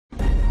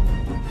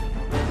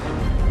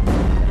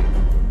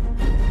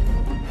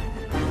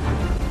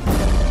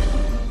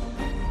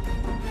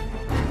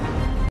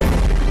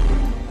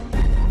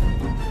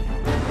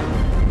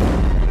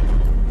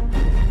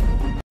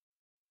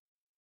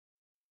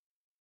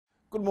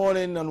Good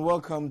morning and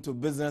welcome to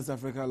Business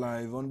Africa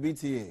Live on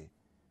BTA.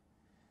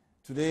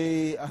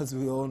 Today, as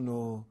we all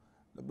know,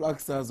 the Black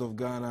Stars of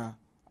Ghana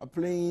are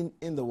playing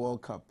in the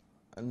World Cup.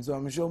 And so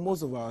I'm sure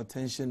most of our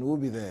attention will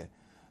be there.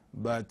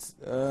 But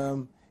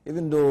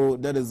even though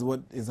that is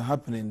what is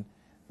happening,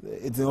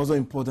 it's also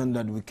important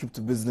that we keep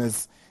to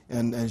business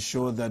and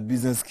ensure that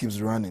business keeps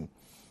running.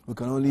 We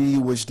can only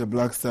wish the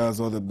Black Stars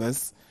all the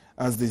best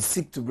as they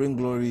seek to bring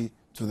glory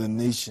to the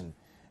nation.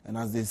 And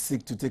as they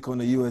seek to take on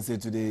the USA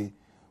today,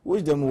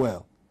 wish them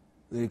well.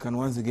 They can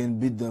once again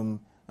beat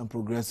them and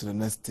progress to the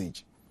next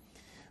stage.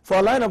 For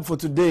our lineup for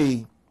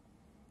today,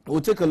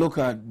 we'll take a look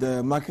at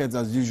the markets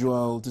as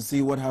usual to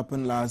see what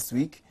happened last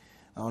week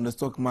on the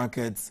stock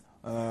markets,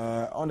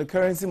 on the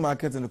currency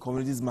market and the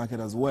commodities market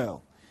as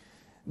well.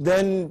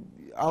 Then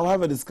I'll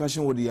have a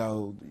discussion with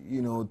Yao,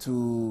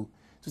 to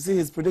see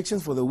his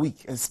predictions for the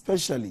week,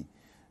 especially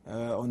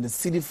on the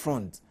city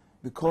front,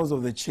 because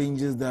of the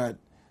changes that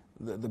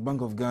the Bank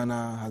of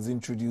Ghana has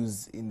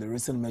introduced in the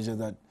recent measure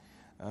that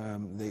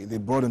they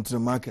brought into the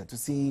market, to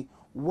see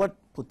what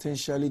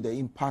potentially the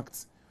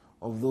impact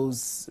of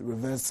those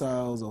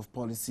reversals of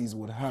policies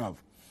would have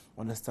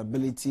on the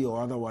stability or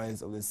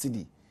otherwise of the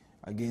cedi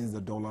against the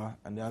dollar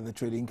and the other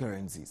trading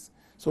currencies.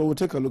 So we'll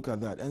take a look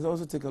at that, and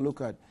also take a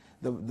look at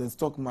the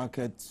stock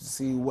market to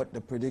see what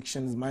the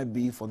predictions might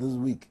be for this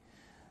week.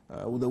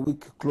 With the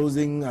week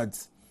closing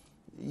at,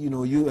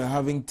 you are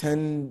having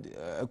 10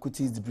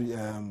 equities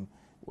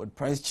with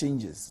price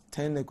changes,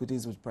 10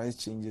 equities with price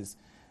changes.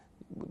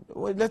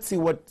 Well, let's see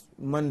what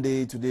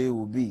Monday today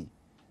will be.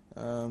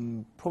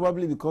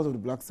 Probably because of the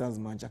Black Stars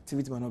match,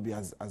 activity might not be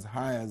as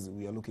high as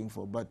we are looking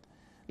for, but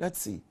let's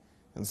see.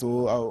 And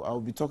so I'll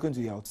be talking to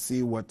you to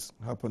see what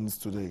happens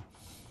today.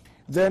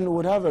 Then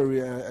we'll have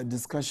a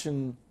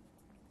discussion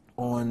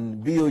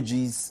on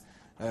BOG's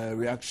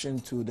reaction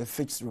to the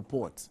Fitch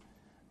report.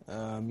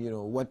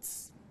 What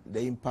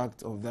the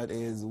impact of that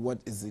is, what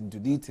is into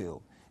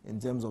detail in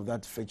terms of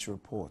that Fitch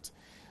report.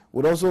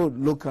 We'll also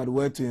look at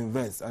where to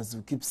invest. As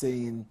we keep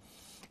saying,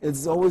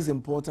 it's always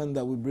important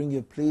that we bring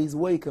a place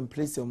where you can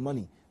place your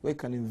money, where you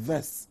can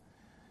invest.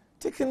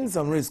 Taking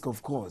some risk,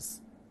 of course,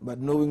 but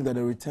knowing that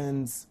the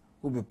returns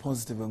will be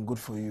positive and good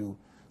for you.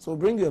 So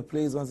bring you a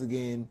place once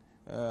again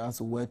as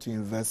to where to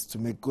invest to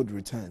make good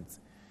returns.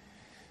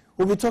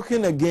 We'll be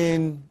talking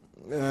again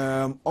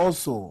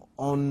also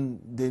on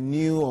the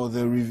new or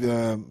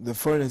the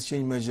foreign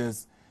exchange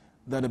measures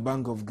that the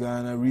Bank of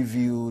Ghana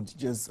reviewed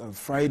just on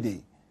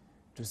Friday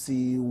to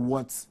see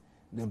what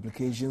the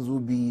implications will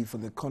be for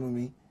the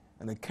economy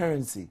and the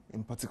currency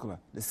in particular,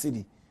 the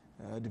cedi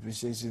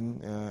depreciation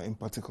in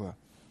particular.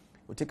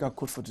 We'll take our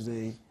quote for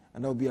today,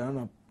 and that'll be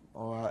our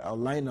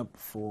lineup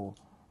for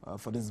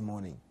this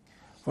morning.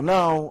 For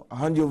now, I'll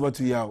hand you over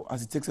to Yao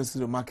as he takes us to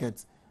the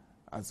market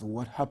as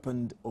what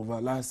happened over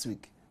last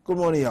week. Good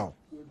morning, Yao.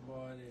 Good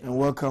morning. And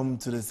welcome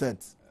to the set.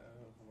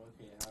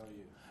 Okay, how are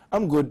you?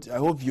 I'm good. I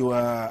hope you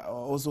are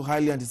also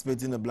highly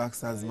anticipating the Black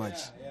Stars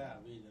match. Yeah.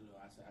 I mean,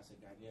 as a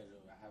Ghanaian,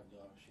 I have the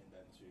option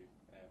then to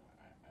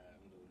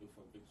look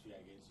for victory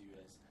against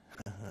US.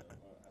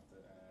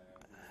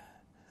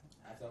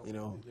 After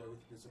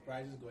the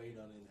surprises going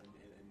on in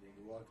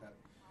the World Cup,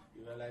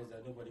 you realize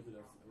that nobody could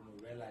have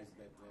realized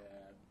that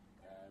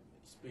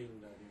Spain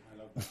would have been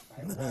halved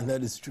by 5.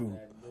 That is true.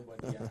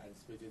 Nobody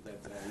anticipated that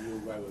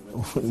Uruguay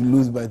would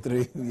lose by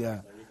 3.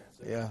 Yeah.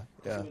 So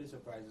so many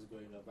surprises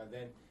going on, but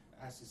then,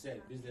 as you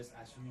said, business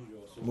as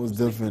usual. So most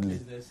definitely.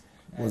 Business,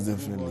 most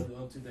definitely.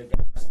 On to the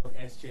Ghana Stock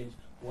Exchange,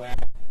 where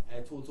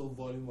a total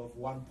volume of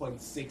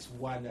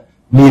 1.61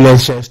 million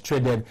shares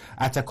traded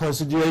at a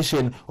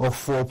consideration of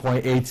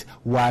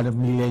 4.81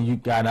 million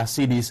Ghana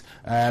cedis.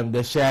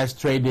 The shares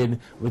trading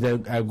with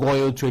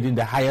Goyo trading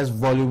the highest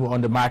volume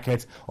on the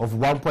market of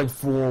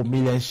 1.4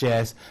 million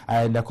shares,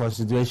 and the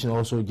consideration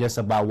also just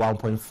about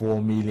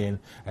 1.4 million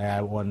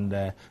on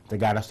the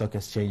Ghana Stock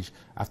Exchange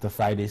after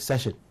Friday's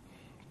session.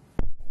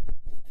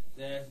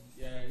 The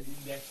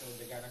index of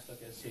the Ghana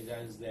Stock Exchange,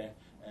 that is the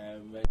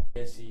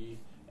BSE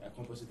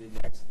Composite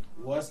Index,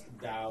 was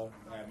down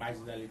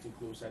marginally to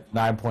close at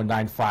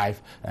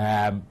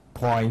 9.95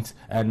 points,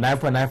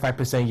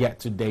 9.95% yet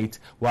to date,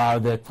 while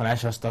the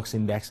Financial Stocks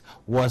Index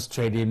was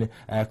trading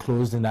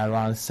closed in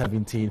around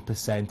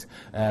 17%,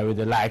 with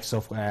the likes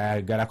of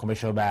Ghana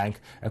Commercial Bank,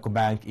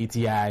 EcoBank,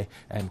 ETI,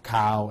 and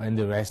COW, and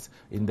the rest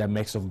in the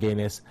mix of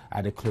gainers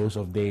at the close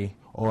of day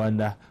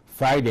on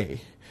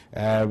Friday.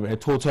 A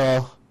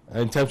total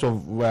in terms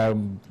of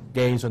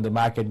gains on the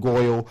market,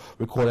 Goyo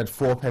recorded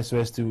 4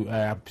 pesos to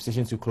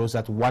position to close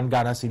at 1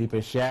 Ghana cedi per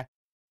share.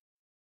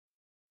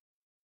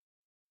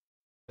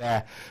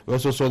 We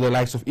also saw the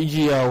likes of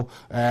EGL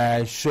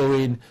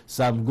showing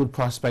some good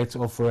prospects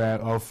of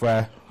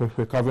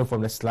recovering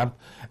from the slump,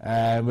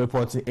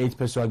 reporting 8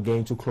 peso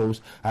gain to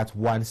close at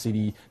 1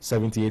 cedi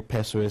 78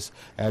 pesos,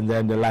 and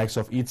then the likes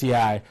of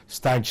ETI,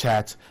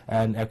 StanChart,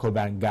 and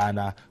EcoBank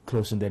Ghana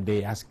closing the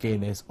day as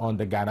gainers on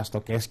the Ghana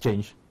Stock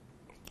Exchange.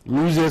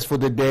 Losers for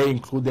the day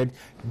included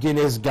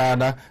Guinness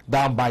Ghana,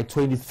 down by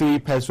 23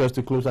 pesos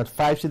to close at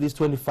 5 cedis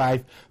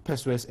 25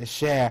 pesos a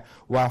share,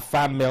 while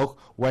Farm Milk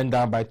went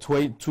down by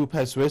 22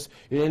 pesos.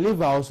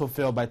 Unilever also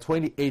fell by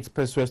 28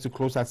 pesos to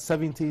close at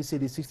 17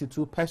 cedis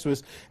 62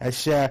 pesos a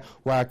share,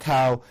 while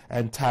Cow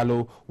and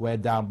Tallow were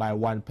down by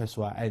 1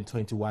 peso and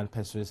 21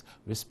 pesos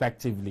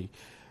respectively.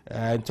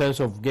 In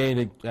terms of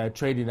gain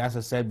trading, as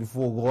I said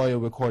before, Royal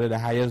recorded the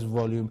highest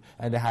volume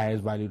and the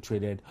highest value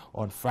traded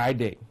on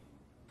Friday.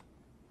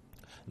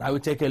 Now we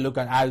take a look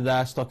at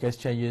other stock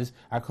exchanges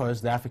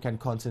across the African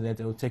continent,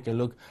 and we'll take a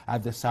look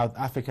at the South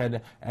African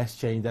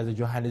exchange, that's the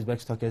Johannesburg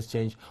Stock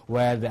Exchange,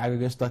 where the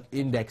aggregate stock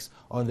index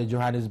on the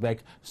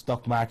Johannesburg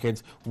stock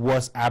market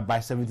was up by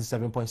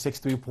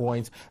 77.63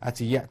 points at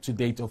a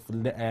year-to-date of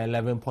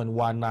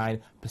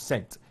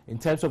 11.19%. In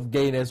terms of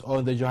gainers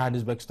on the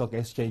Johannesburg Stock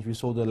Exchange, we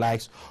saw the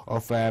likes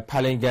of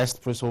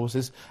Palingest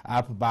Resources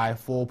up by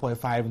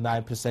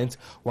 4.59%,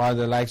 while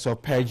the likes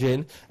of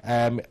Pergin,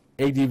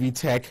 ADV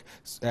Tech,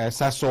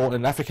 Sasol,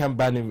 and African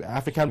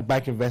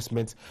Bank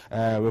Investment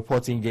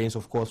reporting gains,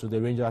 of course, with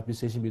a range of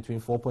appreciation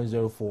between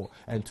 4.04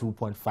 and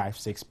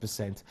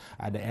 2.56%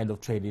 at the end of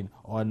trading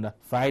on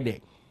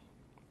Friday.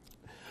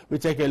 We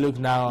take a look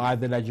now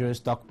at the Nigerian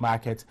stock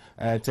market.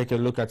 Take a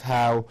look at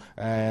how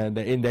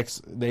the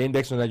index on the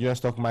Nigerian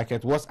stock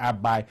market was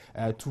up by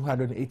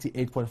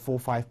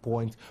 288.45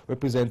 points,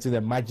 representing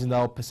a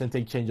marginal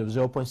percentage change of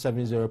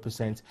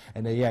 0.70%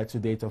 and a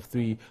year-to-date of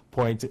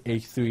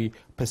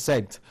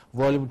 3.83%.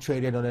 Volume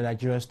traded on the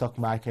Nigerian stock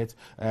market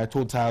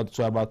totaled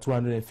to about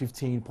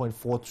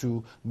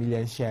 215.42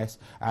 million shares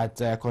at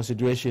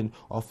consideration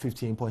of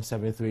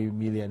 $15.73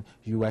 million.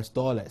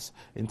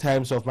 In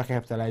terms of market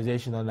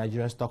capitalization on the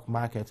Nigerian stock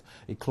market,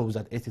 it closed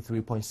at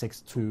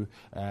 $83.62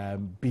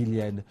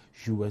 billion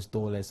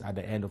at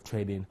the end of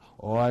trading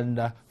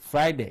on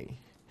Friday.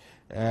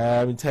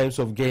 In terms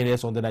of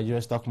gainers on the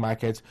Nigerian stock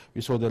market,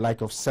 we saw the like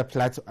of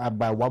Seplat up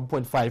by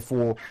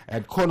 1.54,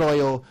 and Corn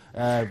Oil,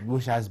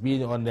 which has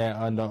been on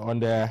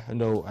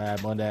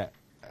the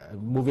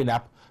moving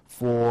up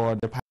for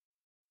the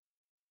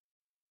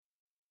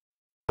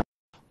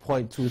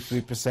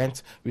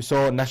 0.23%. We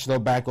saw National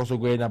Bank also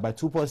going up by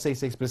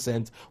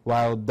 2.66%,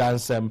 while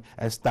Dansem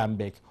and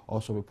Stanbic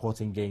also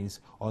reporting gains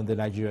on the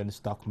Nigerian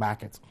stock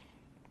market.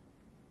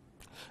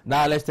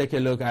 Now let's take a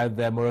look at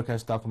the Moroccan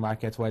stock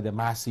market, where the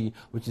MASI,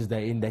 which is the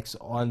index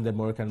on the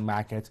Moroccan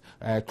market,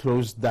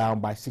 closed down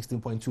by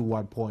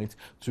 16.21 points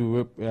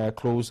to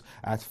close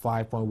at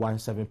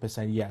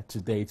 5.17% year to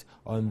date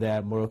on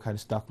the Moroccan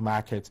stock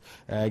market.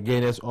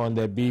 Gainers on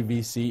the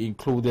BVC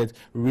included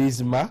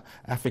Rizma,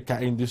 Africa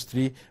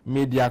Industry,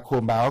 Media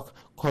Comarc,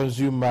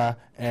 Consumer,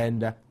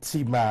 and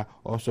Tima,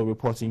 also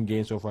reporting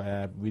gains of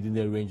within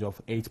the range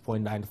of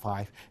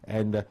 8.95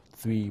 and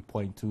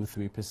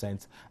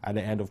 3.23% at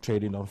the end of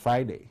trading on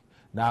Friday.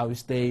 Now we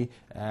stay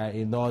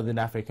in Northern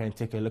Africa and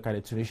take a look at the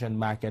Tunisian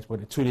market, where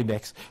the Tun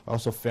index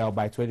also fell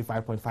by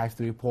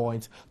 25.53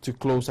 points to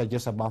close at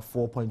just about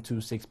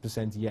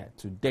 4.26% year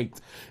to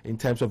date. In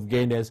terms of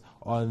gainers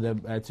on the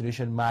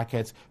Tunisian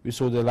market, we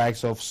saw the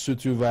likes of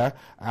Sutuva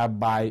up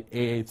by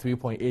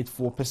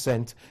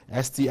 3.84%,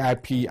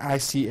 STIP,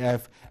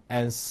 ICF,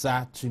 and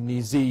SA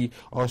Tunisie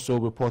also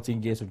reporting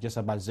gains of just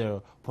about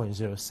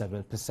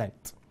 0.07%.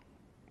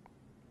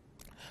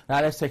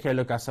 Now let's take a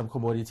look at some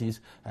commodities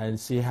and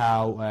see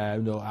how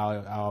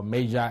our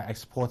major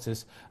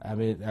exporters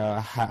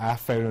are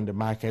faring on the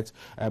market.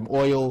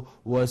 Oil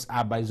was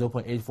up by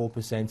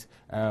 0.84%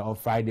 on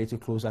Friday to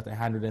close at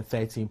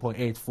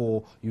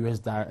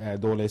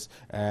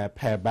 $113.84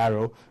 per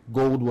barrel.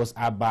 Gold was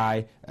up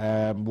by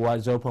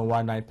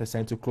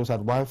 0.19% to close at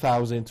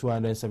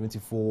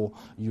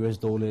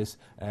 $1,274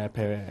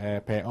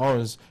 per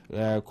ounce.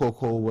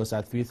 Cocoa was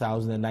at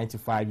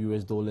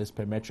 $3,095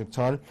 per metric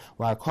ton,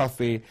 while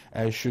coffee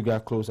and sugar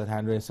closed at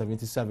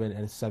 $177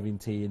 and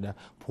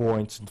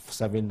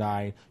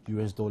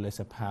 $17.79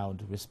 a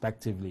pound,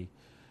 respectively.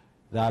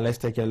 Now let's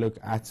take a look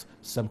at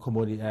some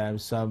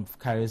some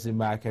currency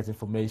market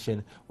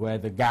information, where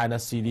the Ghana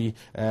cedi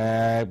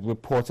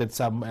reported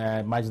some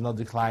marginal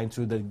decline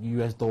to the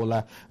US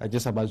dollar at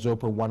just about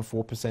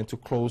 0.14% to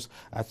close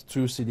at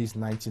 2 cedis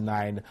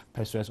 99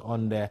 pesos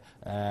on the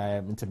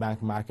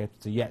interbank market,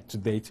 to yet to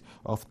date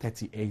of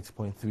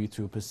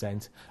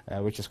 38.32%,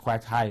 which is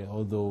quite high,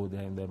 although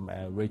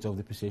the rate of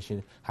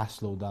depreciation has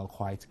slowed down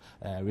quite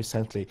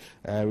recently.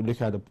 We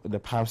look at the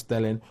pound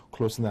sterling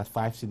closing at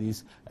 5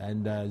 cedis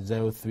and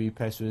 0.3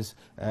 pesos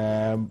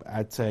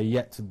at a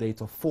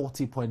yet-to-date of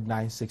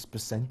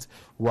 40.96%,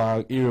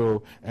 while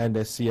Euro and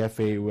the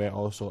CFA were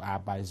also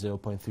up by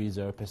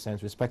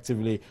 0.30%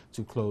 respectively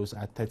to close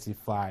at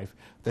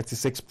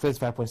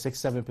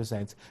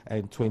 35.67%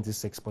 and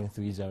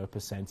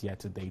 26.30%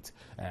 yet-to-date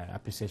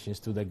appreciations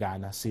to the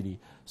Ghana cedi.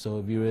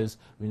 So viewers,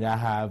 we now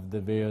have the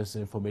various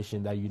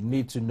information that you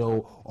need to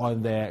know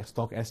on the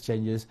stock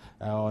exchanges,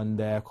 on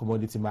the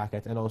commodity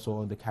market, and also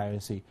on the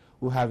currency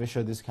we'll have a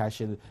short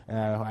discussion.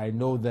 I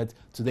know that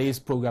today's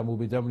program will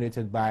be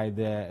dominated by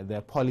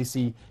the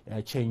policy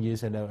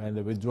changes and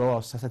the withdrawal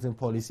of certain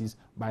policies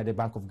by the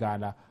Bank of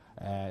Ghana.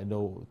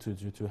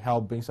 To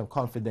help bring some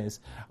confidence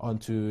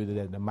onto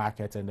the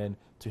market and then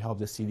to help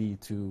the city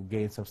to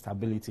gain some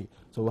stability.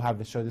 So we'll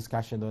have a short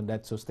discussion on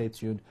that, so stay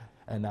tuned,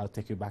 and I'll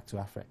take you back to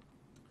Afrek.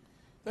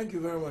 Thank you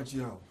very much,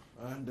 Yao.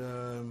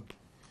 And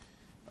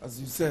as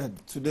you said,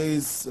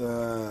 today's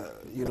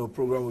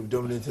program will be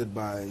dominated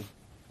by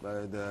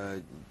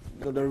the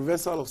the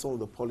reversal of some of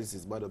the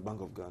policies by the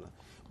Bank of Ghana.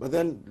 But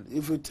then,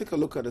 if we take a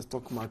look at the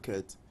stock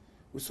market,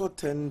 we saw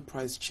 10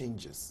 price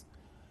changes,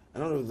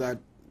 and out of that,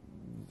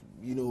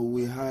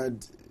 we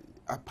had,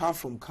 apart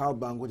from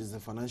Cowbank, which is a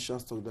financial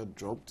stock that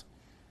dropped,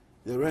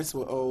 the rest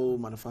were all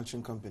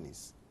manufacturing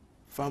companies.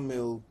 Farm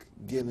Milk,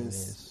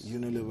 Guinness,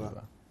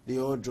 Unilever, they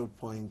all dropped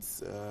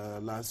points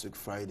last week,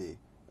 Friday.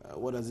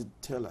 What does it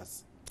tell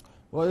us?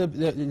 Well,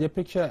 the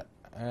picture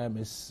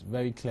is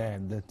very clear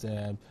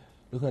that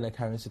look at the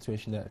current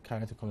situation, the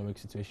current economic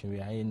situation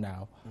we are in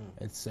now.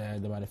 It's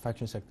the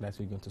manufacturing sector that's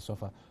going to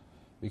suffer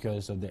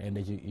because of the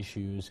energy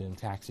issues and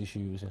tax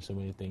issues and so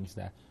many things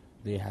that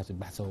they have to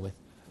battle with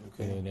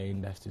in the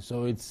industry.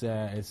 So it's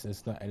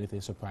not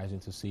anything surprising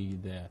to see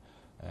the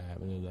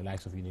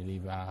likes of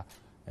Unilever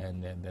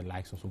and the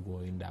likes also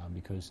going down,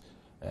 because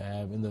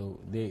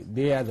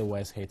they are the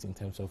worst hit in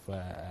terms of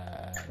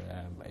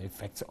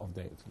effects of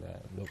the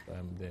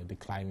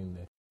decline in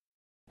the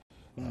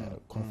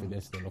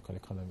confidence in the local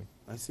economy.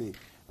 I see.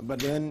 But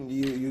then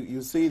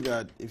you see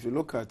that if you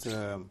look at,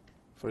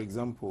 for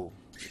example,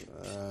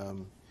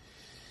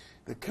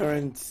 the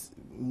current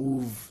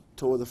move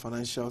toward the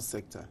financial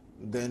sector,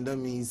 then that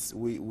means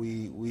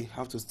we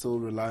have to still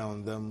rely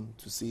on them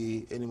to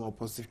see any more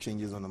positive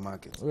changes on the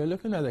market. We're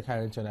looking at the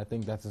current trend. I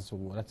think that's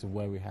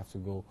where we have to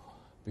go,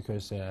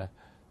 because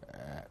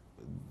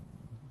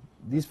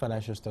these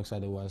financial stocks are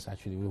the ones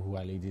actually who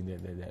are leading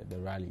the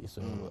rally.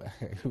 So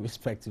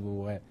irrespective of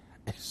what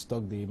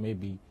stock they may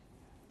be,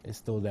 it's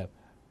still them.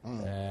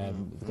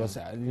 Because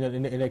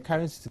in the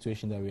current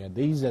situation that we are,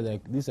 this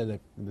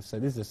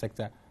is the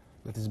sector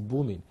that is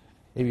booming,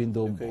 even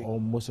though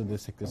most of the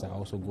sectors are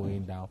also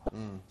going down.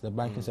 The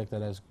banking sector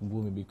that's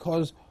booming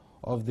because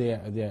of the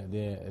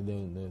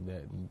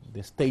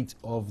state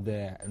of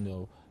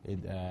the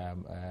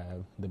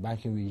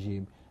banking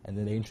regime and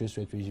then the interest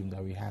rate regime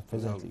that we have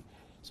presently.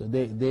 So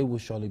they will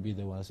surely be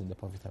the ones in the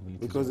profitability.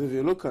 Because if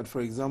you look at,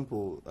 for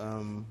example,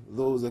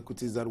 those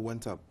equities that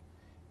went up,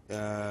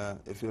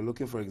 if you're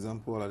looking, for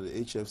example, at the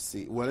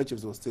HFC, well,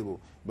 HFC was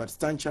stable, but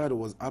Stanchart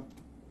was up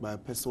by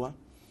Peswa.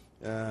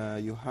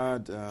 You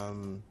had,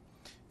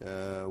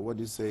 what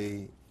do you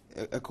say,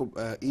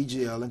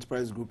 EGL,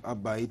 Enterprise Group,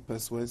 up by 8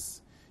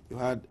 pesos. You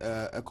had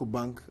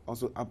EcoBank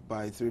also up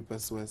by 3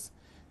 pesos.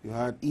 You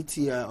had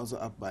ETI also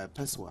up by a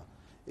peso.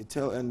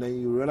 And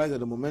then you realize that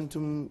the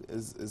momentum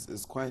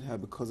is quite high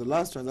because the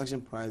last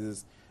transaction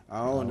prices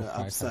are on the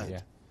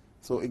upside.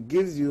 So it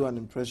gives you an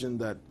impression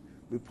that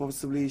we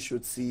possibly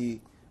should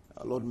see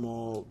a lot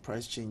more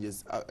price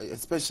changes,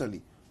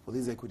 especially for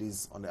these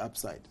equities on the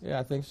upside. Yeah,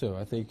 I think so.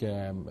 I think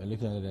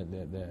looking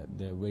at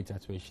the rate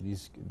at which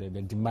the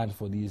demand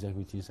for these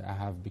equities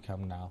have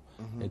become now,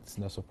 it's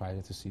not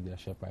surprising to see their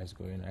share price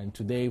going. And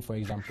today, for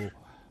example,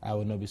 I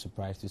would not be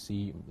surprised to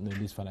see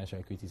these financial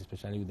equities,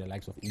 especially with the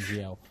likes of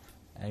EGL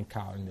and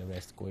Kyle and the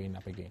rest, going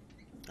up again.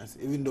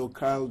 Even though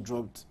Kyle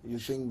dropped, you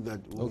think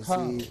that we'll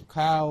see...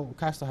 Kyle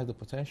still has the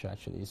potential,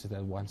 actually. It's at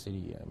 1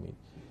 city. I mean,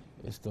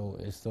 it's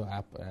still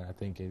up, and I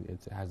think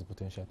it has the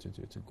potential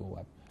to go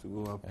up. To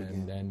go up and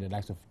again. then the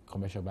likes of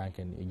Commercial Bank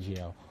and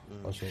EGL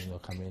also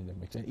come in the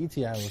mix. And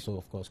ETI also,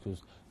 of course, could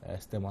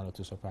stem 1 or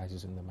 2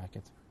 surprises in the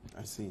market.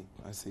 I see.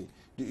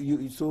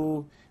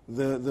 So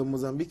the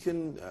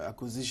Mozambican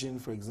acquisition,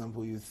 for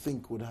example, you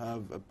think would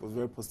have a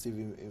very positive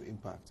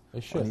impact?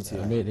 It should. On ETI?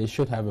 I mean, it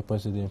should have a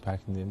positive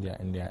impact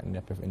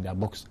in their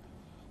books,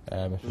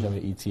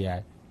 especially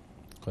ETI,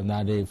 because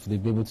now they've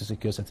been able to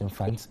secure certain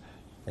funds,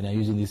 and they're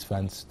using these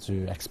funds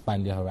to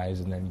expand their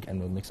horizon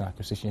and make some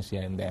acquisitions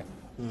here and there.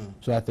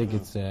 So I think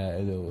it's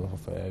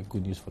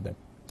good news for them.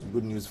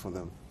 Good news for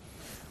them.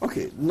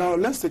 Okay, now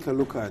let's take a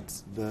look at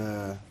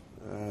the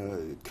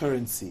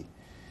currency.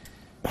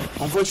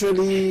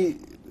 Unfortunately,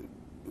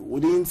 we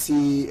didn't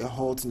see a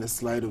halt in the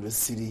slide of the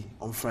cedi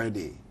on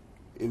Friday,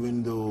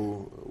 even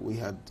though we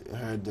had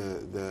heard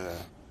the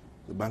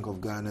Bank of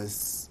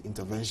Ghana's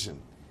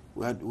intervention.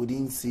 We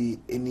didn't see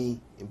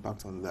any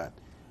impact on that.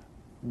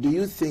 Do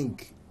you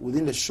think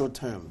within the short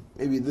term,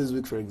 maybe this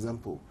week, for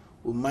example,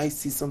 we might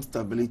see some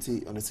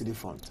stability on the cedi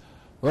front?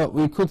 Well,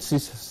 we could see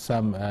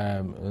some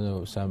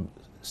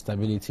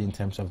stability in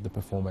terms of the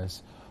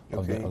performance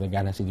of the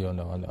Ghana cedi on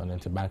the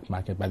interbank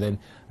market, but then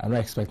I'm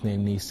not expecting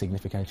any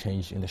significant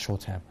change in the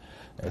short term.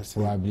 It's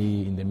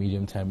probably in the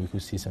medium term we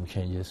could see some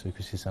changes. We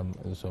could see some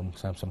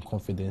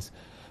confidence,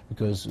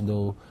 because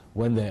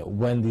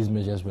when these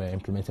measures were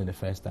implemented the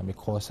first time, it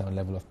caused some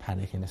level of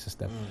panic in the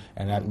system,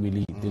 and that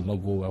really did not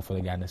go well for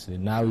the Ghana cedi.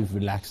 Now we've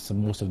relaxed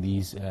most of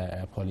these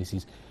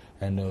policies,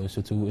 and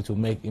so to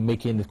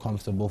making it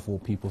comfortable for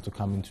people to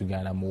come into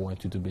Ghana more and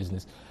to do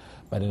business.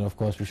 But then, of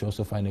course, we should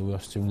also find a way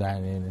of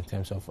streamlining in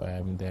terms of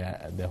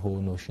the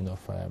whole notion of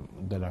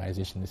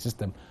dollarization in the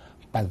system.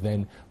 But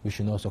then we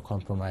should also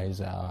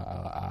compromise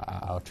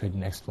our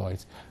trading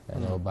exploits,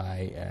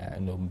 by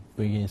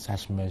bringing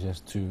such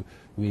measures to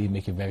really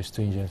make it very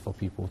stringent for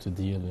people to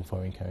deal in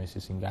foreign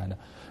currencies in Ghana.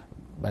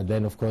 But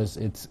then, of course,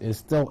 it's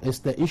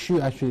the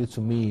issue actually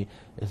to me.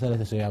 It's not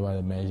necessarily about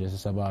the measures.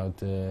 It's about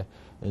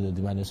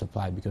demand and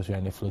supply, because we are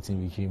in a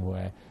floating regime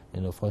where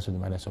force of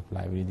demand and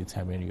supply really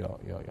determine your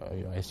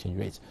exchange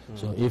rates.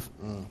 So if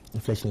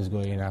inflation is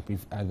going up,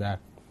 if other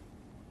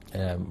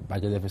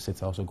budget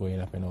deficits are also going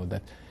up and all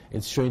that,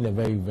 it's showing a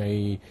very,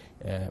 very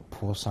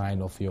poor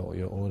sign of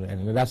your own,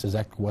 and that's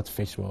exactly what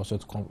Fitch were also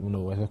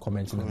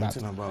commenting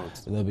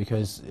about.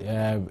 Because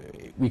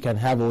we can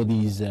have all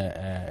these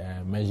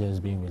measures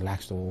being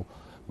relaxed,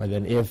 but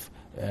then if,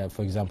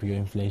 for example, your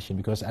inflation,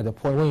 because at the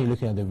point when you're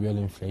looking at the real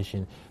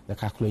inflation, the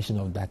calculation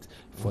of that,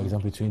 for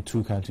example, between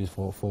two countries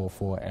for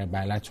a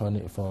bilateral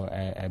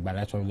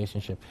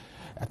relationship,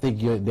 I think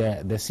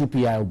the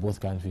CPI of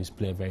both countries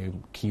play a very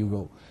key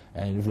role.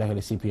 And if you look at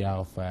the CPI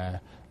of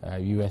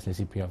US and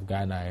CPI of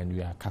Ghana, and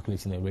we are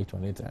calculating a rate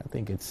on it, I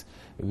think it's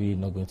really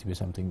not going to be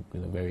something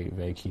very,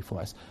 very key for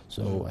us.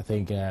 So I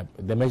think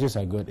the measures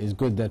are good. It's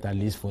good that at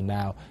least for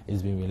now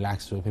it's been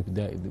relaxed. So people,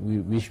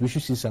 we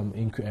should see some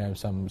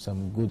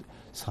good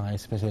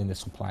signs, especially in the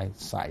supply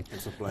side.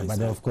 But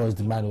then, of course,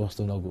 demand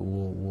also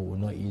will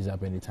not ease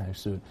up anytime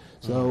soon.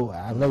 So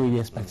I'm not really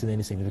expecting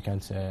any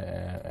significant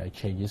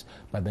changes.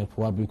 But then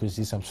probably we could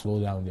see some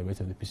slowdown in the rate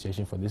of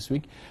depreciation for this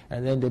week,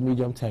 and then the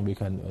medium term we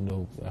can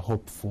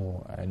hope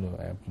for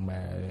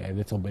a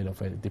little bit of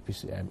an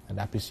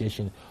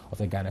appreciation of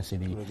the Ghana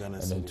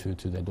cedi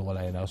to the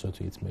dollar and also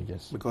to its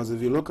measures. Because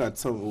if you look at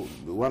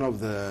one of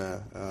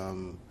the,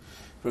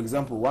 for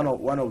example,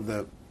 one of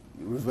the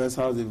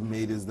reversals they've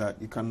made is that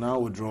you can now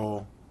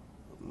withdraw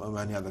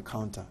money at the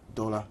counter,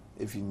 dollar,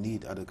 if you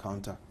need at the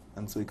counter,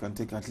 and so you can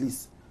take at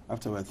least up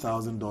to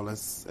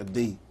 $1,000 a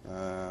day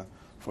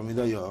from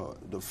either your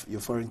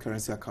foreign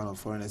currency account or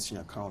foreign exchange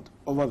account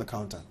over the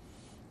counter.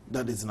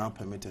 That is now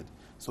permitted.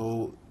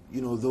 So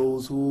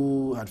those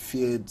who had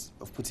feared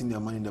of putting their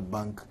money in the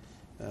bank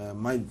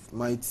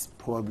might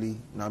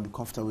probably now be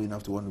comfortable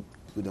enough to want to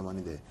put their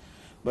money there.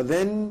 But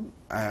then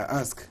I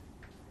ask,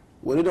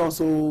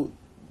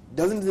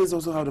 doesn't this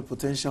also have the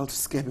potential to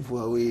scare people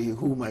away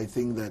who might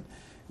think that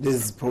this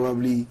is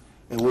probably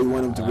a way we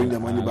want them to bring their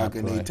money back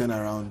and they turn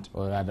around?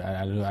 Well, I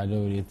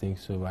don't really think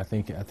so. I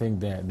think the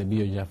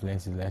BOJ have learned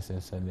its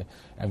lessons, and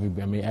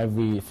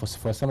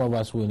for some of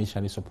us who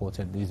initially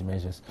supported these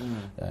measures,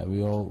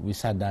 we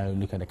sat down and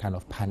looked at the kind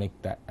of panic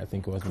that I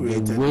think was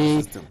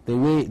the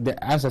way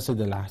as I said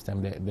the last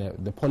time,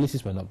 the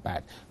policies were not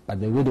bad, but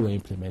the way they were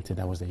implemented,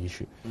 that was the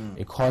issue.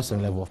 It caused a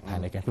level of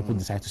panic, and people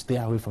decided to stay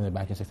away from the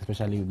banking sector,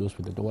 especially those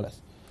with the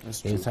dollars.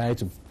 They decided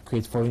to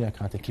create foreign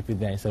account and keep it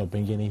there instead of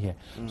bringing it here.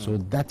 So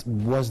that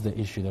was the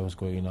issue that was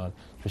going on,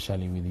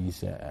 especially with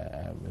these,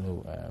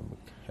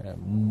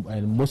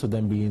 and most of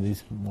them being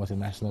these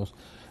multinationals.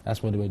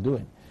 That's what they were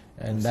doing,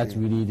 and that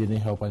really didn't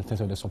help in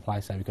terms of the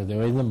supply side, because there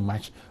wasn't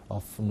much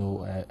of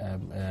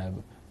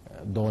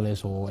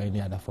dollars or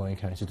any other foreign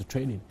currency to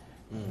trade in.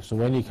 So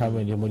when you come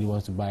and everybody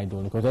wants to buy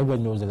dollar, because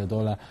everybody knows that the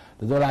dollar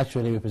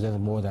actually represents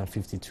more than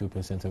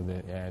 52% of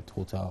the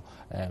total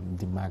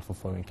demand for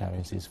foreign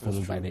currencies,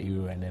 followed by the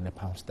euro and then the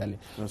pound sterling.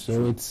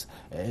 So it's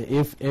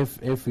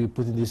if we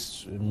put in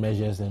these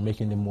measures and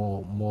making them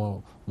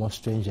more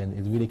stringent,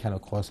 it really kind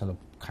of causes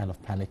kind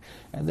of panic.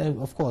 And then,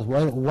 of course,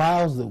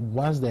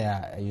 once there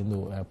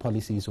are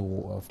policies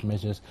or of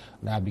measures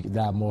that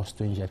are more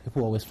stringent,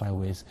 people always find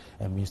ways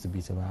and means to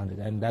beat around it,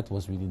 and that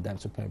was really done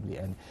superbly.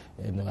 And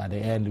at the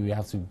end, we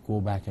have to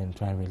go back and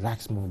try and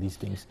relax more of these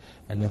things,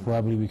 and then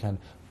probably we can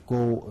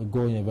go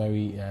in a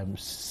very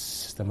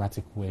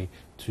systematic way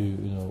to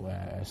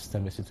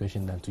stem the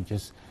situation than to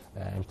just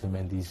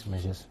implement these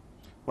measures.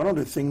 One of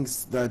the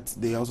things that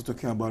they are also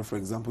talking about, for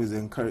example, is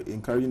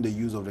encouraging the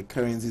use of the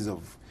currencies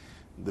of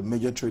the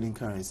major trading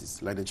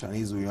currencies, like the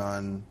Chinese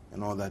yuan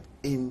and all that,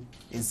 in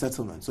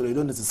settlement. So they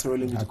don't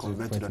necessarily need to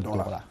convert to the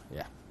dollar.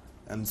 Yeah.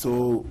 And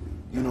so,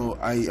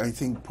 I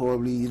think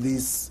probably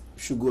this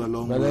should go a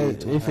long way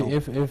to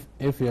help.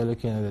 If you're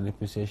looking at the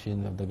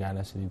depreciation of the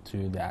Ghana cedi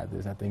to the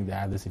others, I think the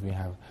others, if you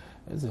have,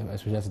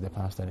 especially the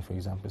pound sterling, for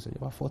example, so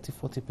about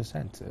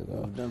 40%.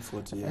 We've done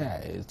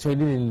 40,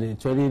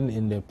 trading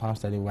in the pound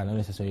sterling will not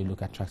necessarily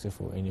look attractive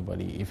for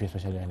anybody, if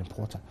especially an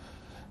importer.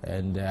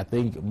 And I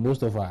think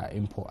most of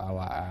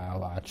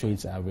our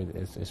trades are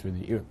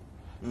with Europe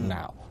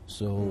now.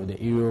 So the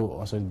euro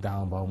also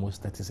down by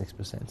almost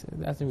 36%.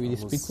 It doesn't really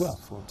speak well.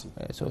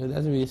 So it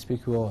doesn't really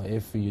speak well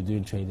if you're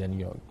doing trade in New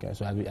York.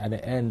 So at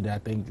the end, I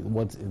think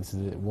what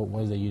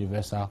was the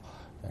universal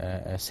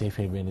safe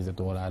haven is the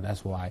dollar.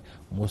 That's why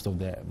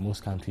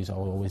most countries are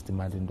always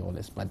demanding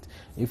dollars. But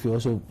if you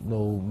also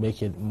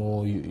make it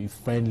more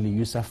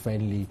user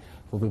friendly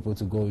for people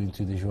to go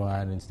into the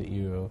yuan, into the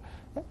euro,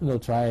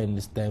 try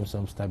and stem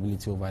some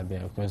stability over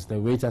there, because the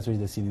rate at which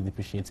the CD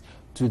depreciates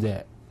to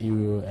the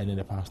euro and then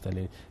the pound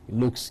sterling, it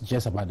looks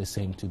just about the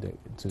same to the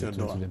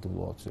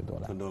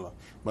dollar.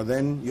 But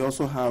then you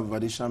also have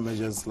additional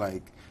measures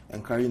like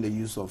encouraging the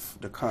use of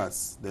the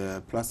cards,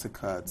 the plastic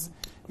cards,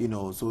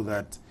 so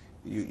that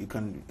you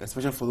can,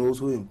 especially for those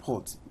who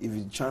import,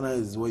 if China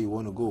is where you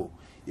want to go,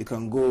 you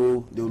can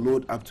go, they'll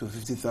load up to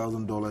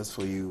 $50,000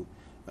 for you.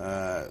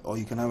 Or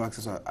you can have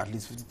access to at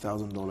least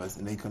 $50,000,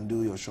 and then you can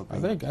do your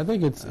shopping. I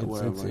think it's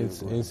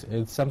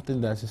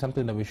something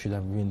that we should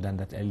have even done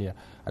that earlier.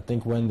 I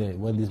think when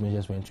these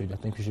measures were introduced,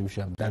 I think we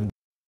should have done.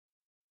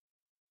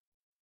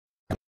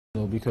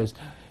 Because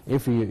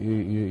if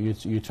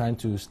you're trying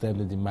to stem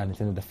the demand in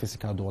terms of the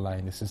physical dollar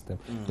in the system,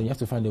 then you have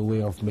to find a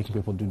way of making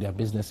people do their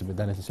business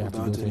without necessarily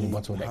have to go to any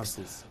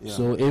bottlenecks. Yeah.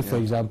 So if, for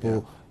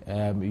example, we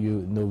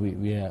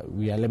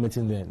are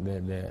limiting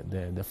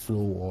the flow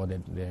or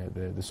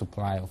the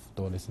supply of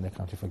dollars in the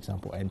country, for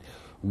example, and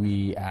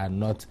we are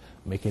not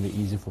making it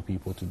easy for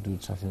people to do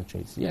certain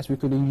trades. Yes, we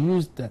could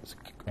use that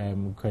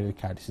credit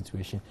card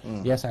situation.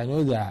 Yes, I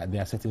know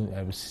there are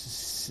certain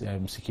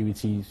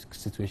security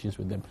situations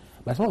with them,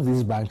 but some of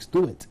these banks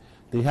do it.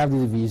 They have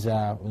this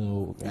Visa,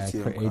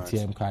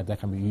 ATM card that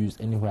can be used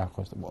anywhere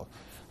across the world.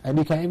 And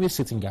you can even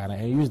sit in Ghana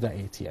and use that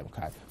ATM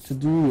card to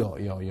do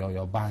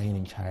your buying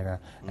in China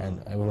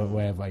and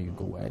wherever you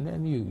go, and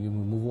then you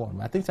move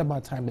on. I think it's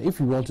about time that if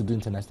you want to do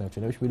international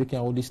trade, we should be looking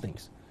at all these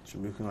things.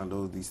 Should be looking at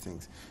all these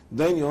things.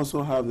 Then you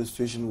also have the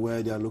situation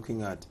where they are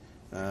looking at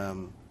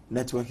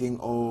networking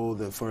all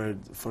the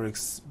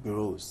forex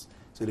bureaus,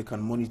 so they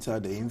can monitor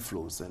the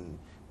inflows and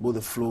both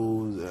the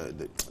flows,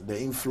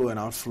 the inflow and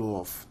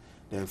outflow of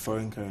the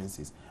foreign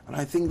currencies. And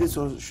I think this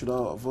should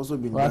have also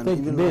been done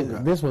even longer.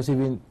 This was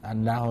even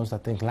announced, I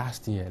think,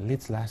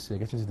 late last year,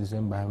 getting to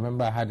December. I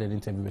remember I had an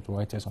interview with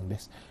Reuters on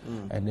this.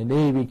 And then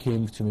they even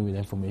came to me with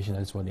information.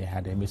 That's what they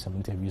had. They made some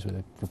interviews with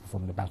the people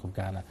from the Bank of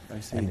Ghana. I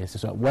see. And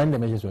so when the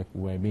measures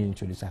were being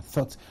introduced, I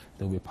thought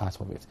they would be part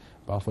of it.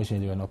 But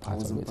unfortunately, they were not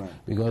part of it.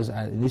 Because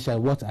initially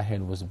what I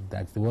heard was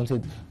that they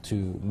wanted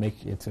to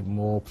make it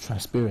more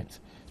transparent,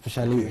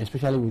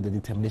 especially with the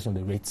determination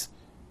of the rates.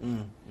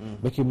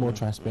 Make it more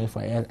transparent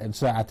for and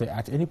so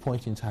at any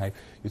point in time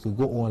you could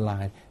go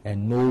online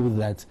and know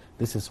that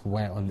this is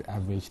where on the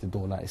average the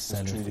dollar is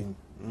selling.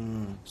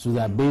 So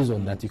that based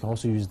on that you can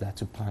also use that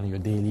to plan your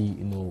daily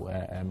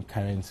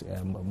current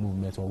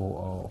movement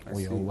or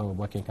your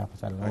working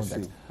capital and all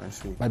that. I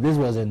see. But this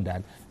wasn't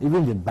that.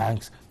 Even the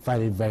banks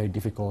find it very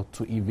difficult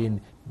to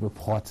even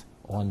report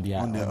on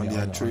their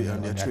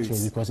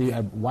trades, because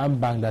one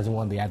bank doesn't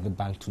want the other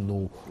bank to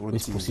know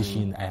which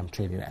position I am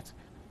trading at.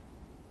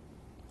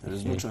 There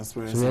is no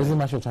transparency. So there isn't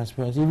much of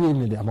transparency,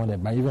 even among the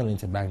bank, even on the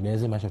interbank, there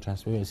isn't much of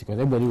transparency because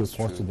everybody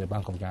reports to the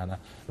Bank of Ghana.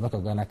 The Bank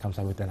of Ghana comes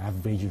up with an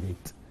average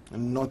rate,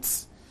 and not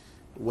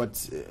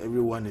what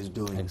everyone is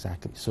doing.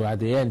 Exactly. So at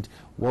the end,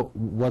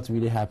 what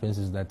really happens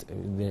is that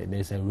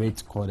there's a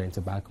rate called the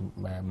interbank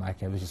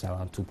market, which is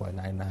around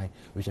 2.99,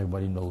 which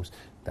everybody knows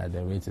that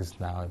the rate is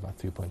now about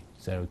 3.02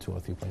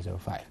 or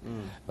 3.05.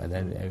 But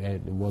then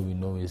what we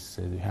know is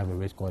we have a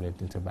rate called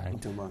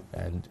interbank,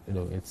 and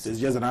it's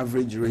just an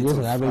average rate. It's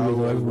an average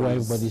rate where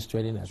everybody's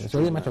trading at. So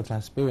there's much of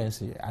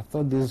transparency. I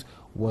thought this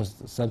was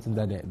something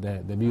that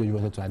the BOD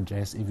wanted to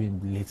address even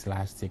late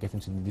last year,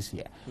 getting to this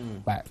year.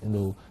 But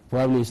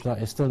probably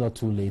it's still not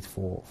too late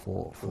for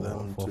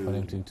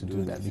them to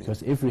do that,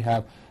 because if we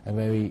have a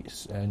very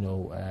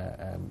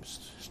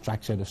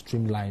structured or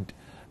streamlined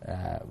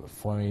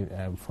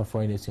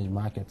foreign exchange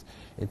market,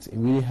 it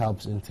really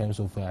helps in terms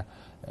of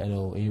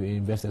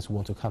investors who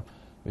want to come,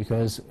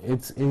 because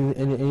it's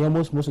in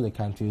almost most of the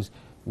countries.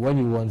 When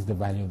you want the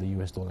value of the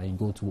US dollar, you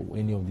go to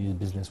any of these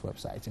business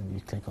websites and you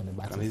click on the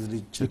button.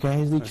 You can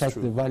easily check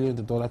the value of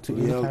the dollar to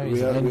any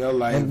currency.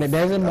 And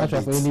there isn't much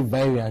of any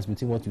variance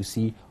between what you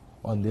see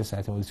on this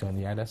side and what you see on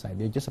the other side.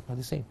 They're just about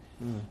the same.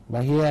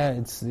 But here,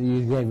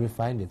 you can't even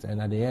find it. And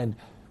at the end,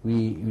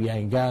 we are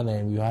in Ghana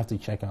and we have to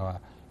check our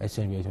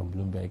exchange rate on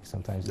Bloomberg.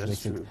 Sometimes it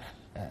makes it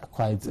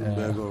quite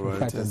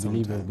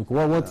unbelievable.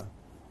 Because what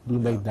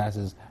Bloomberg does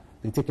is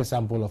they take a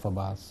sample of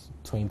about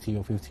 20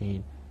 or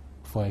 15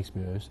 forex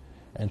bureaus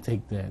and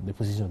take the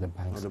position of the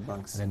banks, and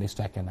then they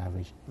strike an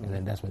average, and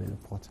then that's what they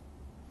report.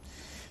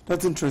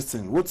 That's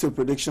interesting. What's your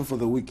prediction for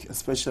the week,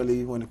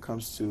 especially when it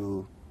comes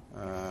to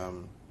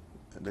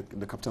the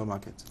capital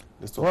market,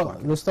 the stock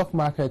market? The stock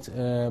market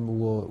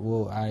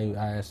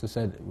as I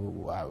said,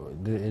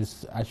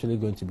 is actually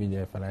going to be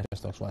the financial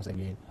stocks once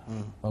again.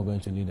 Are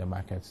going to lead the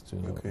market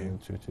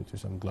to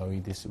some glory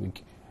this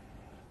week.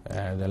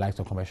 The likes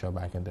of Commercial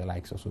Bank and the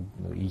likes also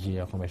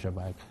EGL, Commercial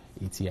Bank,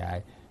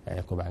 ETI,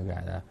 Ecobank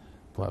Ghana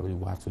probably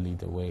will have to lead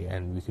the way,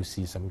 and we could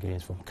see some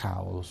gains from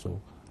Carl also.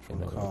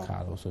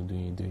 Carl also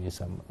doing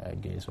some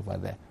gains over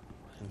there.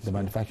 The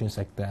manufacturing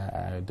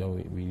sector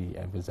don't really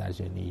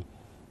envisage any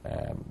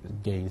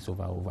gains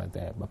over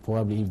there. But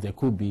probably if there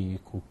could be,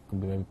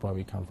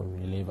 probably come from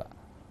Unilever.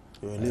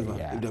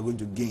 Yeah. If they're going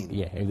to gain.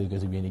 Yeah, if there's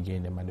going to be any gain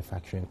in the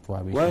manufacturing,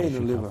 probably. Why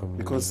Unilever?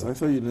 Because I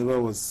thought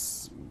Unilever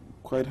was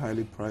quite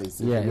highly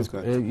priced. Yeah,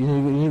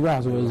 Unilever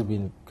has always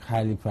been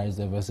highly priced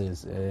ever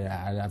since.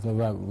 I've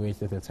never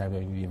waited a time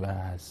when Unilever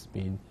has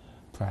been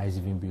priced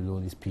even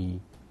below this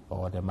P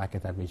or the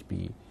market average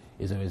P.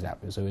 It's always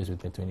up. It's always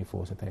within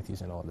 24s and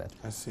 30s and all that.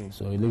 I see.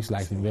 So it looks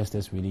like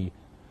investors really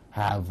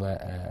have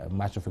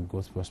much of a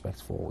growth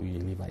prospect for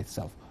Unilever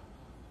itself.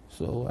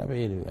 So I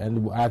mean,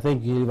 and I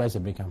think Unilever is a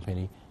big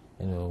company.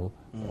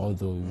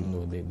 Although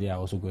they are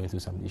also going through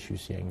some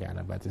issues here in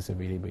Ghana, but it's a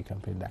really big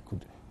company that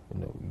could,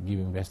 give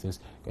investors.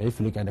 If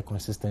you look at the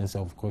consistency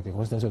of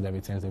the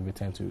returns they've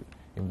returned to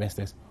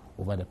investors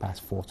over the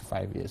past 4 to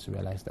 5 years, you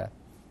realize that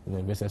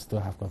investors still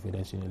have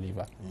confidence in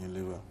Unilever.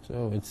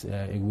 So it's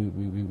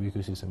we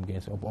could see some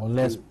gains,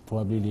 unless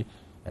probably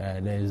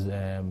there's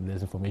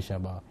information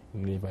about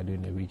Unilever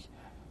during the week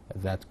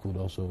that could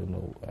also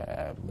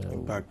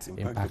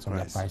impact on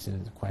the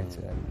prices quite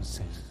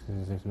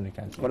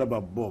significantly. What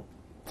about Bob?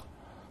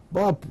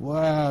 Bob,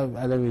 well,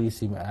 I don't really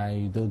see.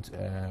 I don't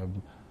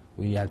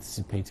really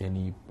anticipate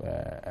any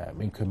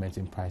increment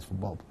in price for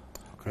Bob.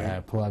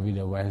 Okay. Probably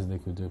the worst they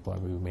could do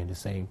probably remain the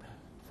same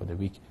for the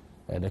week.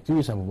 There could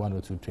be some 1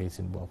 or 2 trades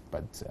in Bob,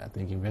 but I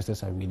think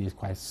investors are really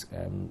quite.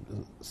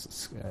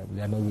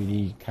 They are not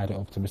really kind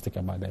of optimistic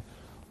about the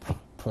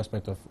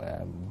prospect of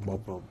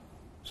Bob.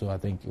 So I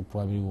think it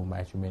probably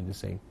might remain the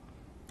same.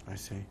 I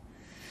see.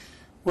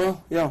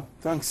 Well, yeah,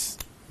 thanks.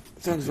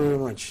 Thanks very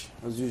much,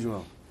 as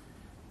usual.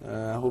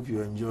 I hope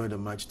you enjoyed the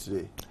match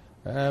today.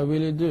 I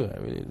really do.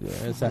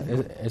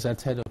 It's at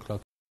 10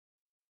 o'clock.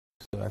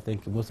 So I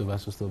think most of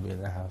us will still be in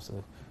the house.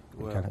 So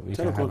we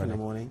 10 o'clock in the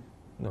morning?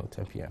 No,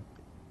 10 p.m.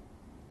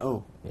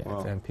 Oh, yeah,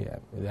 wow. 10 p.m.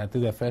 I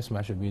think the first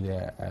match will be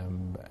the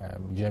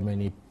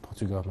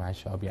Germany-Portugal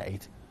match. I'll be at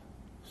 8.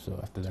 So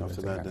after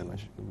that, then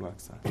Black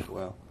Star.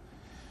 Well.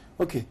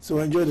 Okay, so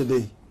enjoy the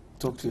day.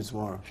 Talk to you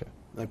tomorrow. Sure.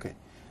 Okay.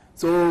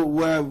 So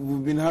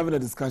we've been having a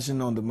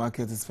discussion on the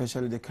market,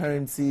 especially the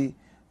currency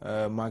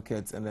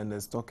markets and then the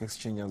stock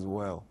exchange as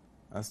well,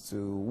 as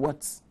to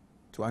what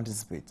to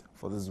anticipate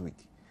for this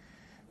week.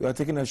 We are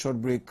taking a short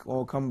break.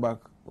 We'll come back.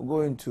 We'll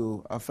go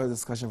into our first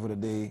discussion for the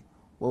day,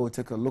 where we'll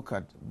take a look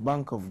at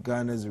Bank of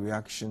Ghana's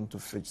reaction to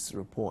Fitch's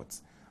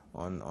reports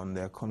on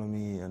the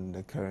economy and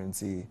the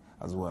currency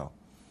as well.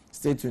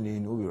 Stay tuned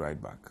in. We'll be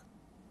right back.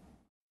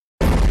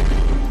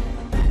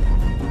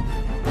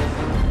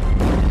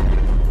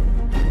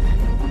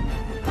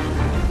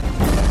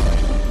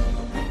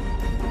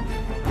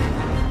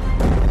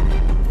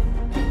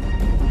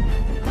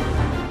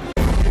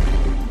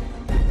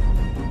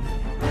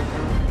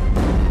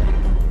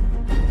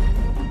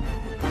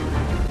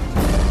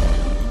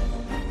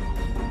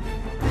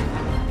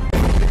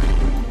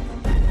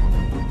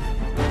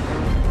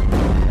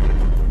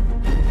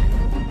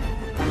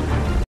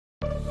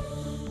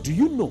 Do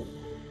you know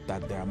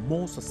that there are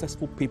more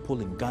successful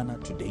people in Ghana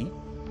today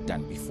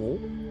than before?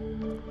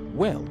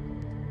 Well,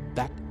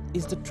 that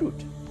is the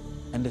truth.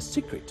 And the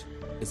secret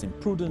is in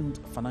prudent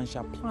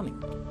financial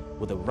planning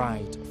with the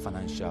right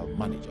financial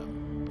manager.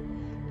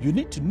 You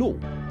need to know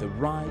the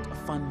right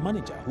fund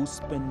manager who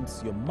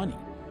spends your money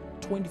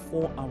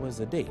 24 hours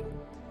a day,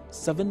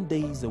 7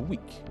 days a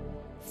week,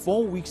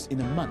 4 weeks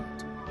in a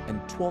month, and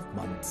 12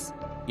 months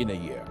in a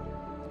year.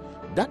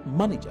 That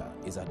manager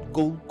is at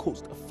Gold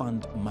Coast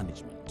Fund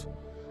Management.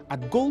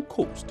 At Gold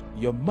Coast,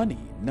 your money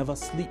never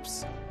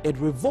sleeps. It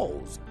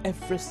revolves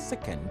every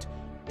second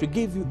to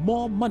give you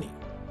more money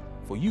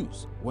for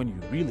use when you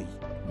really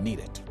need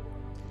it.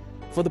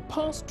 For the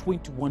past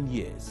 21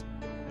 years,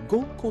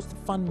 Gold Coast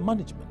Fund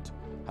Management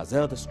has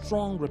held a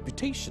strong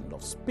reputation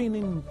of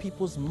spending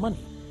people's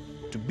money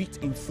to beat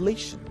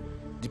inflation,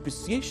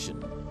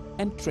 depreciation,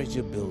 and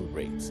treasury bill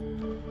rates.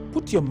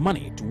 Put your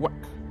money to work.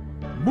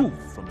 Move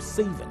from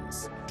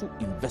savings to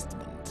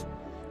investment.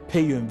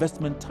 Pay your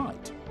investment tithe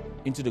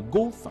into the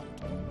Gold Fund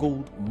and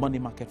Gold Money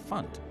Market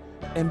Fund,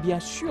 and be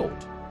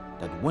assured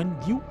that when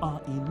you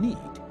are in need,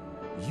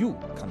 you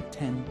can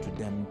turn to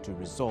them to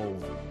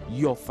resolve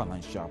your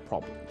financial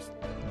problems.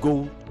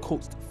 Gold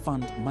Coast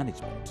Fund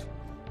Management.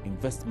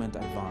 Investment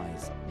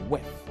advice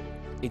worth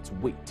its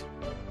weight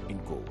in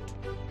gold.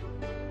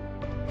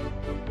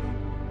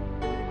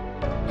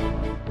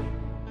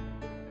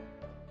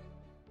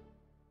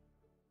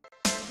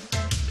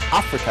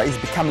 Africa is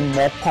becoming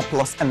more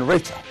populous and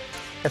richer.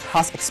 It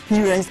has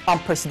experienced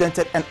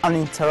unprecedented and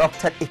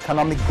uninterrupted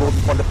economic growth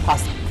for the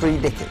past 3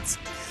 decades.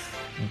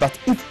 But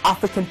if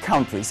African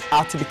countries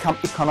are to become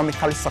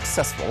economically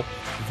successful,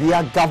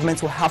 their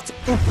governments will have to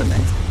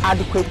implement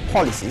adequate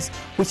policies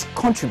which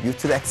contribute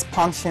to the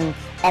expansion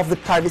of the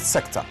private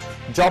sector,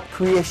 job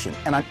creation,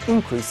 and an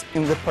increase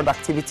in the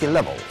productivity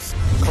levels.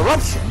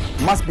 Corruption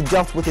must be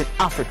dealt with in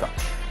Africa.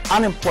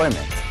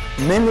 Unemployment,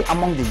 mainly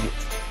among the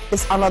youth,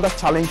 is another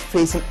challenge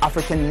facing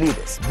African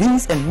leaders.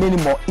 These and many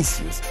more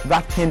issues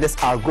that hinders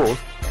our growth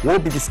will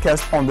be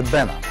discussed on the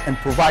banner and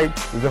provide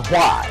the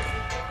why,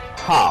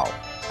 how,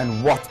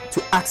 and what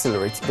to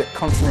accelerate the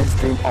continent's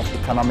dream of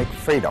economic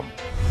freedom.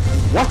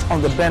 Watch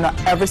on the banner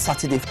every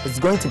Saturday. It's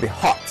going to be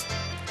hot,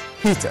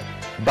 heated,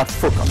 but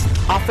focused.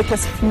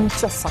 Africa's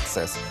future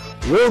success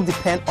will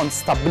depend on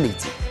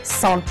stability,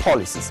 sound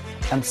policies,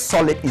 and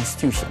solid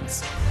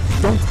institutions.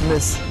 Don't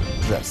miss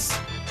this.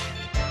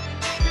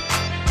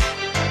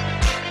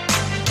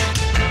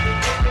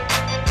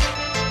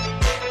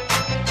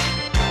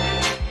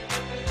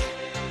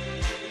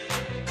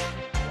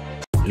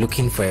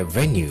 Looking for a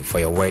venue for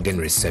your wedding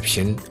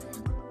reception,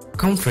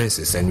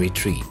 conferences and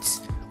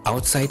retreats,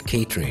 outside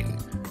catering,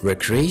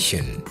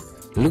 recreation?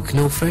 Look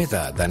no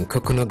further than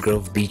Coconut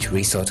Grove Beach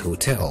Resort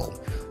Hotel,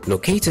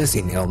 located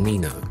in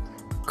Elmina.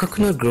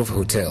 Coconut Grove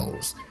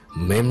Hotels,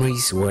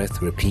 memories worth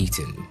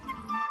repeating.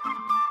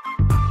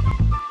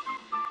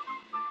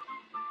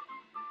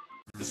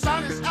 The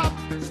sun is up,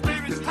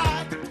 spirits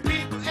high,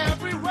 people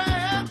everywhere.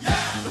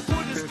 Yeah. The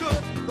food is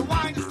good, the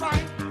wine is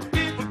fine,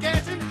 people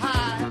getting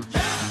high.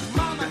 Yeah.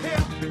 Mama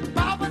here,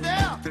 Papa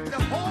there, the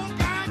whole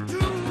gang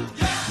too.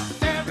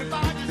 Yeah.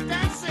 Everybody's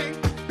dancing,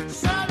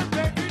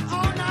 celebrating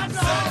all night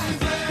long.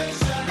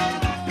 Celebration,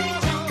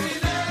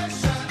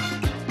 jubilation,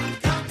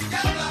 come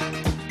together,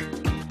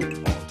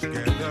 all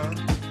together.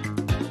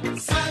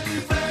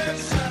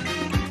 Celebration,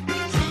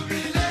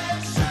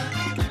 jubilation,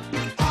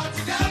 all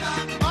together,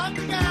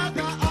 all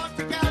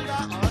together.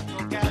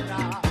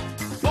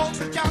 Folks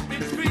are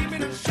jumping,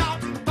 screaming, and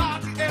shouting,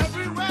 party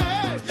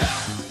everywhere.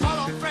 Yeah. All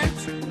our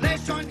friends,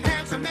 let's join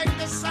hands and make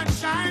the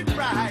sunshine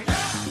bright. Yeah.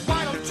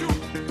 Why don't you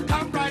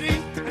come right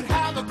in and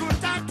have a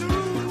good time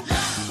too?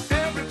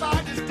 Yeah.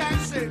 Everybody's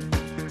dancing,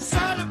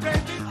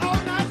 celebrating all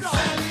night long.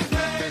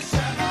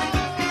 Celebration,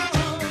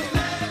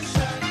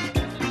 jubilation,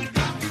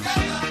 come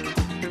together,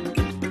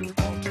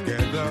 all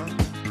together.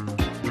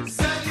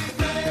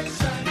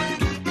 Celebration,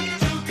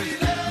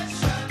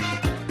 jubilation.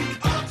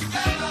 All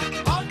together,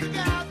 all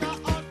together,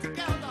 all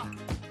together.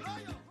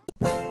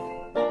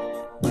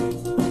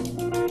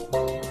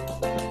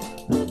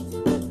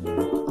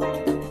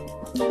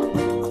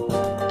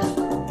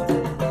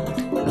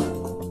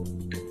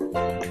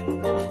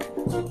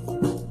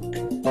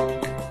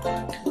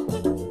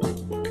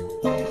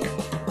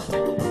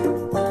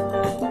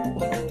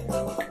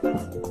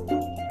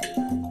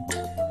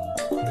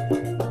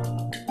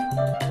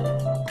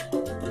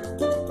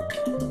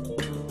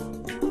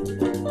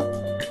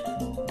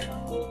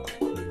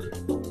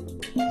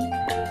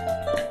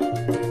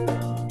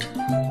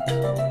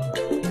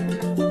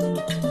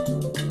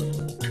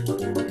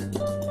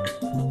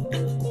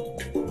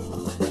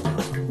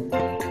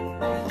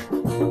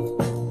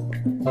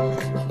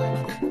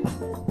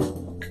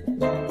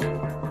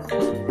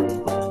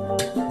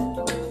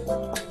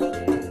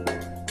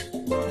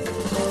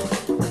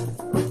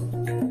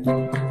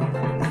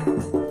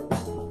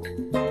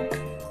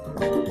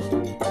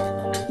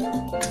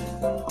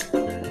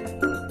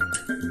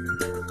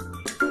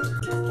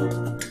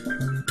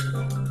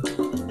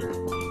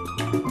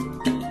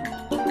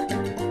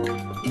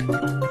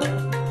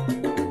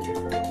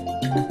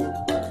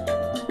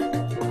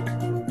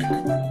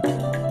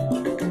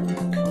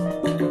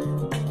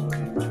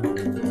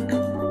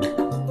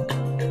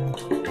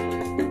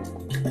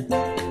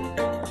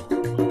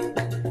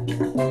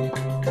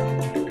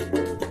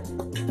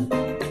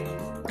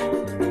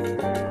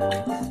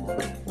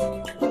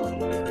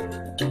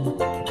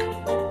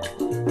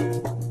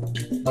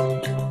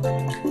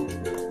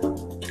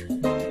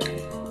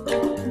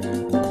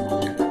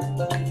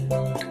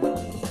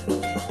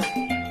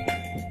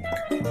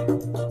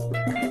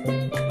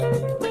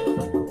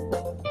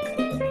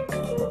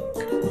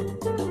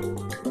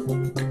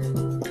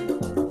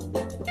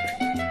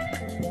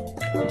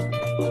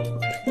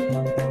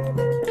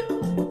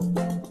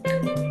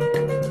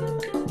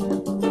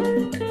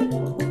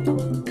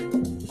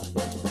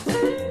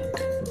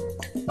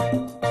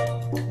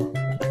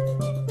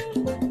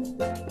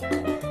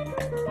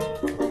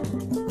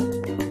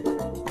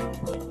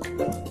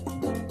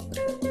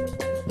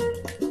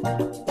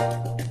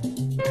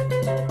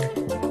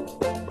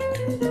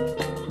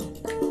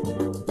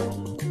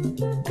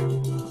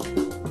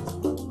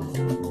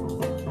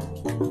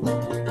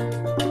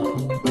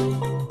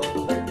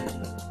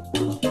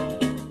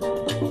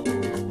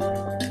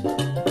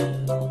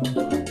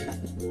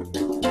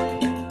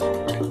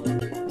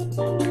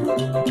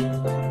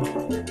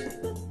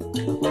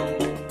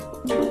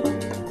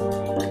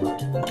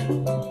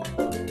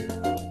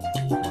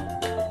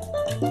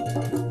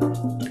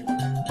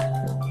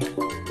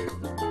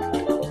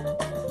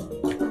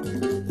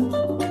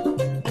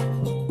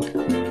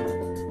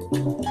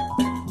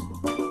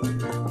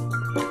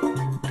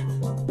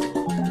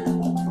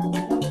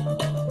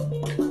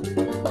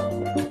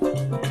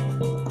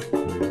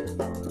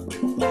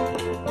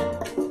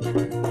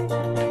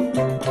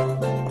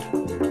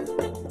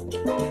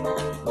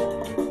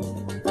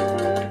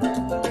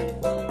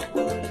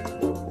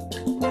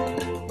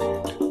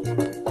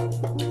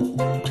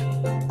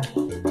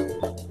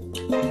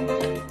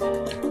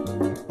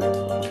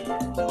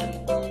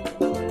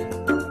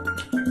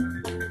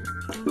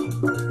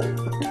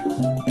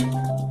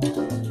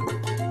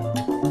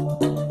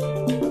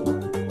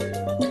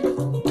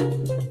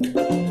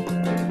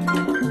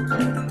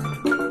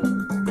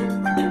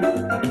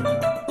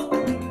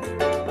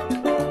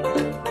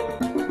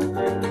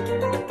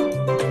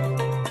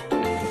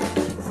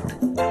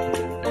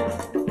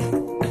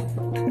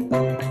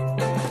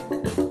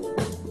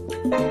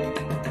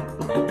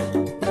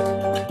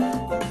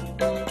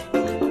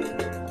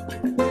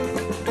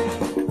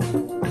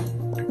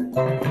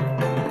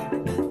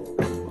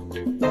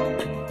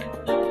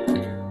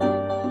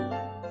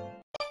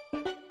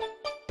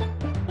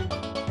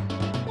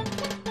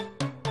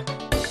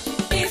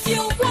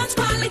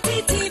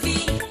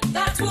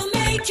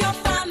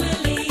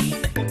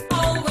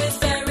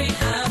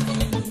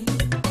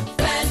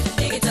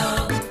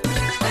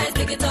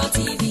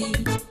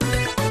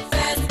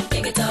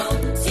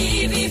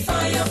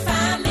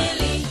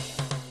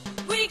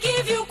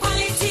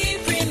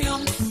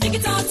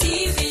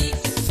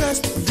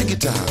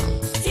 digital.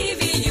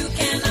 TV you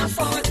can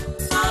afford.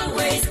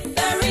 Always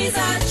there is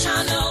a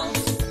channel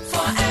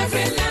for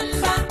every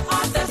member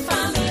of the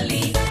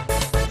family.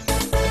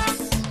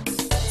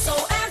 So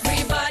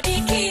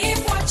everybody keep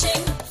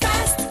watching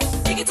First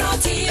Digital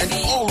TV. And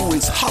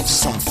always have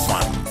some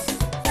fun.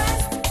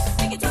 First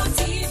Digital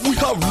TV. We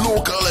have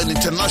local and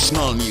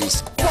international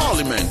news,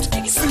 Parliament,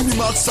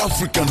 Cinemax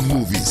African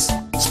movies,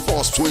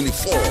 Sports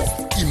 24,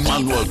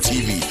 Emmanuel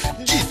TV,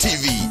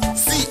 GTV,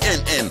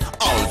 CNN,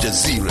 Al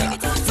Jazeera,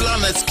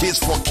 Planet Kids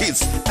for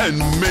Kids, and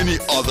many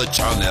other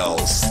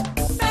channels.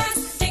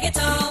 First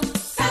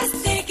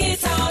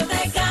Digital,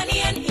 the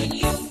Ghanaian in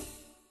you.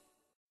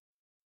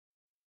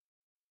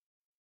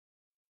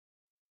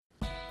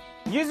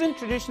 Using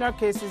traditional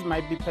cases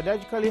might be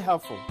pedagogically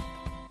helpful,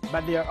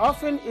 but they are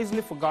often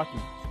easily forgotten.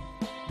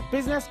 The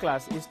business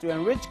class is to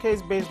enrich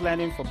case-based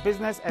learning for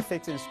business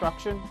ethics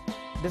instruction,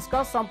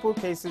 discuss sample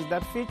cases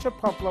that feature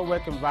popular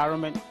work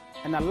environment,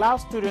 and allow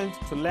students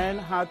to learn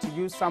how to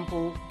use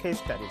sample case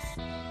studies.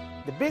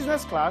 The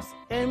business class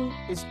aim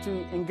is to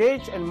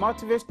engage and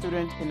motivate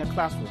students in the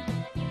classroom.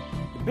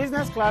 The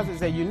business class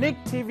is a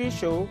unique TV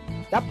show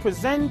that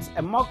presents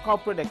a more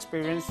corporate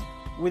experience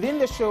within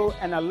the show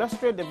and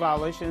illustrates the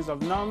violations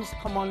of norms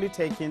commonly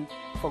taken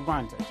for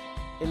granted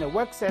in a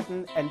work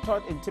setting and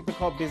taught in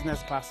typical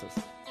business classes.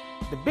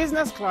 The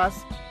business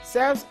class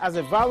serves as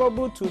a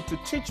valuable tool to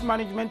teach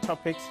management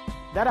topics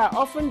that are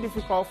often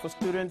difficult for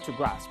students to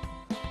grasp.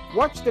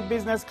 Watch the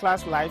business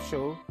class live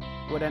show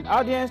with an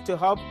audience to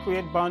help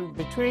create bond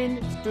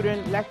between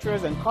student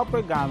lecturers and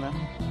corporate Ghana.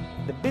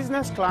 The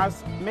business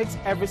class makes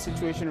every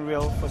situation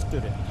real for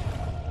students.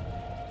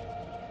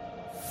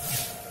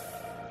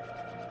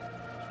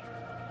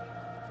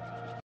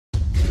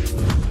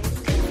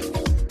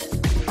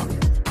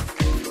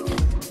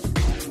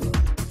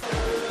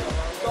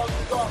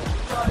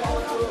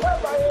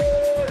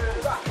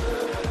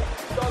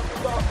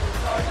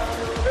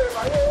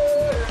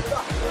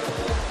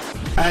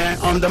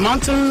 On the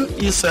mountain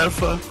itself,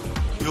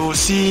 you will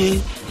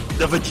see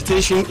the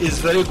vegetation is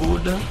very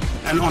good,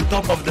 and on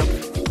top of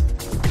the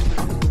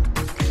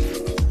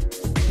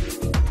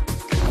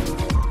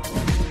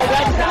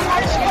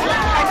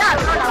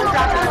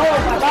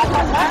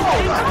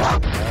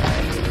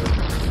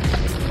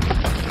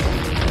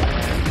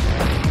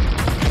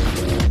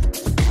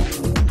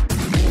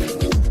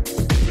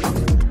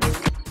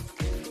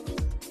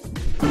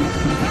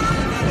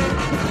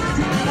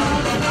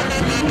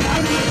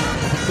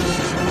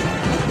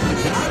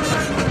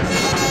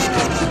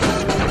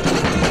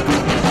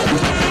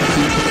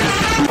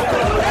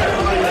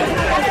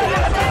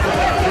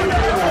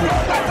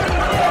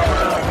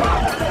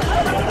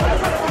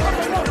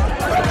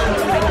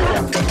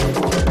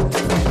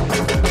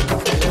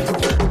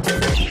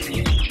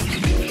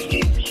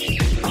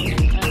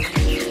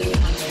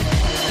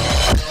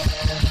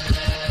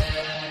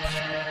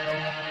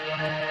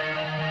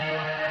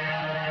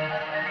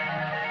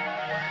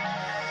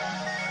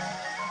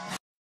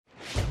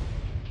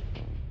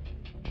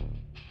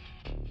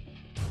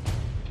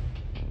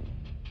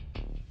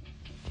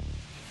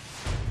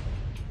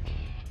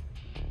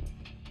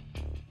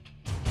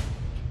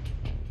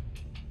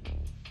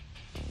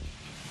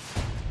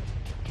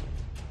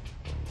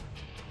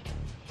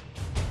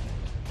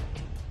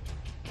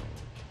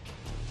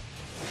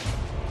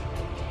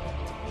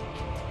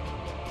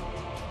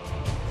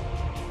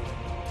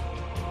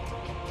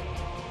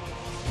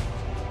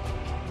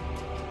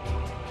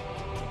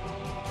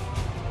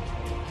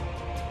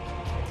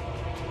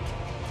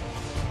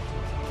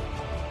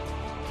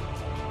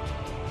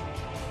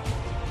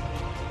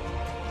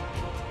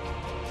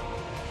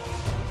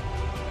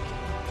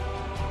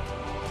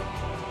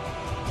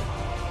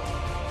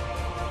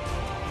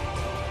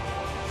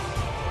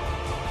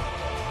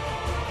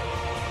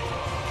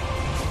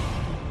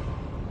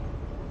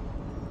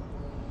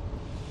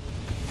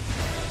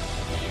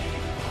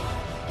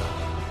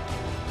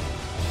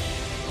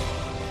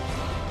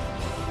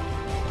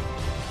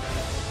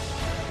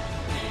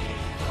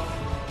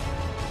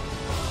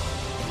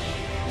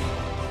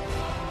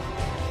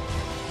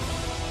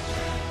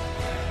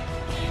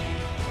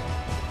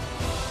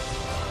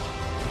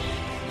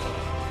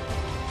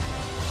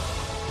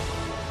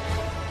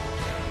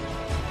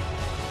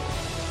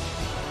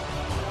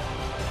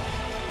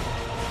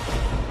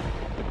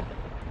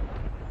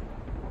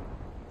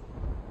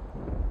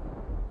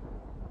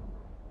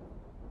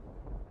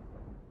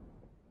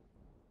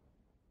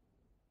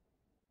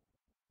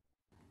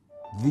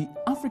The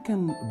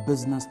African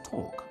Business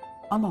Talk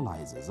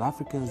analyzes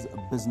Africa's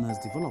business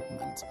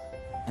development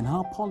and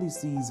how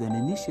policies and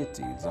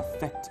initiatives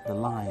affect the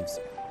lives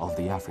of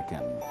the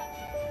African.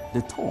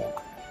 The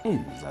talk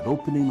aims at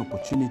opening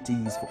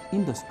opportunities for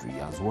industry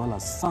as well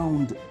as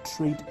sound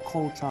trade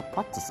culture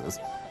practices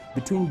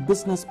between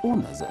business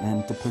owners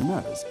and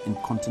entrepreneurs in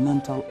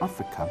continental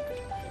Africa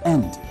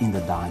and in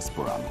the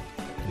diaspora.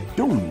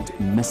 Don't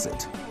miss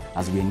it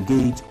as we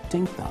engage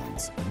think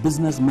tanks,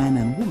 businessmen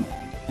and women,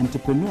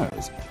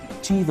 entrepreneurs,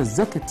 chief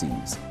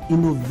executives,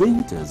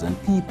 innovators,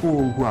 and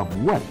people who have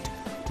worked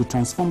to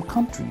transform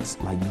countries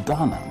like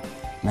Ghana,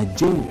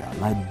 Nigeria,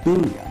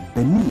 Liberia,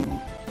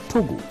 Benin,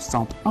 Togo,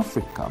 South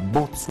Africa,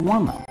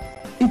 Botswana,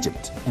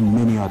 Egypt, and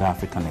many other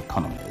African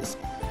economies.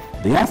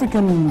 The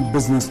African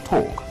Business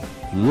Talk,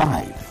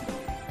 live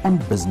on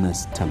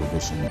Business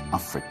Television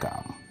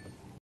Africa.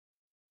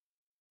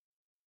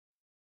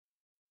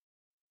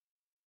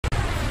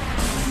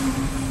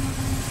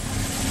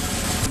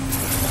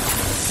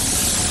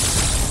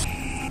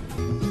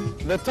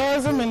 The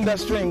tourism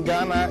industry in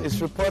Ghana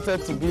is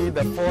reported to be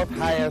the 4th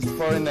highest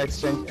foreign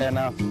exchange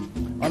earner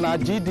on our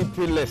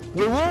GDP list.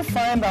 We will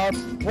find out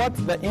what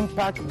the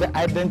impact, the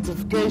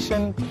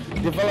identification,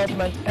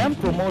 development, and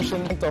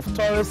promotion of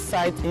tourist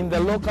sites in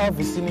the local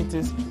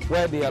vicinities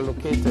where they are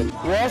located.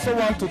 We also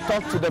want to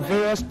talk to the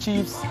various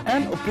chiefs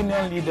and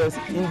opinion leaders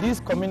in these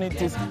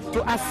communities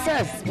to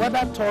assess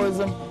whether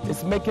tourism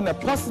is making a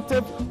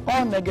positive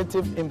or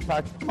negative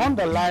impact on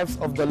the lives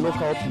of the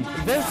local people.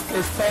 This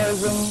is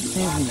Tourism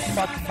TV,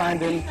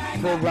 fact-finding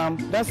program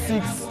that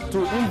seeks to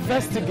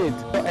investigate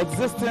the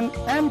existing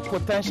and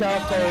potential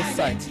tourist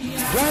sites. Join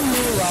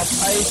me, Ralph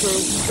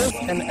Aike, this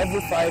and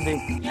every Friday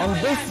on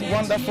this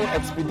wonderful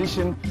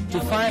expedition to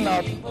find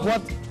out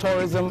what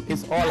tourism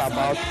is all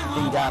about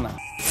in Ghana.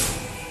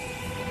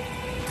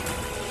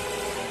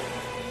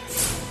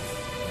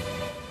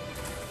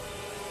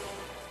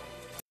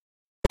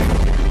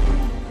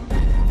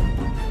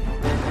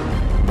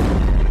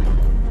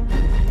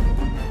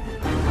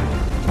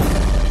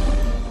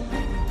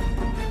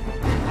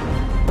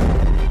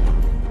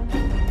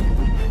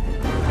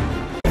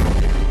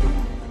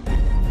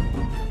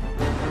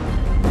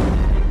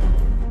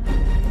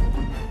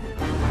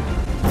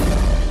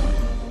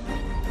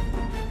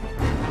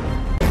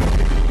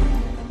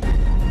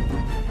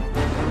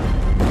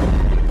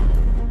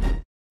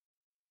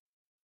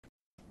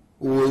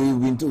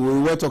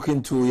 We were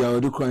talking to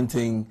Yaodu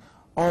Kranting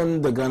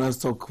on the Ghana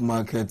stock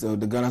market, or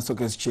the Ghana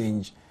Stock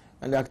Exchange,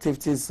 and the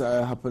activities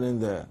happening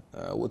there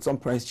with some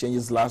price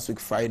changes last week,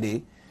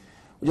 Friday.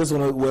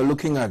 We're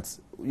looking at,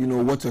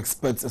 what to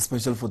expect,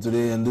 especially for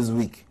today and this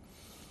week.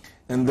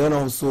 And then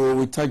also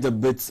we touched a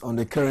bit on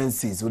the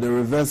currencies with the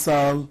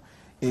reversal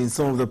in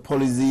some of the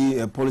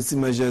policy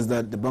measures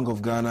that the Bank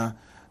of Ghana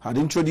had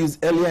introduced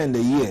earlier in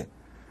the year.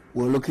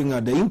 We're looking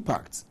at the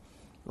impact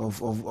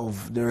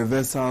of the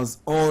reversals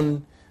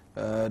on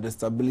the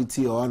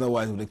stability or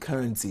otherwise of the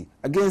currency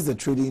against the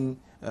trading,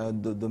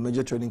 the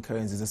major trading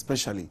currencies,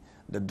 especially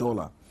the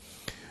dollar.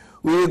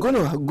 We're going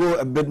to go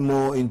a bit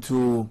more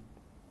into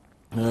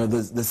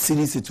the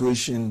city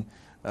situation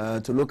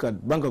to look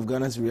at Bank of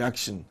Ghana's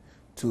reaction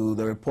to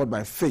the report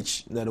by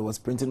Fitch that it was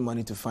printing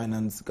money to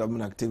finance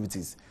government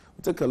activities.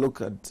 We'll take a look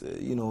at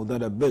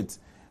that a bit,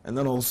 and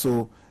then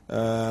also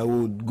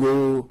we'll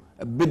go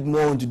a bit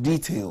more into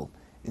detail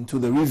into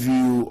the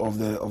review of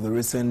the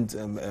recent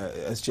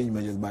exchange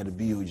measures by the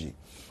BOG.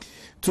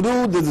 To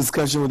do this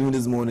discussion with me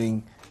this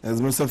morning is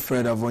Mr.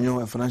 Fred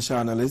Avonyo, a financial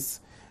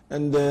analyst,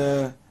 and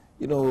a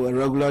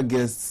regular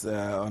guest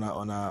on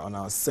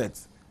our set.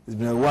 It's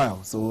been a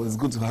while, so it's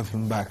good to have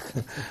him back.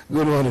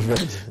 Good morning,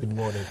 Fred. Good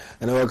morning.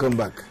 And welcome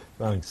back.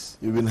 Thanks.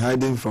 You've been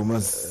hiding from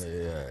us,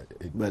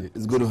 but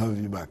it's good to have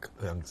you back.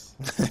 Thanks.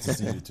 Good to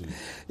see you too.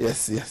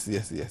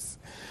 Yes.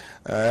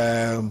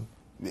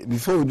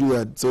 Before we do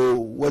that, so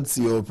what's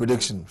your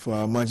prediction for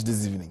our match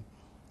this evening?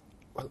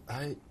 Well,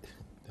 I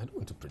don't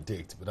want to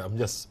predict, but I'm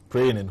just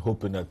praying and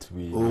hoping that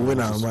we will win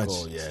our match.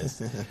 Yes.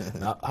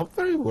 Now, I'm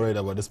very worried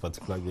about this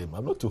particular game.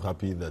 I'm not too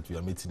happy that we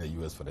are meeting the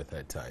US for the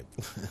 3rd time.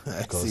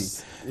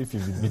 Because if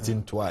you've been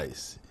meeting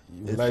twice,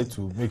 you would like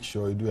to make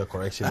sure you do a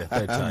correction the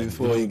 3rd time.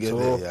 Before you get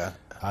there, yeah.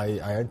 I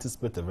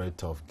anticipate a very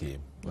tough game,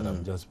 but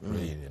I'm just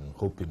praying and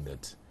hoping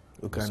that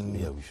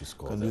we should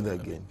score. Can do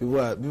that game.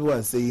 People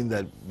are saying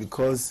that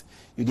because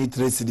you need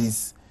 3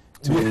 cities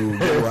to get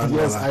 $1.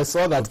 Yes, I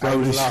saw that.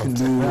 Probably should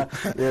do.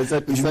 It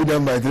should be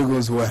done by 3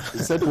 goals 1. He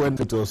said when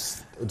it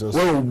was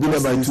when we beat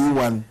them by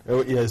 2-1.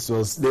 Oh yes, it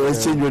was the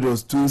exchange rate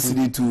was 2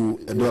 cedi to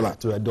 $1.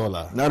 To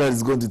 $1. Now that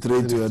it's going to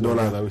trade to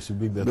 $1, we should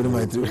beat that.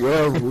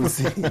 Well, we'll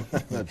see.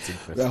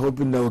 We are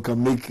hoping that we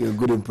can make a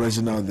good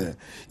impression out there.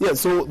 Yeah.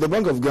 So the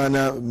Bank of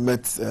Ghana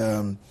met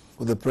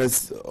with the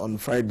press on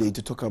Friday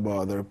to talk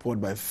about the report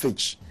by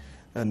Fitch,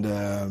 and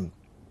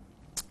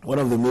one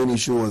of the main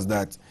issues was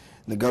that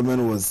the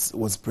government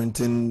was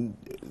printing,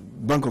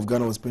 Bank of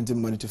Ghana was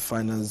printing money to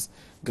finance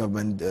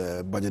government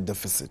budget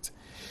deficit.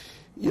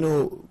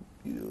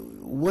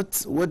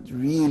 What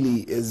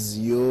really is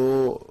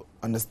your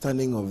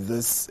understanding of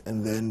this,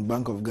 and then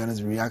Bank of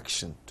Ghana's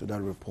reaction to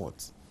that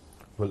report?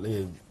 Well,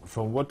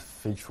 from what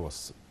Fitch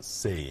was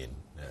saying,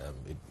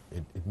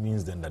 it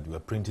means then that we are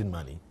printing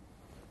money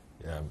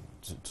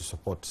to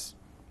support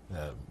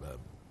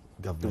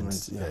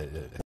government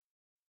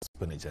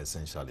expenditure,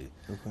 essentially.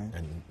 Okay.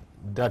 And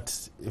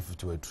that, if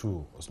it were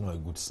true, was not a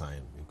good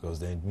sign, because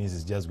then it means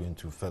it's just going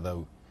to further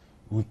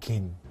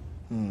weaken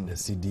the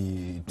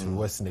CD, to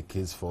worsen the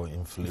case for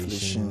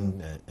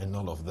inflation. And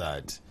all of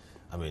that.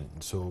 I mean,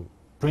 so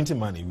printing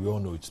money, we all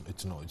know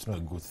it's not a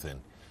good thing.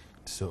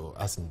 So,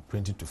 as in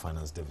printing to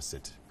finance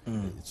deficit.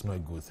 It's not a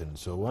good thing.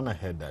 So when I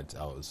heard that,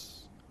 I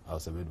was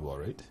a bit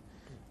worried.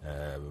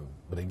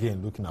 But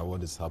again, looking at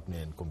what is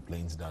happening and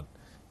complaints that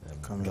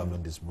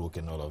government is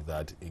broken, all of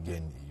that,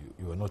 again,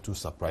 you were not too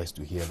surprised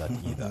to hear that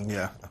either.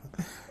 Yeah.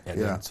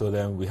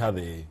 Then we had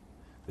the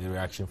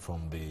reaction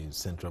from the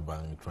central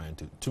bank trying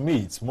to me,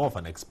 it's more of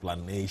an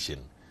explanation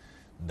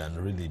than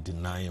really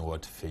denying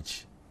what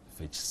Fitch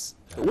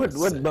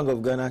what Bank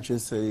of Ghana actually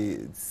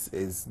say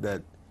is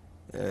that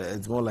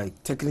it's more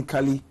like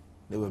technically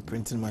they were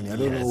printing money. I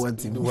don't know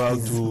what it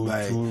means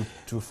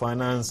to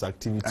finance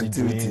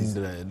activities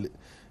during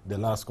the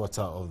last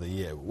quarter of the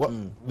year. What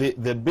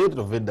the bit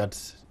of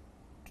it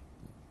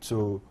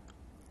so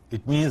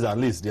it means at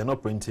least they're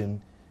not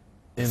printing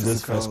in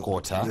this first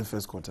quarter.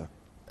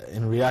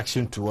 In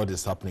reaction to what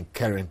is happening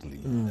currently.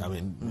 I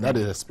mean, that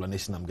is the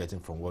explanation I'm getting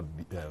from what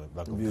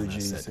Bank of Ghana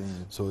said.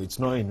 So it's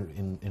not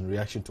in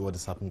reaction to what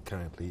is happening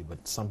currently,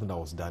 but something that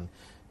was done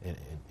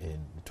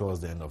towards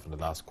the end of the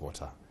last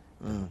quarter,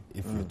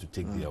 if you're to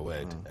take their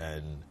word.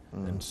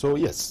 And so,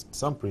 yes,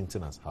 some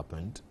printing has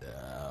happened.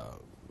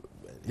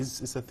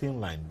 It's a thin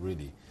line,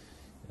 really,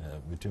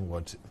 between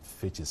what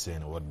Fitch is saying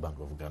and what Bank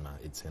of Ghana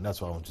is saying.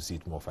 That's why I want to see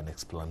it more of an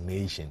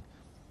explanation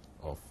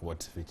of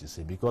what Fitch is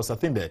saying, because I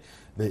think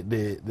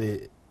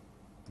the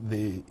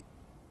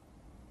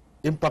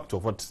impact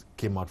of what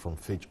came out from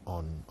Fitch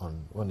on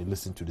when you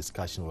listen to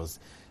discussion was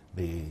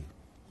the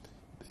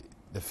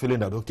feeling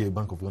that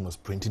Bank of Ghana was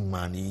printing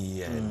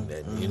money and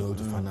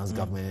to finance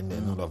government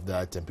and all of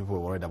that, and people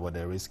were worried about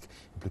the risk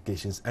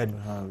implications. And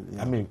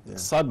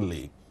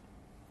sadly,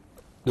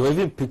 there were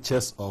even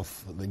pictures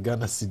of the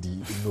Ghana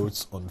cedi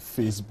notes on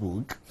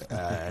Facebook,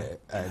 and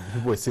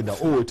people were saying that,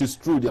 it is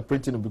true, they are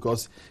printing it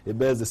because it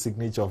bears the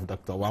signature of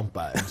Dr.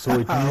 Wampa. And so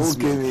it means,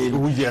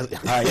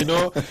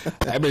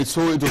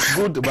 so it was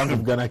good the Bank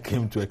of Ghana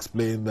came to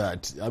explain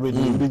that. I mean,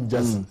 you didn't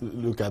just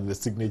look at the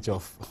signature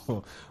of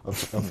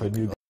a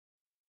new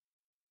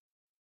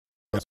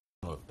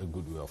a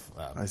good way of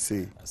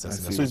assessing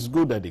that. So it's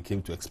good that they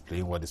came to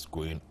explain what is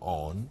going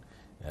on.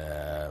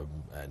 And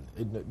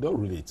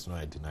it's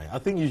not a deny. I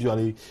think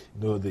usually,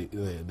 the way the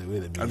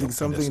media, I think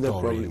something that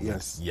probably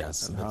yes,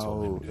 and that's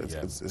how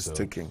it's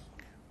sticking.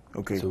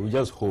 Okay. So we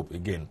just hope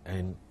again,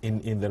 and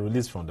in the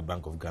release from the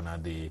Bank of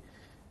Ghana, you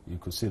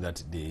could see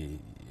that they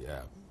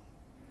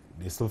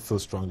still feel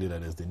strongly that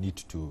there's the need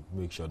to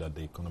make sure that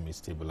the economy is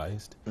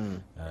stabilized,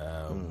 and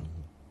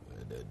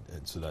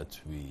so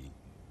that we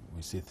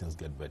see things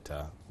get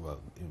better. Well,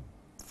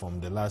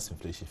 from the last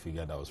inflation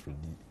figure that was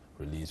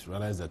release,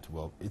 realize that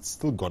it's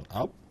still gone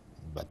up,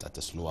 but at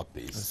a slower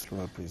pace.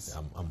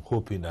 I'm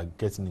hoping that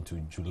getting into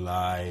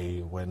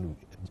July, when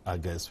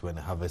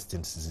the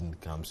harvesting season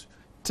comes,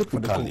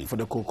 typically for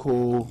the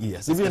cocoa,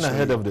 yes, even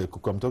ahead of the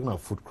cocoa, I'm talking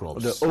about food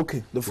crops.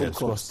 The food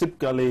crops.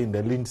 Typically in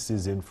the lean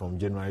season from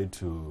January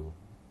to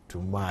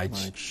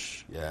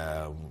March.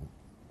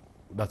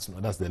 That's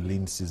the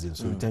lean season,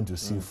 so we tend to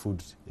see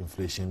food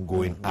inflation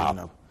going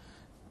up.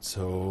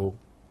 So.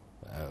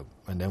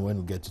 And then when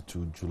we get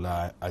to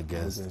July,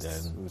 August,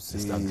 then we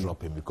start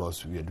dropping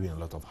because we are doing a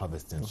lot of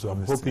harvesting. So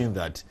I'm hoping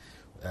that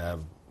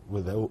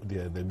with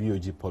the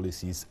BOG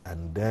policies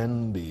and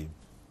then the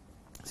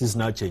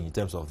seasonal change in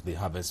terms of the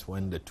harvest,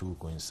 when the two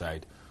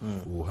coincide,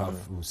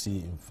 we'll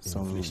see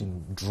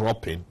inflation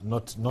dropping,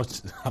 not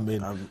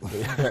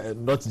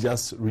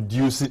just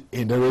reducing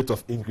in the rate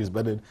of increase,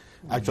 but then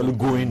actually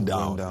going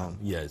down.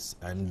 Yes,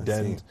 and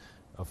then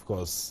of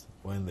course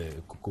when the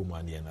cocoa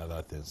money and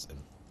other things, and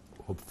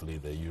hopefully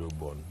the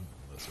Eurobond.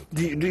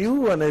 Do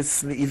you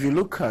honestly, if you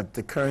look at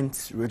the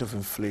current rate of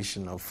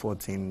inflation of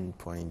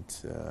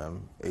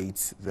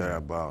 14.8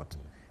 thereabout,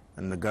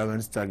 and the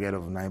government's target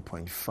of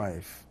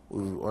 9.5,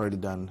 we've already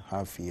done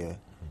half year.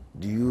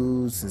 Do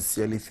you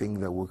sincerely think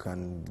that we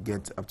can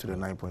get up to the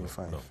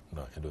 9.5? No,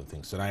 I don't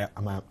think so.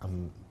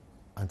 I'm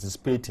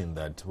anticipating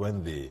that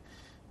when the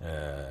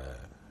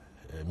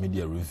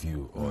media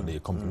review or the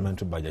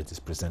complementary budget is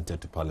presented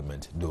to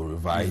Parliament, they'll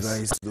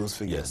revise those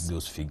figures. Yes,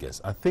 those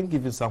figures. I think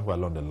even somewhere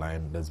along the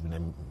line, there's been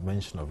a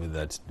mention of it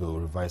that they'll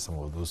revise some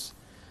of those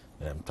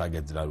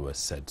targets that were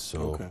set.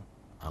 So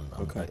I'm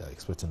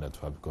expecting that to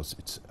happen,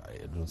 because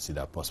I don't see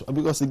that possible.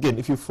 Because again,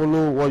 if you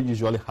follow what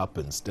usually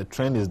happens, the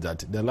trend is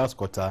that the last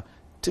quarter,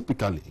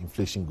 typically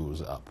inflation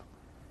goes up.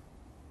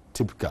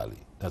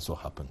 Typically, that's what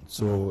happens.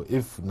 So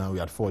if now we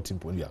are at 14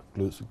 point, we are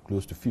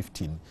close to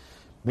 15.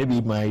 Maybe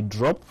it might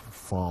drop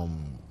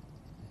from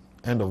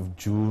end of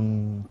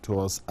June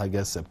towards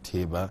August,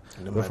 September,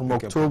 but from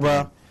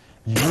October,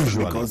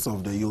 usually because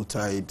of the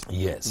Yuletide,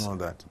 yes, and all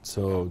that.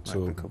 So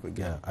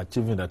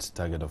achieving that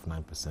target of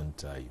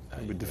 9%,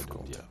 will be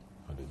difficult.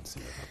 I don't see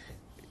that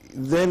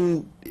happening.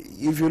 Then,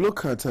 if you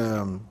look at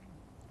Bank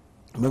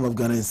of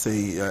Ghana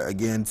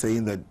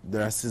saying that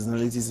there are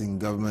seasonalities in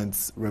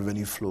government's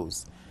revenue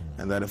flows,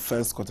 and that the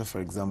first quarter, for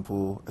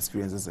example,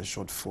 experiences a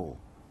shortfall.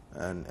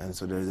 And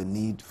so there is a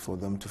need for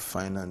them to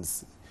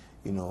finance,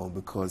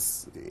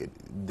 because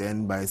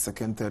then by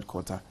second, third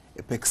quarter,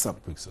 it picks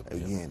up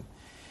again.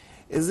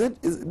 Yeah. Is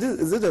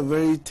it a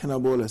very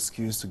tenable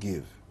excuse to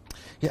give?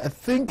 Yeah, I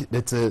think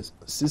that's a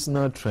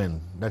seasonal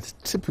trend that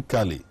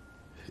typically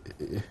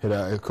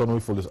the economy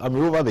follows. I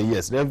mean, over the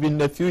years, there have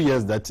been a few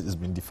years that has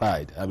been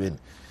defied. I mean,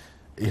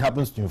 it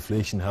happens to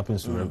inflation,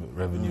 happens to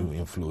revenue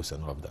inflows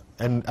and all of that.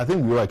 And I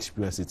think we all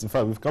experience it. In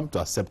fact, we've come to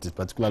accept it,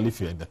 particularly if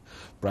you're in the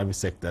private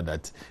sector,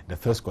 that the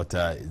first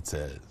quarter, it's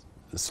a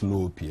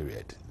slow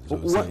period. So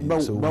why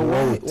is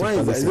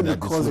that? Is it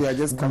because we are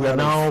just coming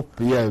out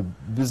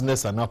of...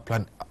 business are now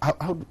planned.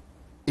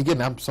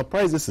 Again, I'm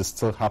surprised this is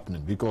still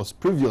happening, because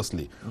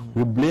previously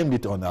we blamed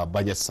it on our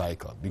budget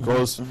cycle,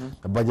 because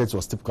the budget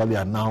was typically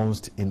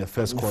announced in the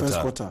first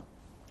quarter.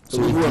 So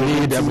we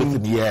delayed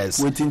everything,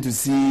 waiting to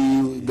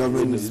see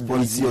government's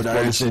policy or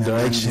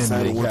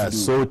direction.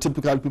 So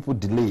typically people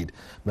delayed.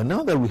 But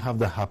now that we have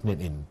that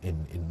happening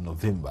in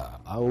November,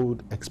 I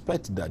would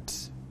expect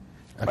that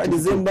by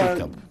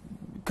December,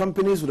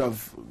 companies would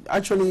have,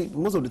 actually,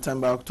 most of the time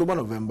by October,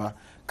 November,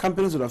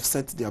 companies would have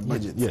set their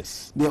budget.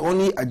 Yes. They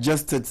only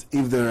adjust it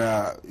if there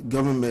are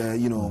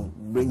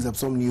government, brings up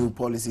some new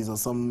policies or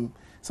some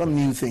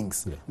new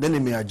things. Then they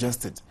may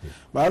adjust it.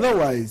 But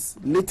otherwise,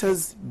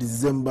 latest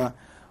December,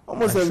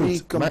 almost every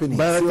company.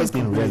 But I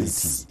think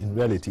in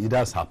reality, it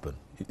does happen.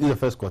 The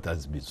first quarter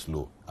has been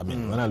slow. I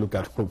mean, when I look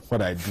at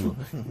what I do,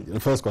 the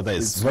first quarter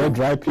is a very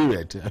dry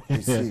period.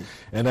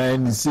 And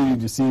then you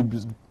see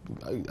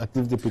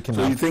activity picking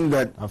up. So you think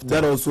that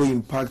that also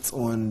impacts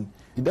on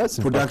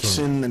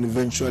production and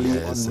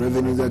eventually on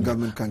revenue that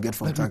government can get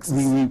from taxes?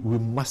 We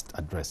must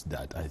address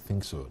that. I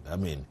think so. I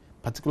mean,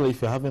 particularly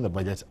if you're having the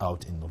budget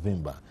out in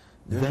November,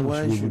 then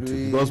why should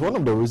we? Because one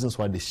of the reasons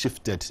why they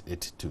shifted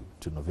it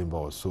to November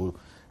was so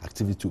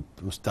activity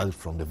to start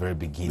from the very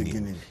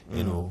beginning.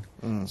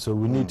 So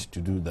we need to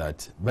do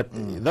that. But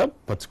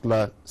that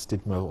particular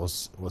statement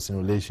was in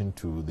relation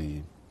to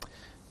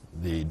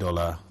the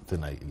dollar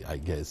thing, I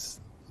guess,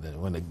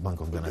 when the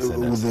Bank of Ghana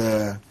said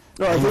that.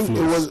 I think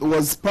it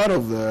was part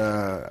of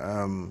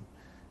the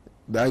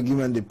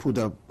argument they put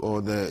up,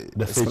 or the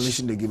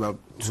explanation they give up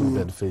to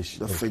the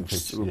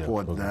Fitch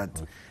report,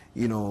 that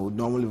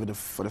normally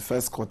for the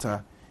first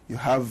quarter you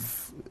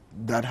have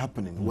that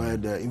happening where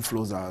the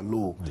inflows are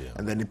low,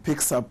 and then it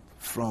picks up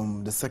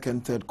from the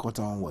second, third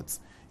quarter onwards.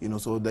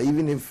 So that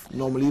even if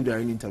there are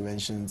any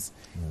interventions,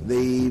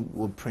 they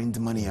will print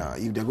money.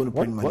 If they're going to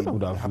print money,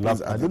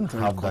 I didn't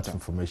have that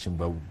information,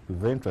 but we're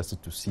very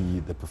interested to see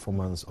the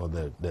performance or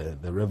the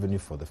revenue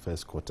for the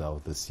first quarter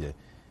of this year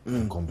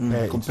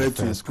compared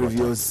to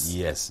previous.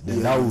 Yes,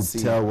 then that would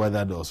tell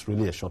whether there was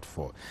really a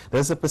shortfall.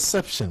 There's a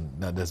perception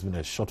that there's been a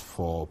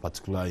shortfall,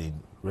 particularly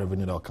in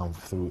revenue that will come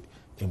through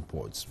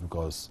imports,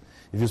 because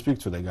if you speak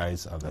to the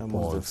guys at the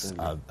ports,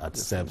 at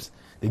SEPS,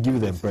 they give you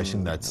the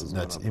impression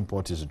that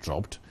import is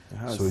dropped,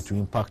 so it will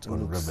impact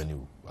on revenue.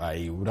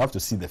 I would have to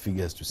see the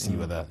figures to see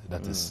whether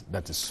that is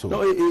so.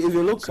 No, if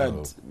you look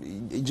at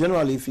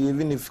generally,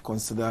 even if you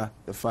consider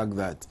the fact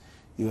that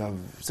you have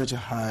such a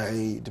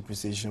high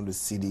depreciation of the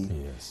cedi,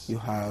 you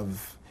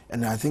have,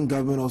 and I think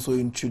government also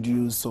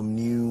introduced some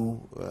new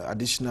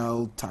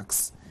additional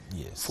tax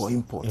for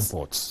imports.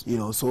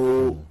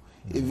 So.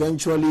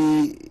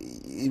 Eventually,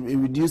 it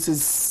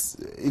reduces.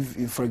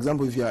 If, for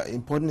example, if you are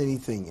importing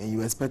anything and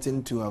you're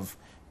expecting to have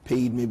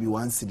paid maybe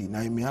 1 cedi,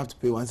 now you may have to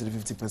pay 1 cedi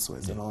 50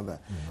 pesos and all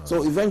that.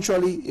 So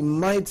eventually, it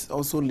might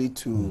also lead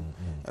to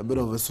a bit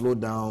of a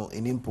slowdown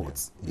in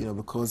imports,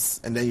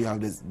 because, and then you have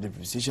the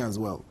depreciation as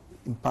well,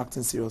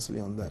 impacting seriously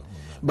on that.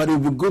 But it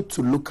would be good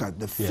to look at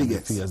the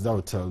figures. The figures, that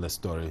would tell the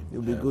story. It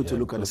would be good to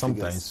look at the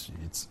sometimes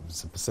figures. Sometimes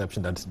it's a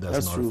perception that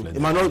does not reflect. It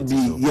might not be,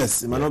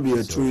 it might not be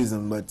a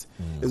truism, but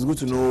it's good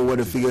to know what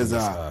the figures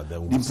are.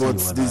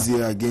 Imports this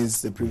year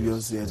against the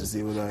previous year to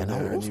see whether. And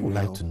I also would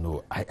like to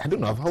know, I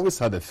don't know, I've always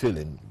had a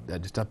feeling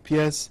that it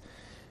appears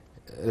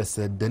there's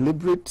a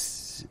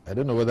deliberate, I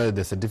don't know whether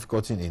there's a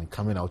difficulty in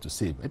coming out to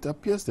say, but it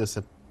appears there's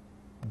a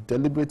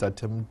deliberate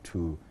attempt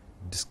to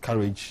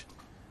discourage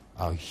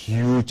a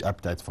huge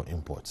appetite for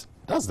imports.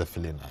 That's the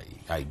feeling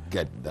I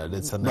get. That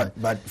it's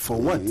but for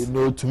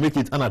what? To make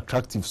it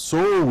unattractive,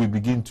 so we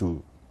begin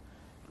to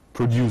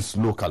produce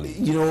locally.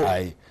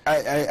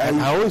 I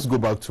always go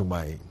back to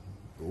my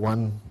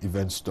one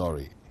event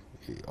story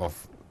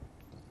of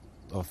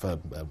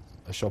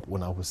a shop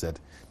owner who said,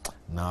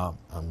 "Now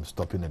I'm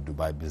stopping a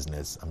Dubai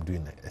business. I'm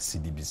doing a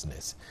cedi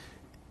business."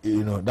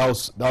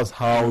 That was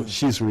how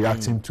she's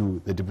reacting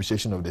to the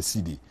depreciation of the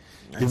cedi.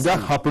 If that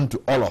happened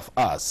to all of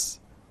us,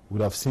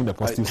 would have seen the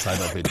positive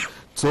side of it.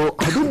 So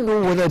I don't know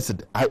whether it's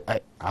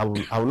I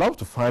would love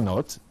to find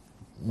out,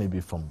 maybe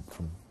from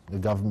the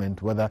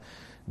government, whether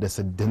there's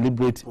a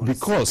deliberate,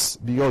 because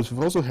we've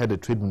also had the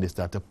trade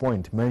minister at a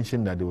point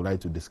mention that they would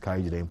like to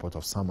discourage the import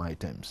of some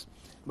items.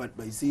 But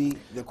you see,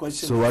 the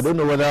question so I don't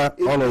know whether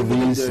all of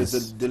these is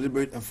a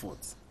deliberate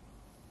effort.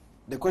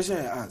 The question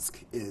I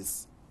ask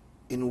is,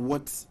 in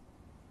what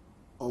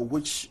or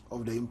which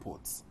of the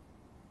imports?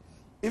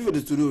 If it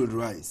is to do with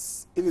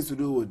rice, if it's to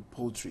do with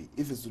poultry,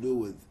 if it's to do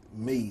with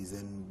maize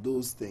and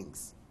those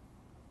things,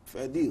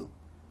 fair deal.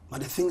 But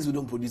the things we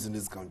don't produce in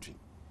this country,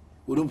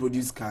 we don't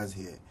produce cars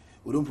here,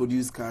 we don't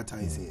produce car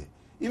tires here.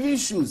 Even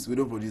shoes, we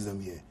don't produce them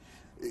here.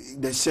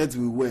 the shirts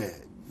we wear,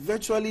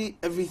 virtually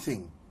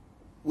everything.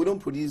 We don't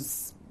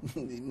produce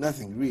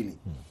nothing really.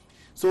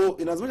 So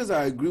in as much as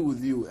I agree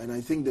with you, and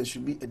I think there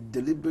should be a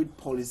deliberate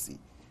policy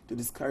to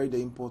discourage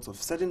the imports of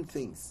certain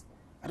things,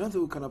 I don't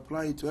think we can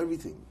apply it to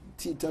everything.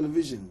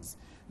 Televisions,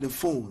 the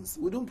phones,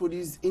 we don't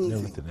produce anything.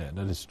 Everything, yeah,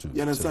 that is true.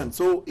 You understand?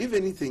 So if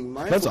anything,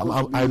 my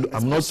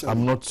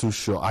I'm not too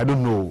sure. I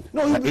don't know.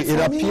 No, it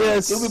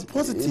appears it'll be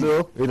positive. You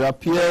know, it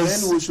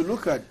appears. Then we should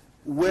look at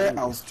where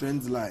our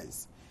strength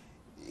lies.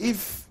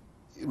 If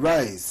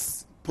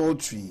rice,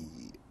 poultry,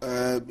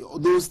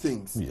 those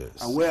things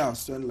are where our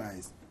strength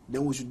lies,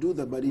 then we should do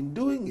that. But in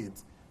doing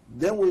it,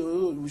 then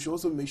we should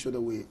also make sure that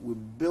we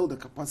build the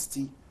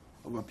capacity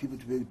of our people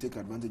to be able to take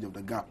advantage of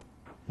the gap.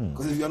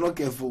 Because if you're not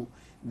careful,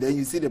 then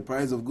you see the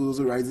price of goods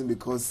also rising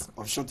because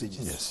of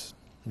shortages. Yes.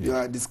 You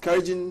are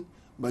discouraging,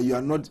 but you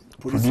are not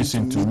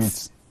producing to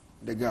meet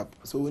the gap.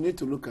 So we need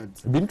to look at...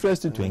 It'd be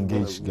interesting to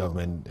engage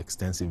government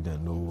extensively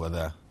and know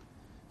whether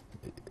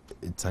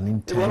it's an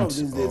intent. One of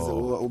these days,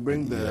 we'll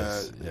bring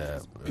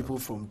the people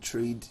from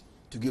trade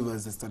to give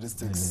us the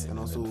statistics and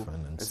also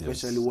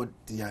especially what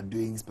they are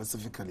doing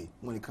specifically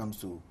when it comes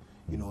to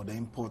the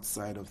import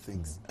side of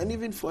things. And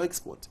even for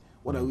export,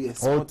 what are we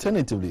exporting?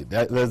 Alternatively,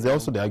 there's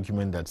also the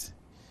argument that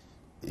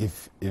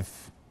if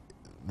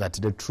that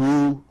the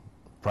true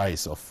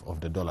price of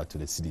the dollar to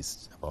the cedi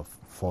is about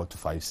 4 to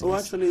 5 cedis. Oh,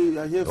 actually,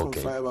 I hear from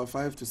about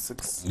 5 to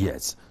 6.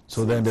 Yes.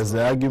 So then there's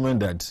the argument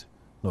that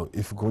no,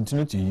 if we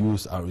continue to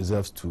use our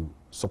reserves to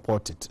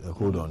support it,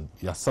 hold on,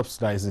 you are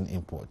subsidizing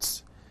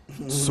imports.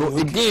 So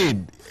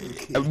again,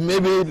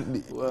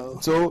 maybe.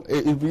 So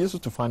it'd be useful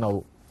to find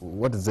out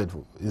what is it.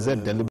 Is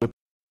it deliberate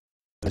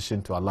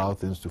position to allow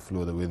things to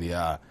flow the way they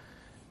are?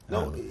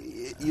 No,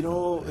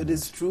 it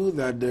is true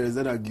that there is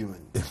that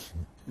argument,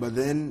 but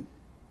then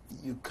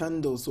you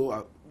can't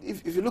also.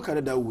 If you look at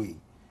it that way,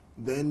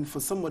 then for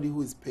somebody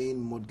who is paying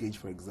mortgage,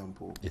 for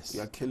example,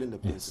 you are killing the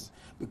person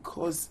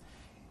because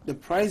the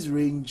price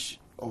range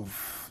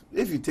of,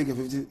 if you take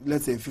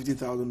let's say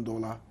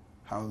 $50,000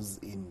 house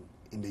in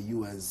the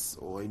US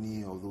or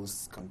any of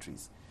those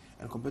countries,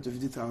 and compared to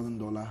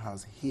 $50,000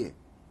 house here,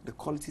 the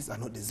qualities are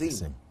not the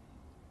same.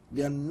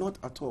 They are not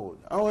at all.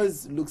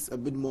 Ours looks a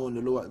bit more on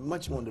the lower,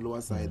 much more on the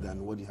lower side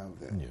than what you have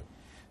there.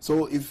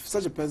 So if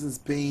such a person is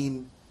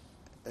paying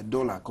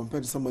 $1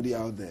 compared to somebody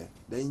out there,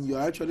 then you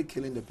are actually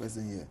killing the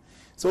person here.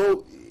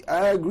 So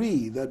I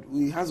agree that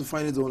we have to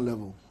find its own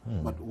level.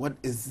 But what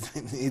is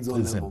its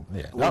own level?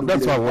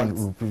 That's why it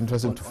would be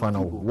interesting to find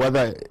out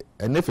whether,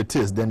 and if it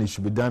is, then it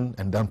should be done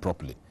and done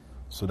properly,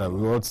 so that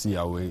we all see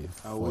our way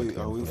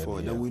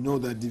forward. Then we know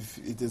that if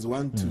it is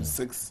 1 to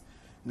 6,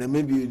 then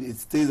maybe it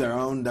stays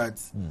around that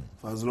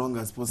for as long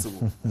as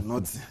possible, and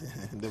not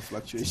the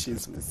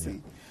fluctuations we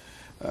see.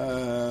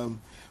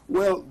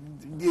 Well,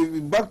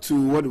 back to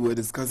what we were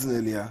discussing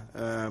earlier,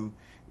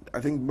 I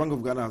think Bank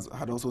of Ghana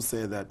had also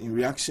said that in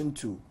reaction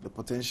to the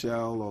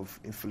potential of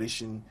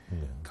inflation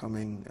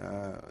coming,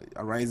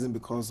 arising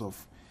because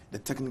of the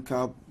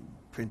technical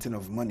printing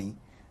of money,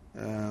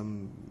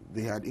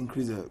 they had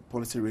increased the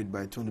policy rate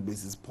by 20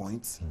 basis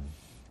points.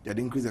 They had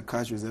increased the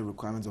cash reserve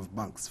requirements of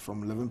banks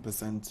from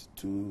 11%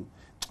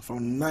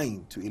 from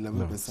 9 to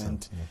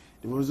 11%.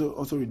 They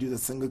also reduced the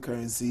single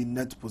currency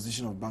net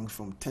position of banks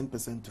from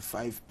 10% to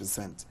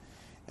 5%,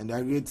 and the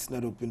aggregate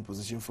net open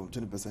position from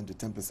 20% to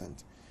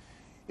 10%.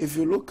 If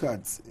you look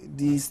at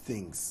these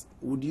things,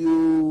 would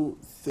you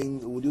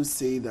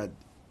say that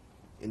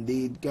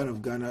indeed Bank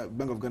of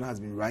Ghana has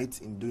been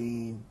right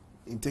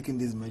in taking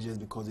these measures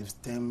because they've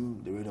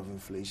stemmed the rate of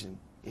inflation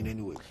in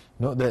any way?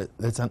 No,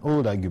 that's an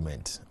old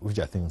argument which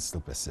I think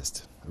still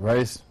persists.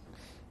 Right,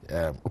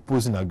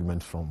 opposing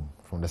argument from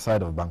the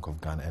side of Bank of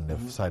Ghana and the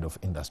side of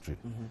industry,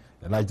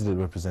 largely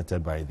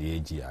represented by the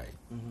AGI.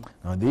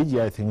 Now the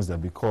AGI thinks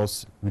that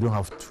because we don't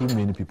have too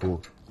many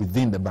people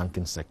within the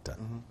banking sector,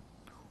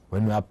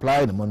 when we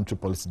apply the monetary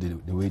policy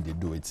the way they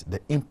do it, the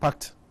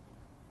impact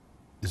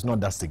is not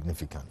that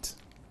significant.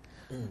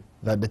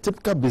 That the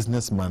typical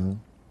businessman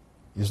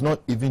is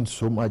not even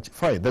so much.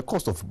 Fine, the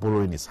cost of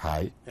borrowing is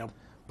high,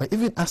 but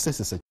even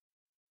access is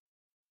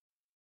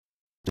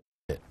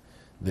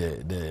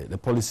the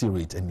policy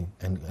rate and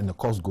the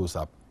cost goes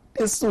up.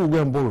 They still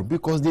go and borrow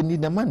because they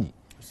need the money.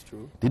 That's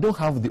true. They don't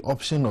have the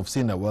option of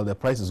saying that, well, the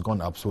price has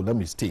gone up, so let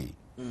me stay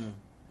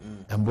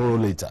and borrow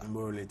later.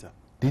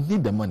 They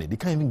need the money. They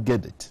can't even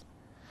get it.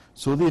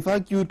 So they've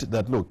argued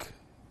that, look,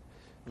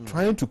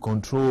 trying to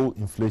control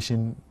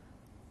inflation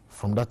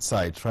from that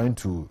side, trying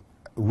to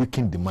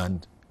weaken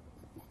demand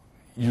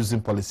using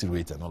policy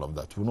rate and all of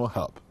that will not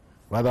help.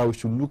 Rather, we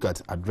should look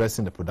at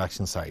addressing the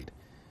production side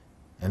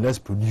and let's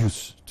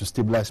produce to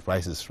stabilize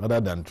prices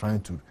rather than trying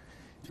to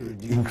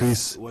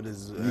increase what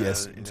is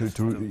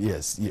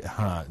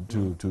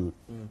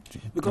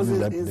because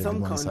in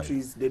some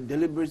countries they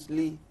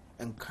deliberately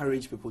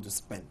encourage people to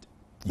spend.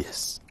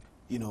 Yes.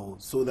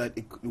 So that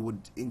it would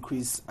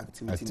increase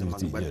activity in the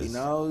market. But in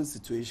our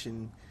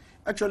situation,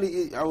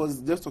 actually, I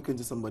was just talking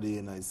to somebody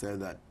and I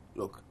said that,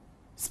 look,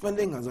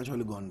 spending has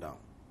actually gone down.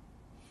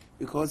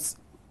 Because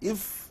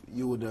if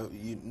you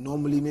would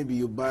normally maybe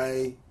you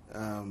buy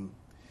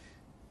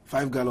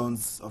 5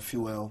 gallons of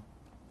fuel,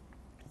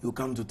 you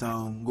come to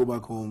town, go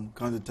back home,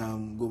 come to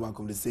town, go back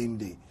home the same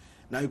day.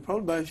 Now you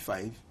probably buy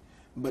 5,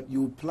 but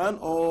you plan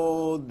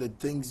all the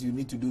things you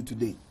need to do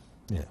today.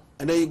 Yeah.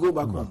 And then you go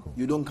back home.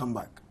 You don't come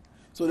back.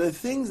 So the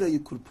things that you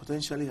could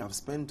potentially have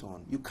spent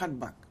on, you cut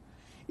back.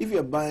 If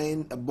you're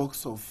buying a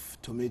box of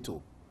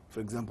tomato, for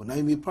example, now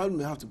you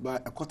probably have to buy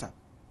a quarter.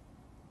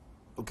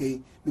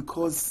 Okay?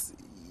 Because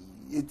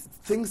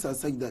things are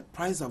such that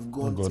price have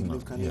gone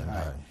significantly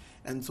high.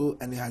 And so,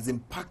 and it has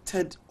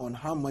impacted on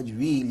how much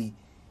really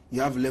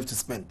you have left to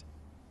spend.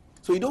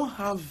 So you don't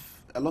have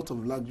a lot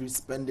of luxury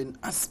spending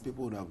as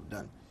people would have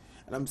done.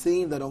 And I'm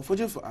saying that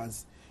unfortunately for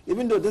us,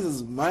 even though this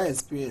is my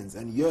experience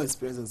and your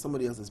experience and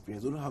somebody else's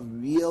experience, we don't have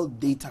real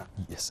data.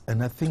 Yes,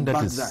 and I think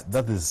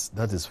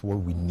that is what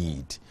we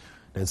need.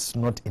 There's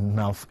not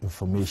enough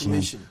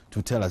information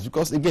to tell us.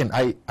 Because again,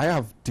 I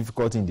have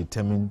difficulty in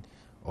determining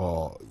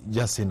or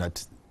just saying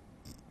that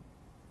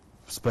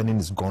spending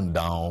is gone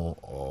down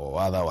or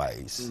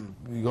otherwise.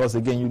 Because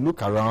again, you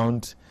look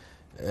around,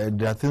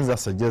 there are things that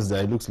suggest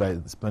that it looks like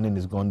spending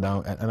is gone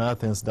down, and other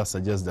things that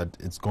suggest that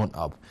it's gone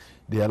up.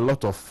 There are a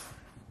lot of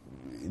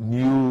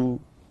new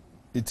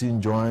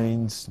eating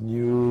joints,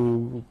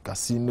 new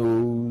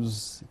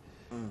casinos,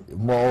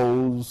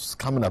 malls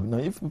coming up. Now,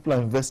 if people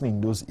are investing in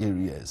those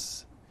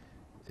areas,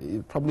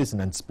 it probably is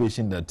an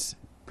anticipation that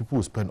people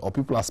will spend, or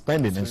people are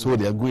spending, and so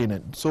they are going.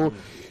 And so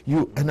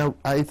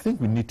I think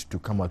we need to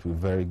come out with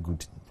very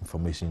good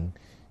information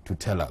to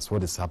tell us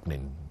what is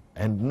happening.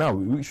 And now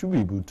we should be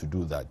able to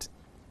do that.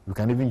 We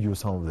can even use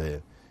some of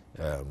the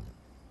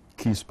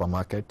key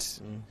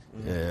supermarkets,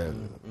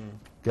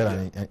 get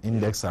an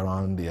index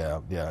around their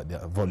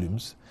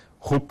volumes,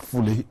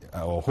 hopefully,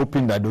 or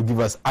hoping that they'll give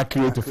us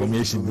accurate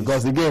information.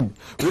 Because again,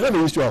 we know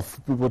the issue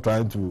of people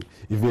trying to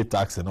evade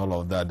tax and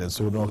all of that, and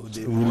so not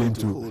willing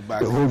to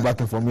hold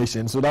back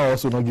information. So that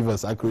also not give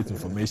us accurate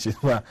information.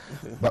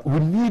 But we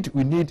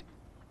need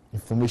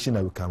information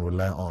that we can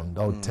rely on,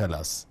 that will tell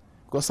us.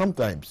 Because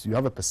sometimes you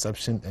have a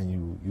perception and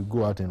you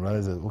go out and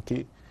realize that,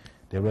 okay,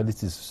 the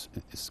reality is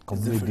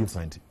completely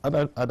different.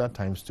 Other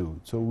times too.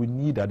 So we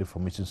need that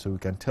information so we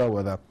can tell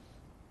whether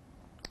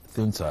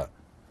things are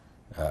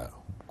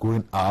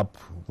going up,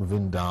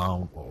 moving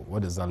down, or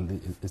what exactly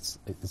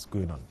it's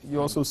going on. You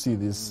also see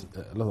this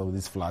a lot of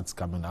these flats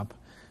coming up,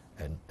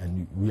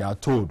 and we are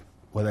told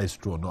whether it's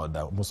true or not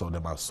that most of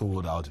them are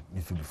sold out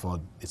before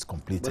it's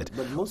completed.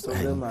 But most of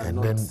them are and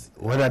not. Then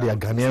whether they are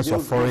Ghanaians or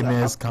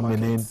foreigners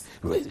coming in,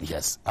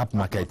 yes, up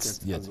markets,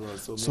 yes. Well.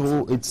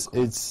 So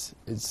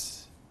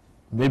it's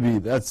maybe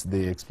that's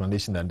the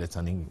explanation that there's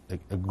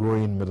a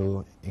growing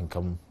middle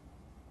income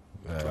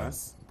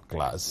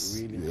class.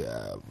 Really?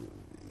 Yeah,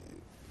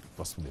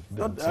 possibly.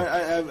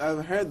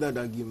 I've heard that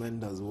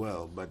argument as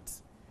well, but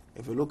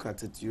if you look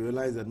at it, you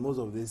realize that most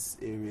of these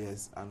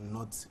areas are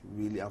not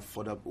really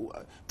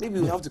affordable.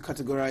 Maybe we have to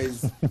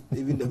categorize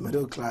even the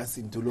middle class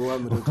into lower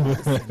middle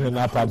class and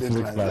upper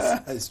middle class.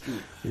 That's true.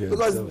 Yeah,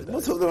 because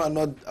most of them are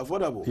not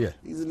affordable. Yeah.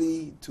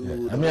 Easily to.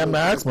 Yeah. I mean, I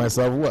might ask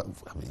myself,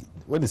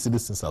 when the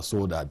citizens are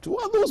sold at, who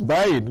are those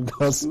buying?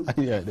 Because I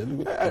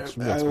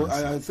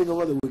think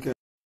over the weekend,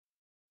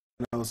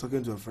 I was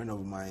talking to a friend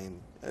of mine,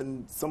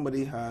 and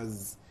somebody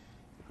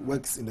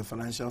works in the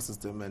financial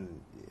system and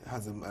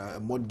has a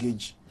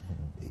mortgage.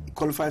 He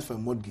qualifies for a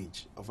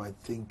mortgage of I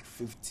think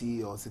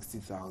 50 or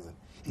 60,000.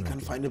 He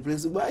can't find a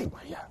place to buy.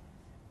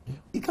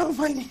 He can't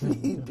find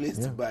any place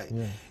to buy.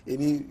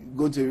 And he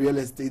go to real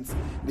estate,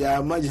 they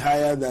are much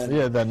higher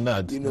than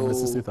that. You know,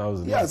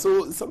 60,000. Yeah,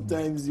 so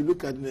sometimes you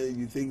look at it and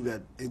you think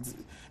that it's,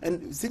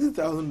 and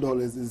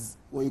 $60,000 is,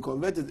 when you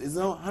convert it, it's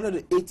now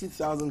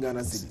 180,000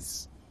 Ghana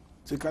cedis.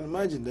 So you can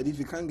imagine that if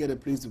you can't get a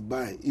place to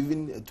buy,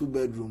 even a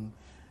 2-bedroom,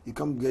 you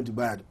can't get to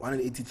buy at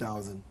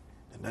 180,000,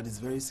 and that is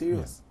very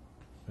serious.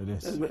 It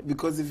is.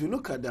 Because if you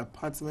look at the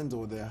apartment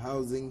or the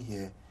housing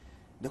here,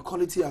 the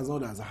quality is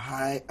not as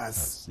high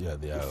as you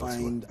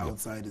find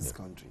outside this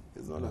country.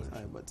 It's not as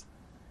high, but...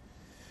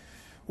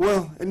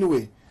 Well,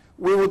 anyway,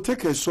 we will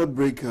take a short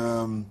break.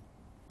 When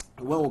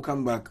we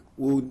come back,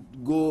 we'll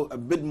go a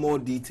bit more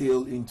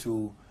detail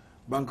into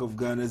Bank of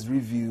Ghana's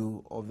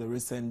review of the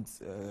recent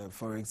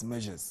forex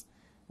measures.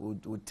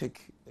 We'll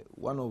take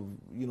one of,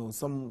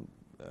 some,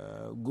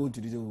 go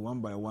into detail one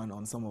by one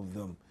on some of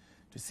them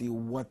to see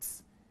what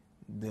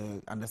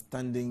the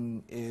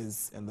understanding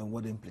is and then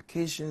what the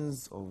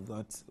implications of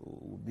that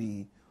will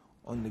be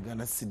on the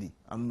Ghana cedi.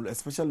 I'm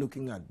especially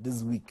looking at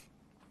this week,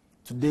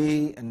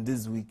 today and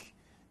this week,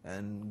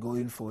 and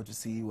going forward to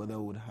see whether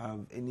it would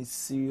have any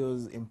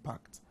serious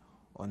impact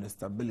on the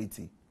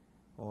stability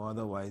or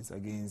otherwise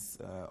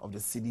against of the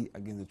cedi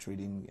against the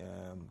trading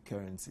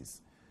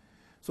currencies.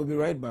 So we'll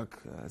be right back.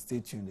 Stay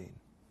tuned in.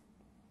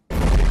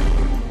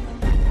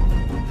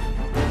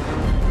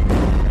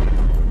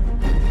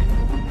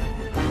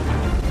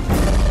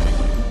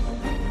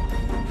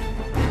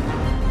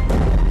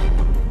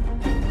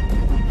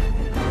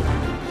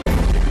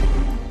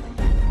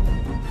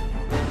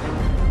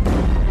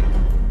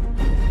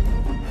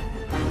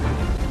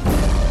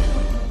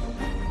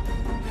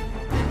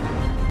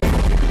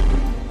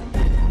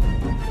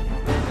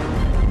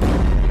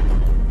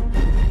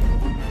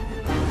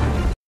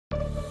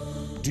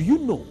 Do you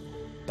know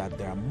that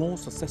there are more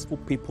successful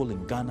people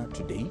in Ghana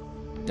today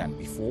than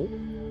before?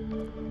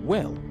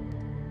 Well,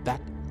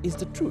 that is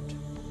the truth.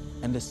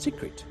 And the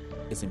secret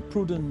is in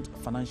prudent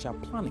financial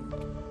planning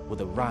with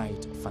the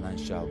right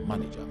financial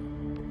manager.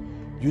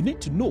 You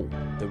need to know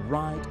the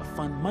right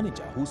fund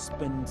manager who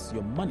spends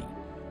your money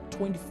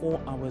 24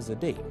 hours a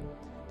day,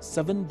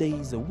 7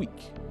 days a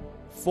week,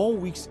 4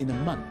 weeks in a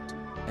month,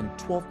 and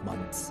 12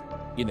 months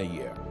in a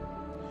year.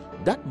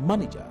 That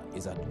manager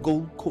is at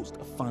Gold Coast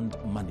Fund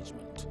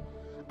Management.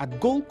 At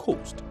Gold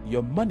Coast,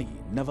 your money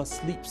never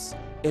sleeps.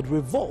 It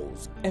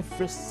revolves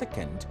every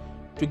second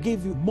to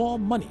give you more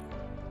money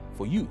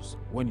for use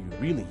when you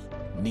really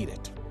need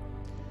it.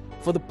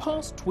 For the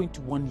past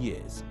 21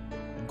 years,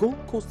 Gold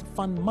Coast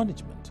Fund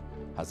Management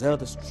has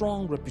held a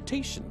strong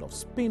reputation of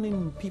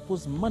spending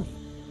people's money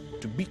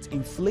to beat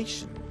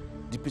inflation,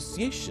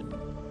 depreciation,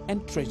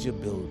 and treasury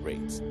bill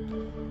rates.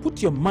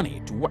 Put your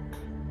money to work.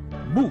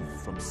 Move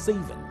from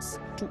savings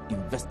to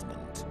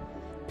investment.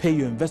 Pay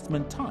your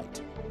investment tithe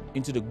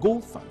into the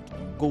Gold Fund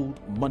and Gold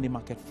Money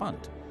Market Fund,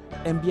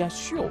 and be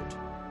assured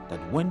that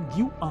when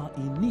you are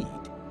in need,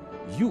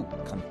 you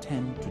can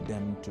turn to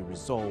them to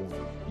resolve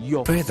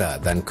your... Further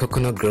than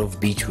Coconut Grove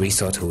Beach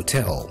Resort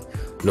Hotel,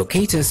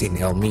 located in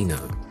Elmina,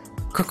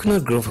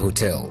 Coconut Grove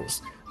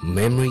Hotels,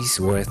 memories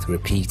worth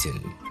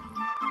repeating.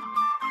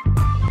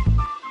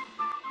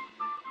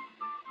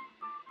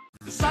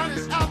 The sun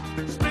is up,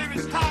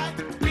 spirits high,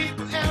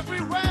 people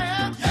everywhere.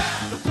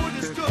 Yeah. The food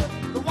is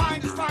good, the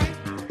wine is fine,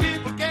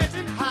 people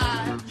getting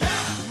high.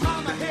 Yeah.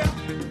 Mama here,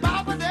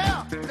 Papa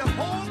there, the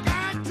whole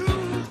gang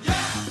too.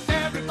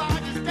 Yeah.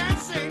 Everybody's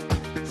dancing,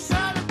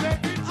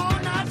 celebrating all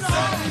night long.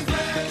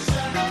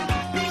 Celebration,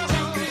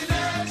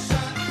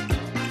 jubilation,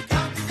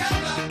 come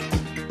together,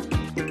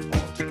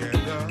 all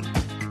together.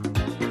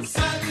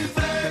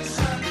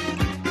 Celebration,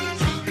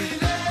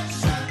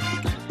 jubilation,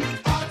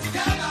 all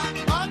together,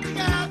 all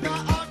together,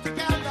 all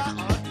together,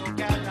 all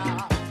together.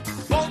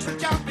 Folks are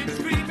jumping,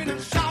 screaming,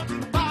 and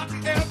shouting, party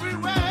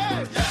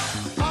everywhere.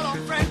 Yeah. All our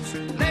friends,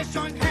 let's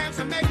join hands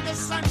and make the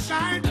sun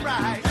shine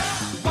bright.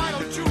 Why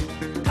don't you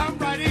come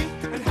right in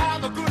and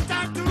have a good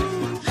time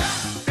too?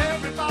 Yeah.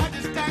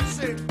 Everybody's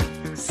dancing,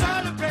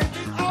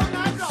 celebrating all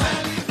night long.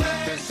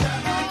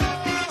 Celebration,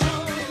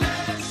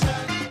 jubilation,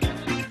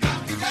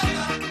 come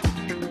together,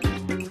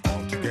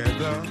 all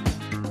together.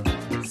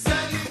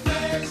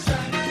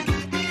 Celebration,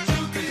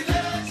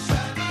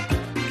 jubilation,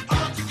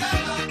 all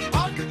together,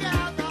 all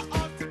together,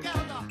 all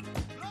together.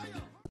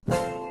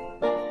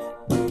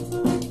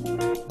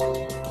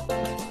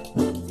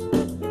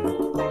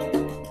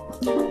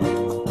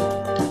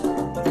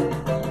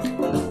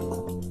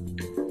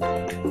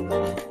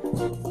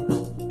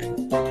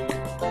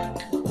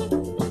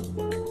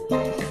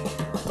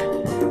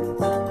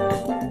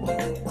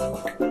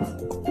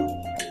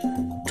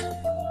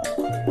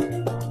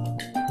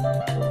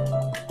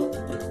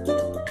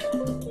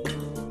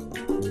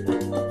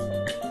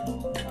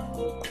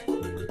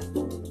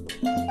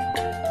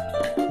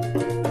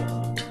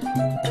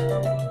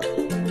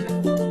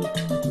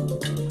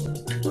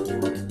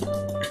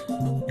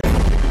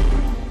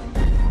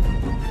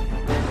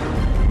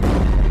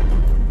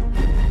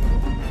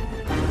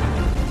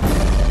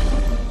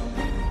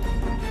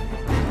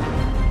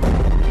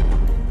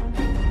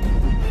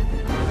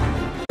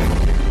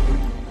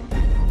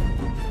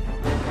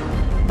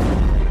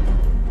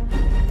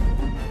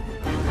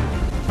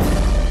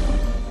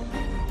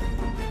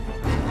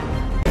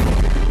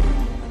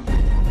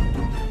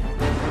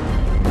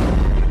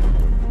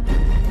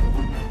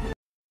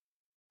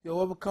 You're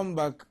welcome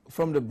back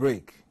from the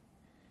break.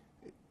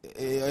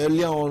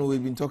 Earlier on,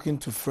 we've been talking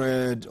to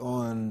Fred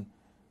on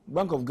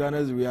Bank of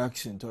Ghana's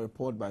reaction to a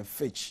report by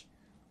Fitch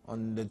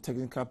on the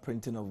technical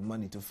printing of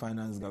money to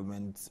finance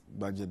government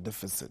budget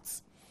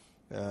deficits.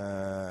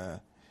 Now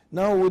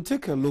we'll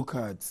take a look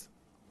at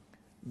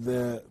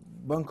the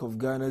Bank of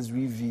Ghana's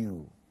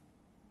review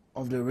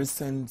of the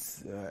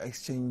recent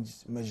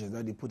exchange measures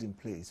that they put in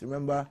place.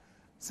 Remember,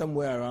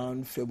 somewhere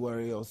around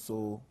February or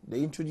so, they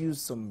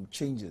introduced some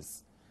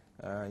changes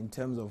in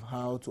terms of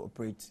how to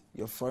operate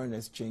your foreign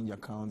exchange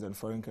accounts and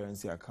foreign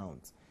currency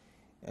accounts,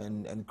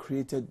 and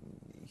created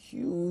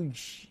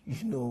huge,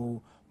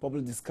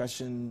 public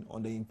discussion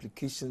on the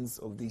implications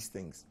of these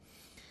things.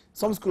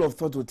 Some school of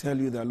thought will tell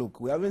you that, look,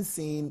 we haven't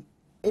seen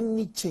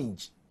any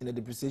change in the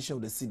depreciation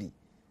of the cedi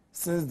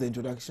since the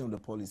introduction of the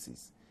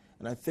policies.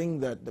 And I think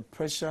that the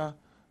pressure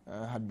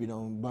had been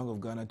on Bank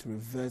of Ghana to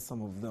reverse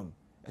some of them,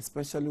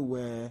 especially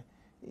where,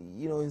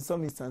 in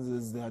some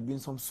instances there had been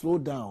some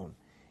slowdown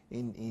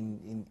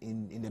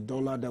in the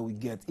dollar that we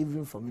get,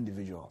 even from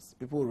individuals.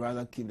 People would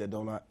rather keep the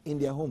dollar in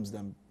their homes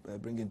than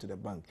bring it to the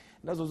bank.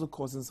 And that's also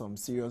causing some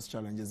serious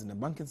challenges in the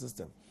banking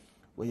system,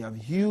 where you have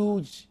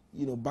huge,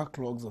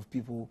 backlogs of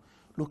people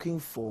looking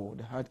for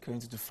the hard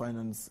currency to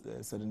finance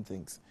certain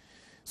things.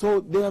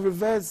 So they have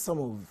reversed some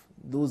of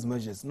those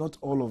measures, not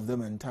all of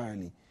them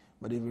entirely,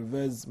 but they've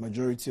reversed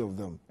majority of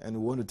them. And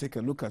we want to take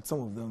a look at some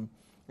of them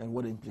and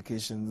what the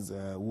implications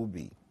will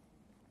be.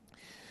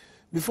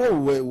 Before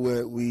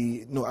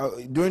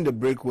during the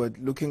break, we're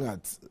looking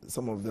at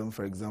some of them,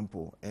 for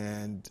example,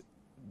 and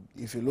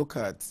if you look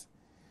at,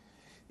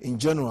 in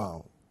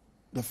general,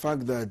 the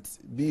fact that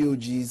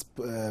BOG's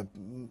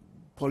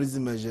policy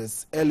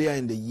measures earlier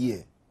in the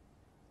year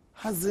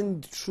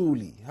hasn't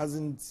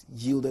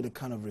yielded the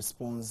kind of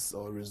response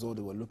or result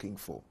they were looking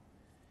for.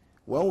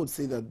 One would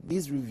say that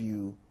this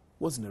review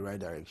was in the right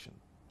direction,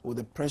 with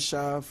the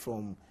pressure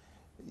from,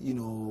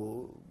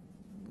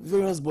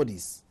 various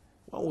bodies.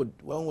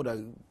 One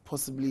would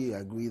possibly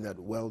agree that,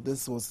 well,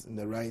 this was in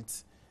the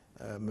right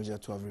measure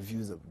to have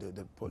reviewed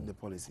the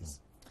policies.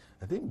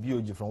 I think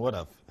BOG, from what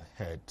I've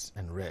heard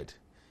and read,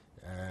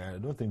 I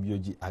don't think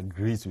BOG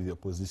agrees with your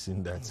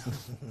position that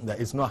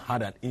that it's not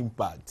had an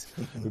impact,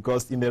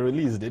 because in the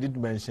release they did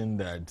mention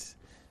that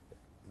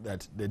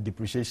the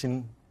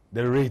depreciation,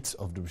 the rate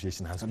of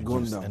depreciation has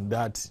reduced, and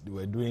that they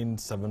were doing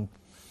 7%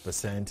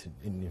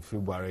 in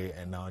February,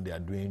 and now they are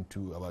doing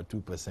about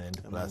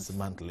 2% plus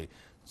monthly.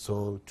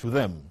 So to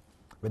them,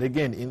 but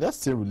again, in that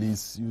same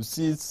release, you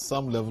see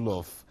some level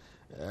of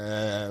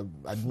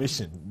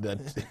admission that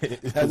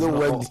it's not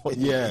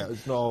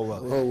all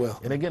well. Oh, well.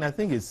 And again, I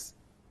think it's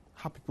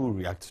how people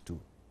react to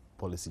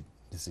policy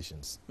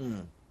decisions,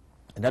 and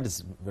that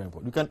is very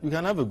important. You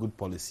can have a good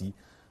policy,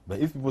 but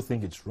if people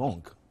think it's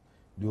wrong,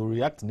 they will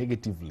react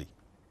negatively.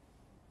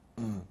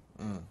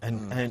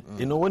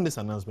 When this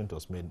announcement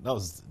was made, that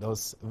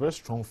was a very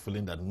strong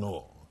feeling that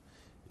no,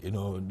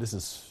 this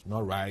is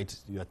not right.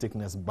 You are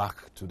taking us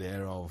back to the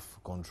era of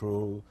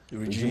control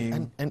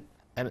regime.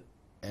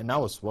 And I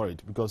was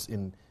worried because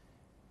in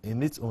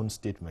its own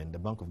statement, the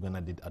Bank of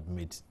Ghana did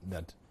admit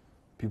that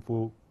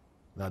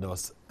there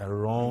was a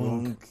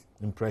wrong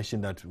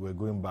impression that we're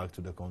going back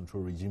to the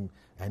control regime,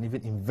 and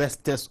even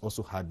investors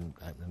also had,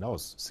 and that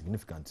was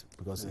significant,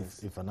 because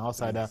if an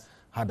outsider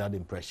had that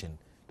impression,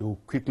 they will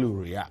quickly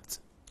react.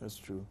 That's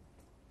true.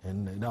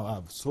 And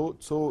now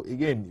so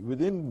again,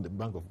 within the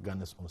Bank of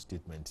Ghana's own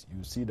statement,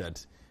 you see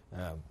that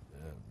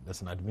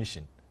there's an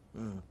admission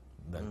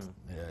that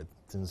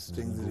things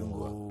didn't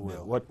go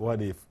well. What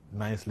they've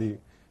nicely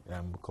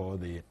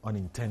called the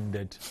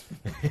unintended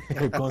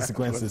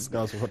consequences.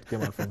 That's what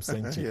came out from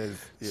Senchi.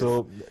 Yes.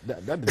 So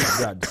that is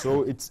that.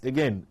 So it's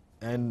again,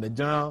 and the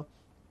general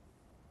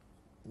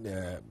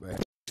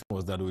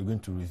was that we're going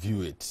to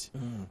review it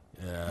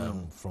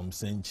from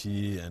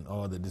Senchi and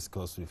all the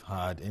discourse we've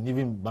had, and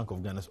even Bank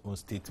of Ghana's own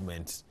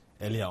statement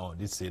earlier on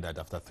did say that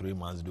after 3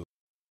 months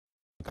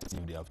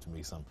they have to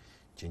make some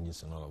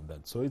changes and all of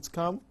that. So it's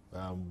come.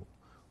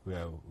 We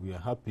are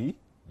happy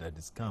that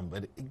it's come,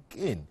 but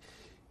again,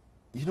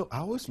 I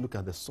always look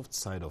at the soft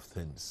side of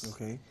things.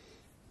 Okay.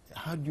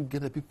 How do you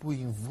get the people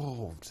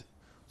involved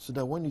so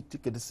that when you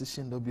take a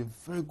decision, there'll be a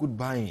very good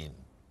buy-in?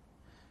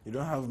 You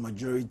don't have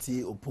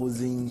majority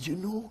opposing.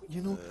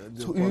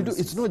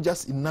 It's not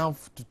just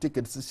enough to take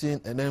a decision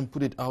and then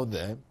put it out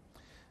there.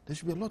 There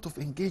should be a lot of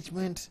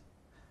engagement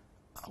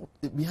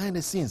behind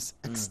the scenes,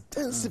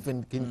 extensive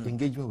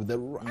engagement with the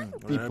right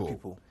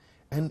people.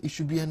 And it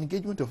should be an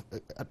engagement of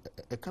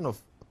a kind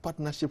of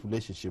partnership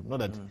relationship, not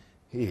that,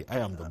 hey, I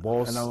am the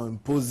boss. And I'm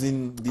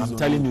imposing this. I'm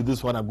telling you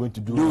this what I'm going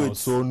to do now,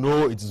 so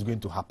no, it is going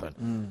to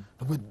happen.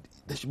 But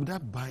there should be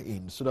that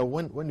buy-in, so that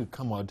when you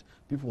come out,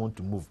 people want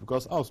to move.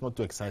 Because I was not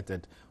too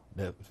excited.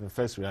 The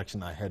first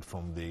reaction I had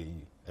from the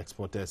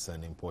Exporters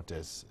and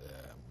Importers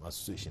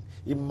Association,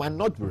 it might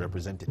not be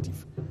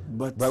representative,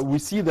 but we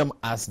see them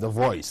as the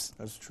voice.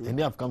 That's true. And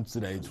they have come to say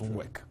that it won't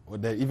work, or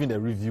that even the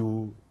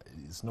review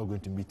is not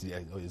going to meet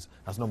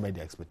has not met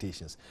the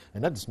expectations,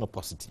 and that is not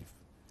positive.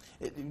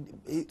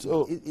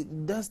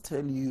 It does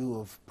tell you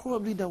of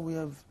probably that we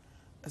have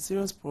a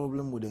serious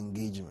problem with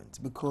engagement,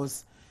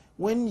 because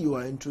when you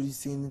are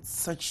introducing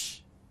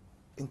such,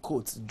 in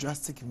quotes,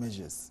 drastic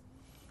measures,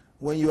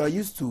 when you are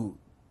used to,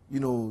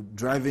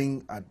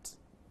 driving at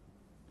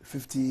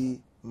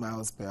 50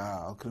 miles per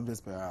hour or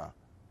kilometers per hour,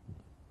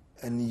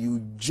 and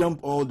you jump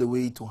all the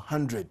way to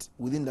 100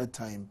 within that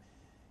time,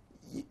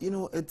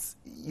 you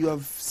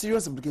have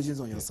serious implications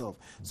on yourself.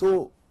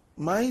 So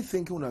my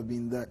thinking would have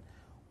been that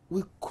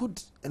we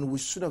could and we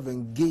should have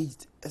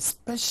engaged,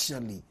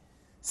 especially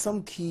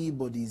some key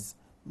bodies,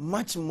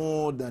 much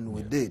more than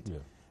we did. Yeah.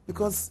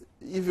 Because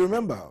if you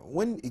remember,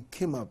 when it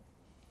came up,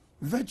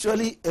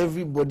 virtually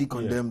everybody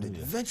condemned it.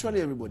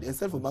 Virtually everybody,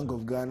 except for Bank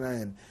of Ghana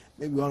and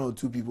maybe 1 or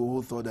 2 people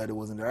who thought that it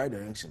was in the right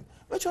direction.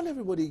 Virtually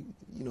everybody,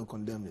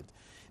 condemned it.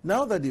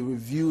 Now that they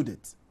reviewed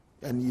it,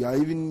 and you are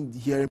even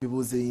hearing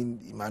people saying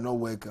it might not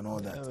work and all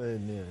that,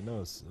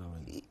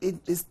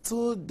 it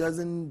still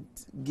doesn't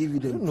give you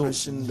the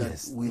impression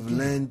that we've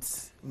learned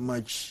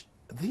much.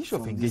 The issue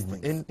of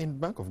engagement, in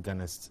Bank of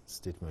Ghana's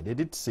statement, they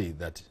did say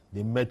that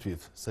they met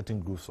with certain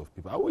groups of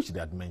people. I wish they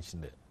had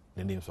mentioned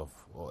the names of,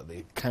 or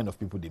the kind of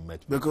people they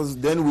met with. Because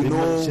then we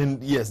know.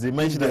 They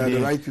mentioned that they are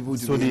the right people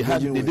to so be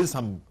they did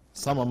some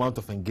amount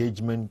of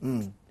engagement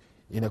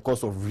in the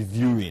course of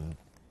reviewing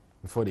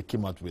before they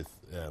came out with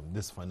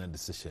this final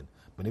decision.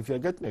 But if you're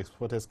getting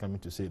exporters coming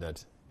to say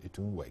that it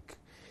won't work,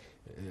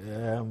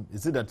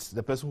 is it that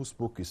the person who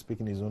spoke is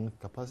speaking his own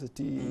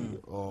capacity,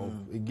 or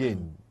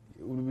again,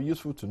 it would be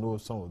useful to know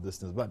some of these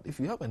things. But if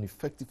you have an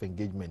effective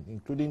engagement,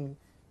 including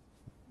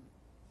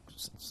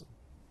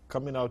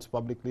coming out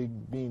publicly,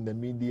 being in the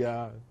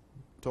media,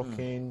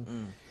 talking,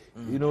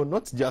 you know,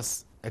 not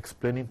just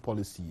explaining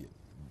policy,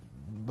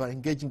 but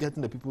engaging,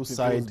 getting the people's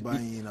side,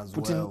 buying as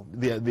putting well.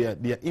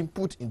 their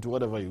input into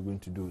whatever you're going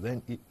to do,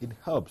 then it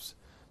helps.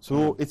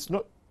 So it's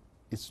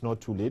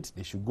not too late.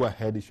 They should go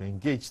ahead. They should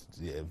engage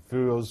the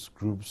various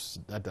groups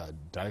that are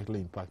directly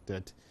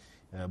impacted,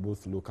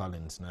 both local and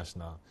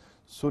international,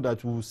 so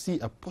that we'll see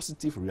a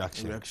positive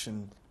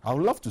reaction. I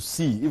would love to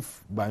see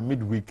if by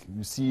midweek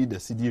you see the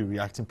CD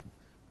reacting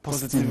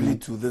positively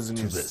to this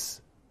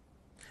news.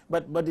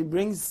 But it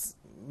brings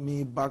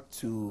me back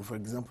to, for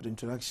example, the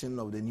introduction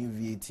of the new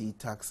VAT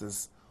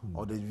taxes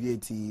or the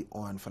VAT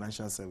on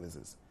financial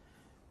services.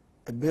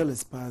 A bill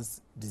is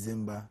passed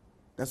December.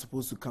 That's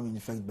supposed to come in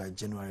effect by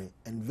January,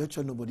 and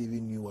virtually nobody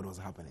even knew what was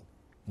happening.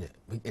 Yeah,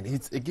 and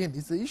it's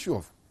the issue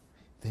of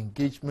the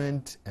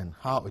engagement and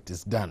how it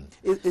is done.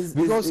 I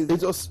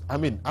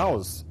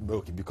was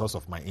okay because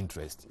of my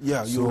interest.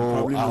 Yeah, you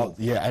probably know.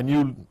 Yeah, I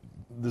knew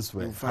this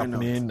was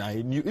happening.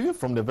 I knew even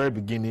from the very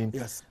beginning.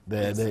 Yes.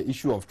 The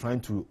issue of trying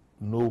to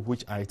know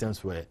which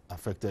items were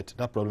affected,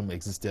 that problem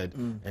existed,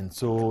 and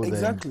so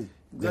exactly.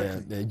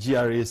 The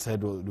GRA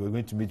said they were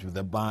going to meet with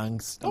the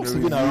banks. That was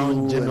even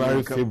around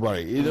January,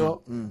 February, you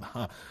know.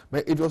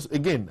 But it was,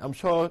 again, I'm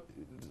sure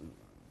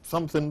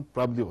something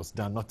probably was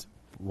done, not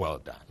well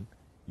done.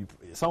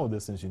 Some of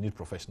those things you need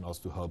professionals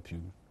to help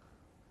you,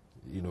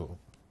 you know,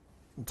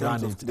 in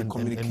terms of the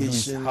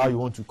communication, and how you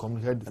want to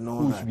communicate,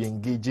 who should be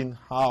engaging,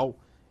 how,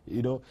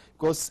 you know,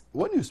 because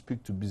when you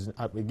speak to business,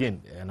 again,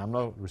 and I'm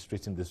not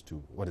restricting this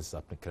to what is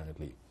happening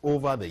currently,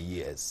 over the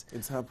years,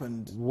 it's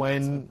happened.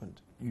 When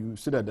you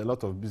see that a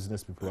lot of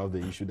business people have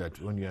the issue that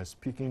when you are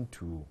speaking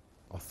to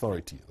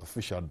authority,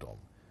 officialdom,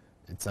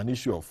 it's an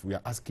issue of we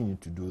are asking you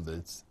to do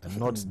this, and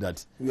not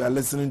that we are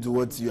listening to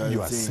what you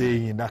are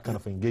saying in that kind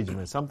of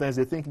engagement. Sometimes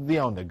they think they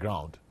are on the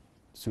ground,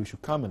 so you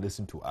should come and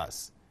listen to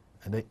us,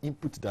 and then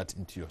input that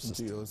into your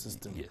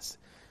system. Yes.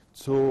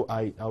 So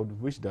I would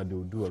wish that they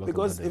would do a lot.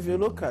 Because of if you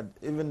look at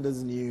even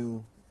this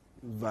new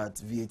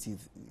VAT,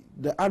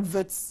 the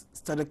adverts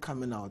started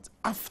coming out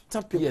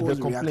after people's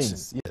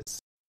complaints. Yes.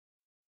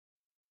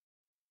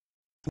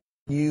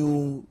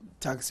 New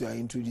tax you are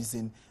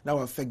introducing now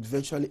affect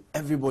virtually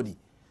everybody.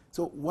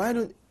 So why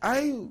don't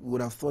I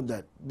would have thought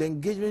that the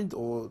engagement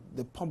or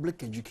the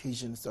public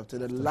education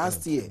started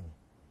last year,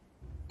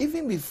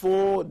 even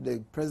before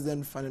the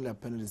president finally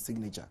appended his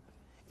signature.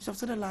 It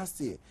started last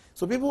year.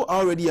 So people are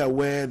already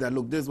aware that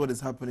look, this is what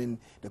is happening.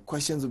 The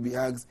questions will be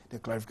asked, the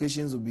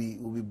clarifications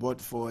will be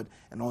brought forward,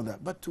 and all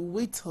that. But to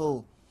wait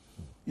till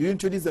you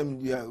introduce them,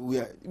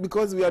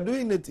 because we are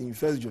doing it in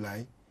 1st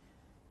July,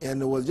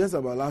 and it was just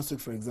about last week,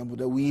 for example,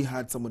 that we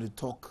had somebody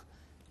talk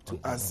to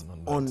us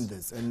on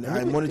this, and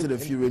I monitored a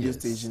few radio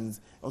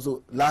stations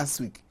also last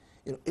week.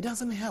 You know, it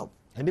doesn't help.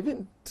 And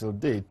even till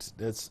date,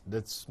 there's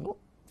no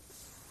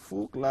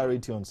full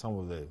clarity on some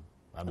of the.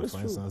 I mean, for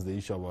instance, the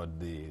issue about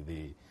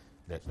the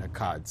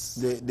cards,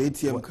 the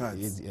ATM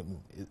cards.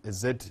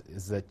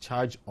 Is the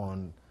charge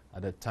on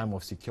at the time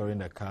of securing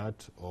the card,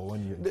 or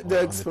when you? The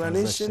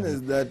explanation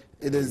is that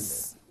it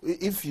is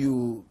if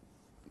you.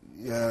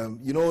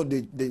 You know,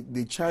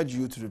 they charge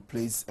you to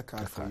replace a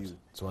card for you.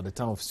 So at the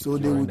time of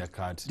securing the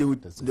card,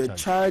 the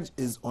charge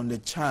is on the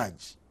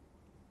charge.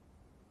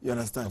 You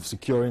understand? Of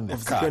securing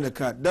the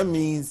card. That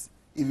means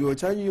if you were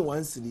charging you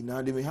 1 cedi,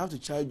 now they may have to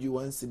charge you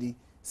 1 cedi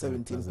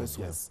 17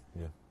 pesos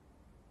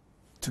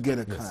to get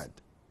a card.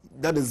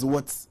 That is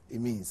what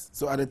it means.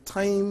 So at the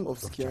time of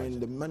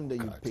securing the money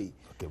that you pay,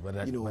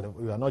 but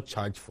we are not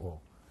charged for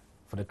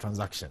the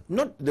transaction.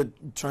 Not the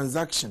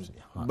transaction,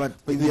 but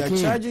if they are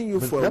charging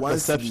you for that 1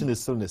 perception cedi. is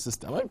still in the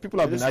system. I mean,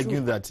 people have been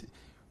arguing that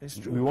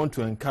we want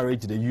to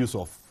encourage the use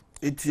of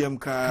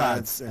ATM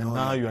cards and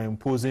now you are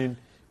imposing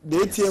the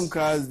ATM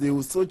cards. They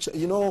will so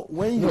you know,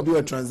 when you do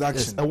a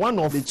transaction, a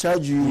one-off, they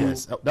charge you.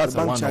 Yes, that's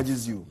the bank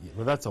charges you. Yeah,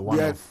 but that's a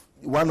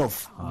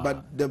one-off.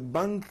 But the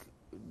bank,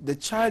 the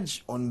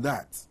charge on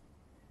that,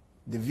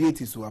 the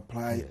VAT will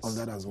apply on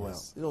that as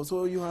well. You know,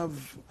 so you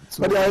have.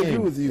 So but I agree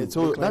with you.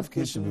 So that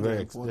case should be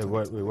very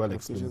well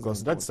explained,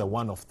 because that's a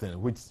one-off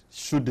thing which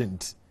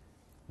shouldn't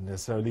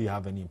necessarily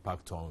have any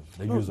impact on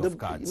the use of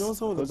cards. You know,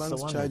 some of the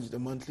banks charge the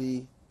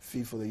monthly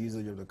fee for the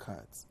usage of the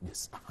cards.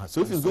 Yes.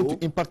 So if it's going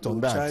to impact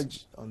on that,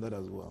 charge on that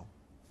as well.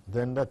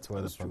 Then that's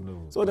where the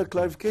problem. So the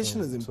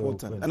clarification is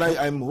important, and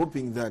I'm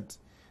hoping that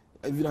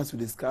even as we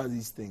discuss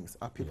these things,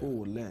 our people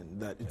will learn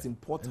that it's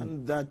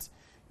important that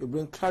you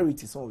bring clarity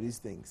to some of these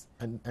things.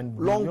 And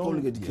long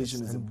public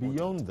education is important.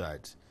 Beyond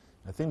that,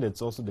 I think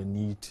there's also the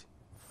need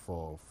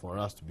for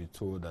us to be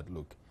told that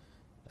look,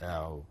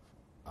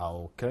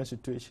 our current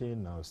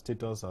situation, our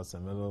status as a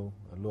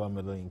lower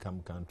middle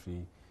income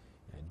country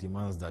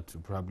demands that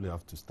we probably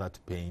have to start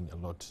paying a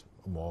lot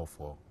more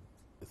for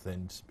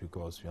things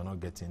because we are not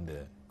getting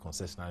the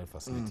concessionary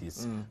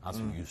facilities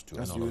as we used to,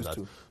 and all of that.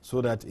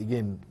 So that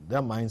again,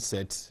 that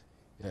mindset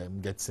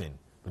gets in.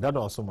 But that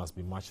also must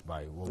be matched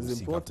by what we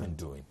see government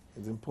doing.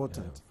 It's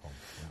important.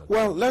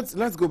 Well,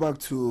 let's go back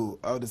to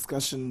our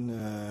discussion.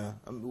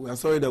 We are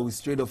sorry that we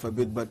strayed off a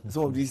bit, but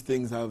some of these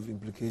things have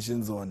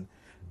implications on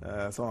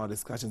some of our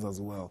discussions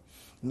as well.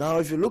 Now,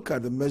 if you look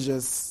at the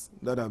measures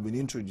that have been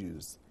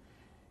introduced,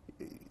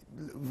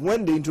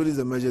 when they introduced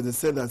the measure, they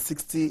said that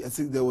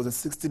there was a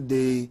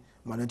 60-day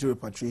mandatory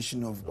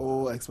repatriation of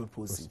all export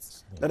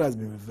proceeds. Yeah. That has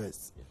been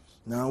reversed. Yes.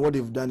 Now, what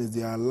they've done is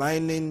they are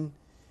aligning,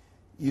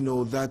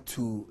 that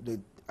to the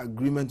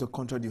agreement or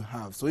contract you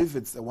have. So if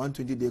it's a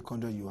 120-day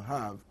contract you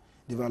have,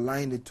 they've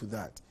aligned it to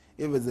that.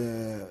 If it's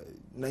a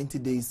 90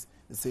 days,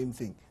 the same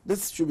thing.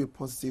 This should be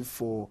positive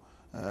for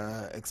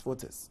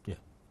exporters. Yeah.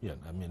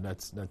 I mean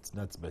that's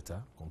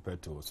better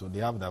compared to. So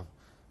they have that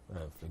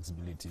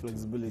flexibility. To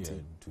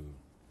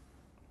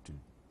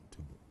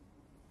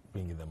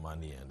bring in the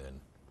money, and then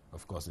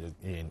of course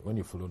when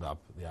you followed up,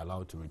 they're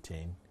allowed to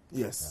retain.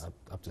 Yes,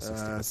 up to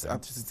 60%.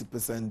 Up to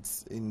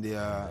 60% in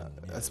their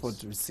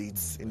export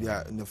receipts in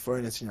the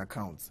foreign exchange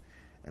accounts,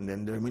 and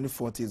then the remaining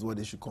 40 is what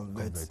they should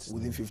convert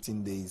within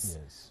 15 days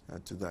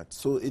to that.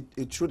 So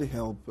it should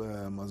help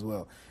as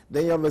well.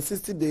 Then you have a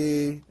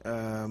 60-day.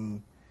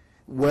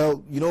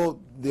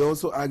 They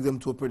also ask them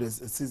to operate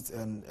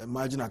a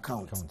margin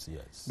account.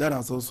 That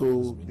has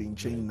also been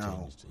changed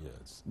now.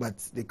 But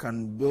they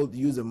can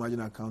use a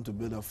margin account to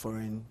build a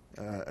foreign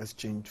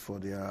exchange for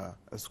their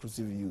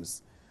exclusive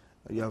use.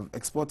 You have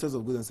exporters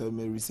of goods and services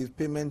may receive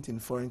payment in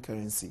foreign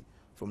currency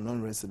from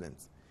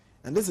non-residents.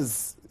 And this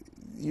is,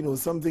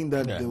 something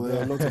that there were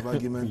a lot of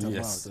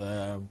arguments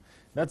about.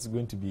 That's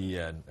going to be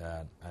an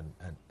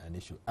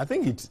issue. I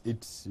think it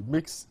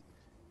makes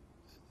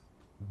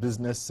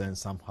business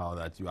sense somehow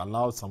that you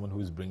allow someone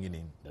who is bringing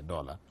in the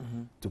dollar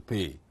to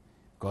pay,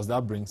 because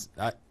that brings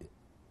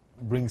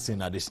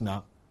in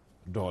additional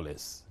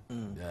dollars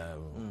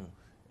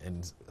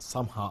and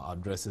somehow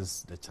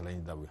addresses the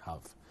challenge that we have.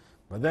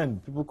 But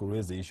then people could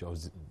raise the issue of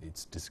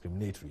it's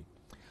discriminatory.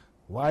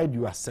 Why do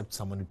you accept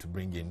somebody to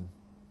bring in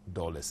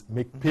dollars,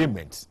 make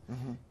payments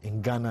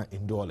in Ghana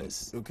in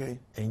dollars,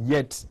 and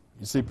yet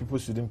you say people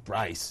shouldn't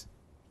price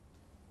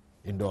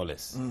in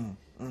dollars?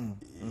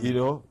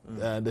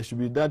 There should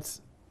be that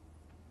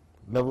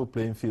level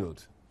playing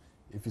field.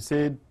 If you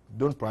say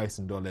don't price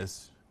in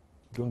dollars,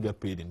 don't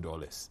get paid in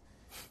dollars.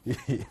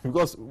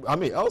 Because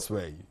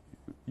elsewhere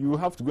you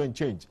have to go and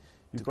change.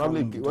 You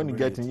probably when you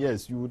get in,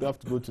 you would have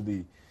to go to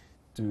the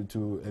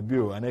to a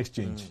bureau, an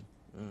exchange.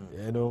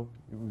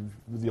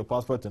 With your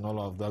passport and all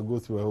of that, go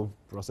through a whole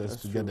process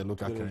to get the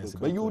local currency.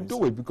 But you would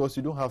do it because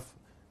you don't have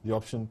the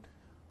option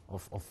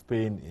of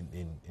paying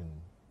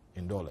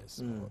in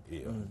dollars.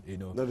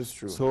 That is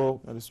true.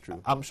 So that is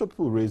true. I'm sure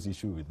people raise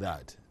issue with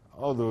that.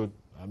 Although,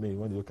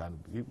 when you look at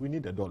we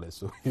need the dollars.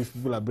 So if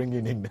people are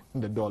bringing in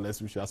the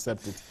dollars, we should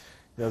accept it.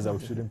 Yes,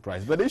 we shouldn't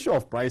price. But the issue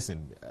of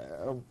pricing,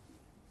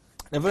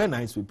 in a very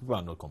nice way, people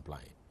are not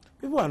complying.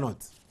 People are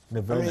not. In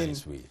a very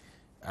nice way.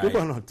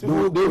 People are not.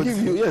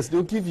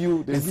 They'll give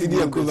you the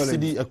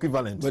CD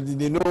equivalent. But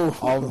they know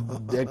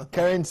of the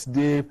current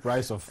day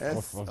price of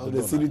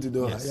the CD to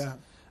dollar. Yes. Yeah.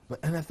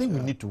 And I think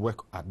we need to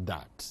work at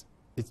that.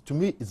 To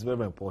me, it's very,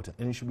 very important,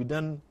 and it should be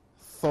done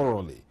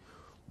thoroughly.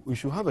 We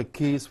should have a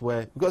case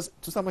where, because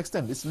to some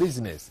extent, it's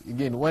laziness.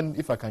 Again,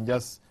 if I can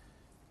just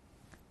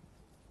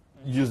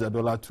use the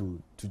dollar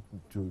to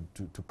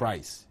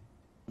price,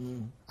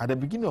 at the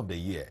beginning of the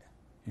year,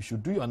 you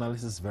should do your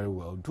analysis very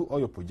well, do all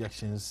your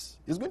projections.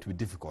 It's going to be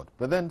difficult.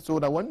 But then, so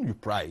that when you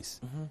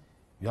price,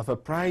 you have a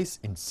price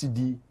in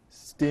CD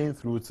staying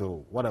through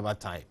to whatever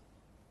time.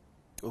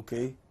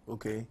 Okay.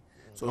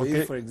 So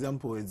if, for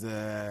example, it's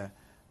a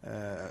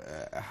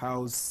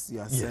house you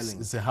are selling. Yes,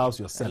 it's a house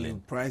you're selling. And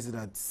you price it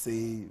at,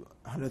 say,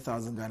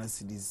 100,000 Ghana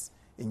cedis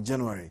in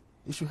January.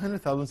 Issue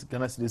 100,000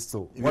 Ghana cedis,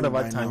 so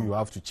whatever time you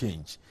have to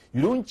change.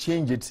 You don't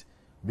change it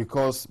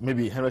because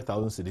maybe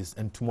 100,000 cedis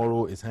and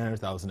tomorrow is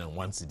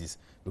 100,001 cedis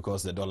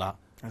because the dollar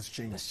has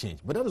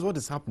changed. But that is what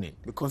is happening.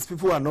 Because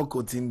people are not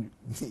quoting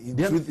in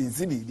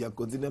cedi, they are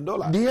quoting in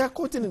dollar. They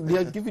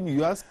are giving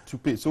you ask to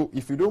pay. So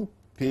if you don't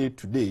pay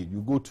today,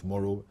 you go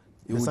tomorrow,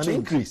 there's an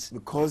increase.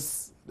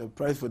 Because the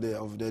price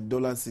of the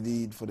dollar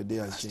cedi for the day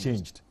has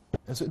changed.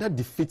 And so that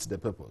defeats the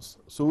purpose.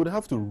 So we'd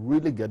have to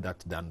really get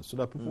that done so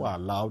that people are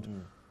allowed.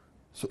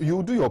 So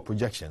you do your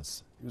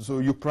projections. So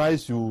you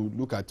price, you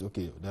look at,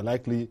 okay, the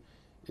likely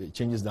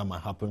changes that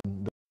might happen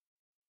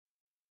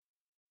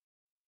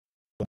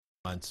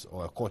months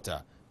or a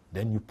quarter,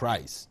 then you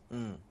price.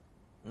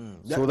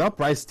 So that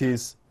price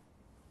stays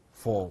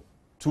for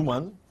 2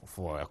 months,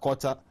 for a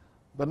quarter,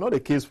 but not a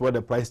case where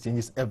the price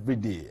changes every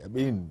day. I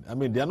mean,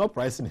 they are not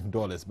pricing in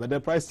dollars, but the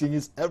price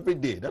changes every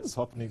day. That is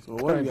happening. So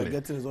what we are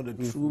getting is not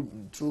the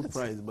true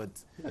price, but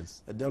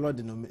a dollar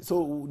denominator.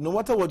 So no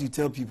matter what you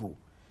tell people,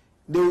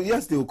 they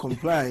will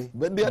comply,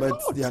 but they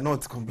are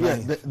not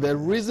complying. Yes, the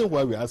reason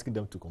why we're asking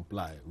them to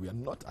comply, we are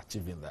not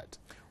achieving that.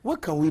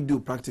 What can we do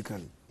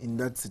practically in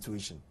that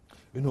situation?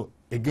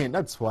 again,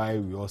 that's why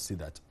we all see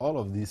that all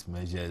of these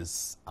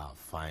measures are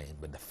fine,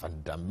 but the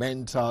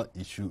fundamental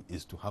issue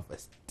is to have a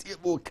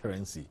stable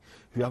currency.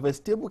 If you have a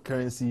stable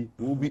currency,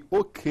 it will be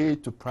okay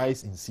to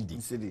price in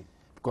cedi.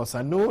 Because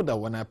I know that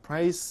when I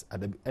price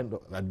at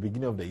the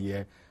beginning of the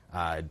year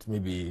at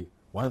maybe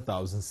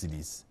 1,000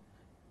 cedis,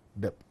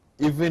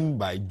 even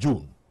by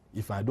June,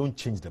 if I don't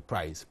change the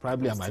price,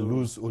 probably I might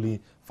lose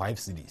only 5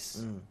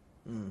 cedis.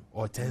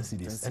 Or 10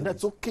 cedis, and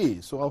that's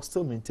okay. So I'll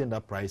still maintain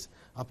that price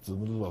up to the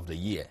middle of the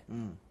year,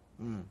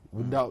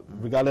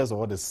 regardless of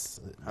what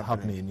is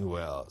happening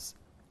anywhere else.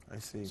 I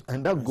see.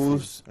 And that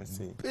goes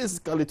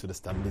basically to the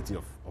stability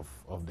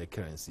of the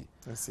currency.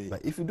 I see.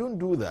 But if you don't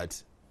do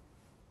that,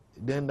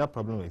 then that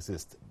problem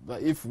exists.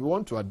 But if we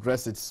want to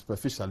address it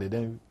superficially,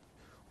 then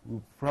we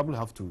probably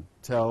have to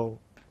tell,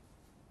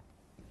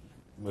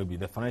 maybe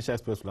the financial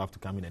experts will have to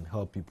come in and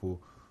help people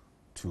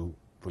to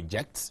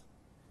project.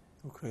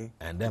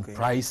 And then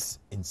price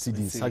in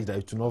cedis such that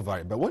it will not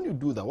vary. But when you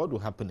do that, what will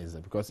happen is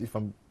that, because if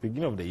I'm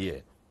beginning of the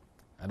year,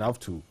 and I have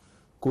to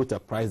quote a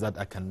price that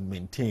I can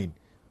maintain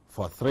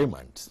for 3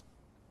 months,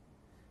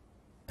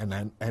 and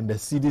the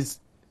cedis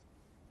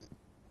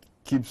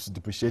keeps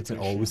depreciating,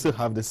 or we still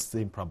have the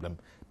same problem,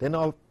 then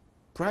I'll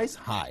price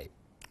high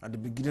at the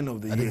beginning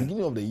of the year. At the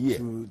beginning of the year,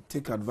 to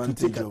take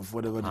advantage of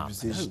whatever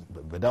depreciation.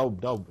 But that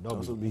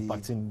will be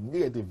impacting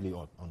negatively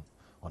on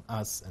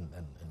us and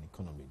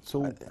economy.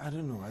 So I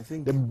don't know. I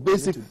think the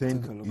basic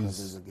thing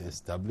is the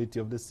stability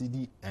of the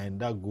cedi, and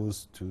that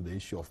goes to the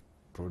issue of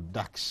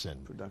production.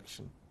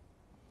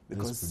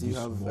 Because you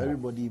have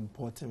everybody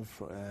importing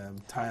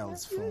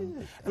tiles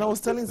from. And I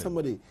was telling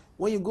somebody,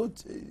 when you go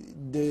to,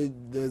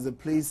 there's a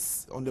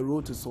place on the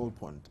road to Salt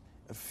Pond,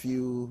 a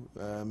few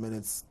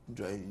minutes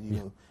drive,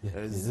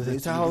 there's the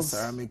tiles,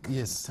 ceramic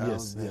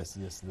tiles there.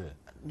 Yes.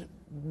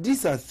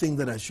 These are things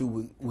that I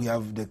should. We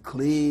have the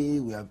clay,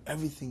 we have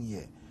everything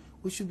here.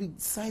 We should be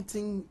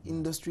citing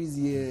industries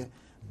here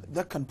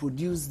that can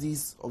produce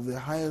these of the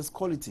highest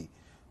quality.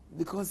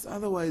 Because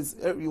otherwise,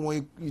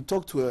 when you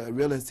talk to a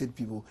real estate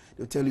people,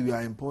 they'll tell you we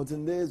are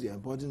importing this, we are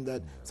importing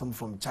that, some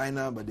from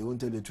China, but they won't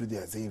tell the truth, they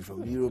are saying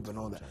from Europe and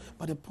all that.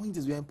 But the point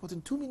is we are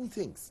importing too many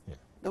things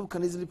that we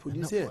can easily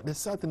produce here. The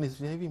sad thing is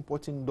we are even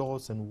importing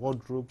doors and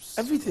wardrobes.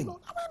 Everything.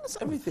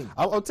 Everything.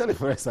 I'll tell you a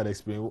very sad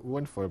experience. We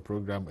went for a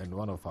program and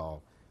one of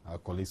our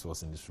colleagues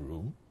was in this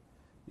room.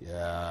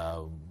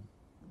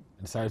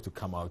 Decided to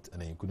come out and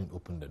then he couldn't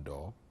open the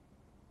door.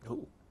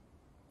 In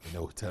the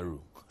hotel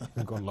room.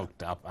 He got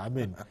locked up. I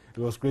mean, it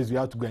was crazy. We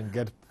had to go and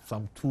get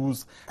some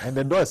tools, and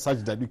the door is such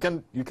that you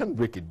can't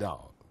break it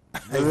down.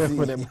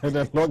 When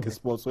the lock is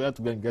spoiled, so we had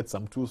to go and get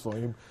some tools for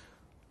him.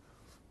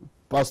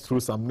 Pass through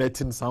some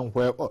netting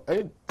somewhere.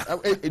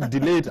 It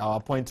delayed our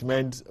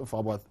appointment for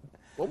about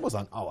almost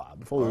an hour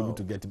before we were able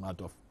to get him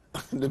out of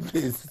the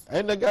place.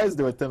 And the guys,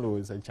 they were telling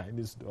us it's a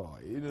Chinese door.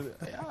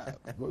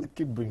 We'll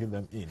keep bringing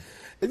them in.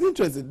 It's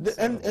interesting.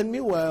 And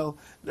meanwhile,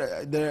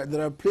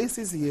 there are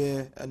places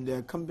here and there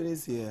are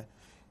companies here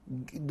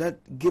that,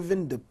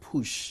 given the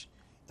push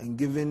and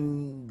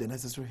given the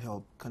necessary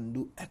help, can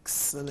do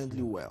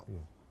excellently well.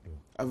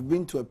 I've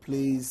been to a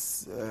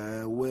place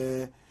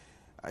where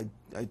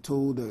I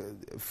told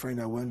a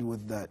friend I went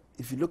with that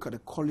if you look at the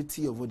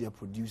quality of what they are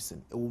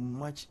producing, it will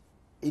match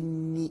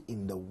any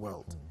in the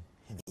world.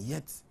 And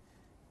yet,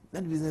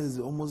 that business is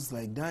almost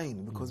like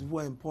dying because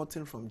people are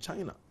importing from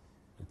China.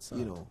 It's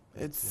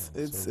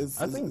it's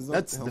I think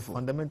that's the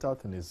fundamental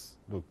thing is,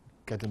 look,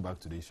 getting back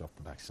to the issue of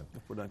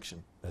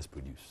production. Let's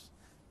produce.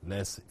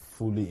 Let's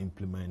fully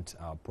implement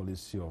our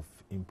policy of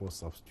import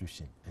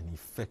substitution, and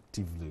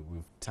effectively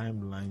with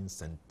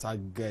timelines and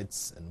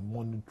targets and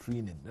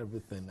monitoring and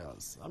everything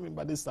else. I mean,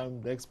 by this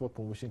time, the Export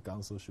Promotion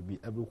Council should be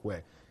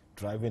everywhere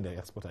driving the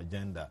export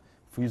agenda.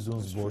 Free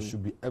Zones Board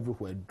should be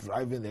everywhere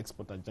driving the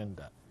export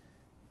agenda.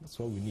 That's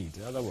what we need.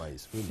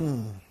 Otherwise,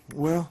 really.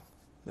 Well,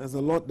 there's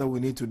a lot that we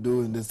need to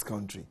do in this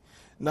country.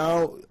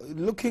 Now,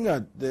 looking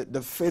at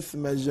the fifth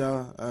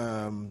measure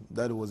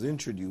that was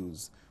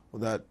introduced,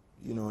 that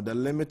the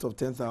limit of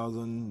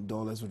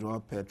 $10,000 withdrawal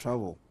per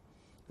travel,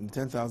 and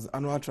 10,000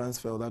 annual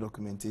transfer of that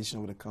documentation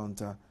over the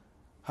counter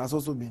has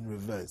also been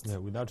reversed. Yeah,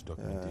 without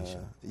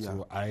documentation.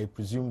 So I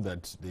presume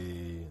that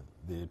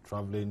the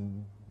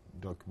traveling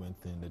document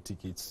thing, the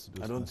tickets.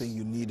 I don't think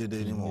you need it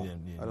anymore.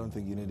 I don't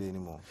think you need it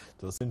anymore.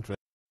 It was interesting.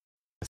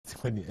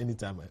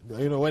 Anytime,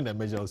 when the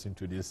measure was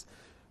introduced,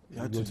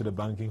 you go to the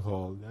banking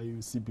hall,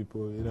 you see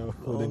people,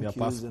 holding their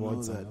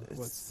passports.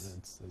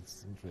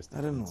 It's interesting.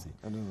 I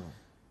don't know.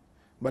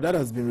 But that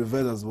has been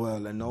reversed as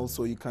well, and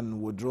also you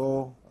can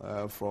withdraw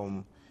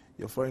from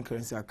your foreign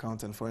currency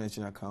account and foreign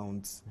exchange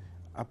accounts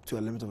up to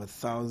a limit of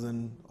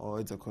 1,000 or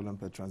its equivalent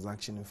per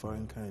transaction in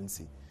foreign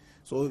currency.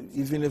 So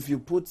even if you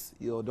put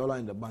your dollar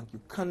in the bank,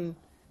 you can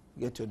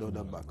get your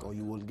dollar back, or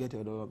you will get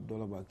your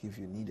dollar back if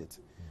you need it.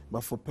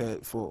 But for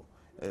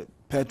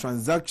per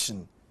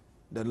transaction,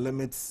 the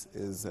limit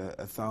is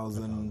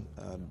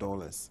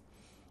 $1,000,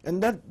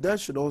 and that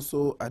should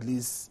also at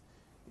least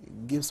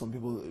give some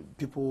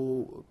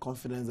people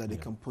confidence that they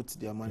can put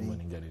their money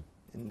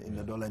in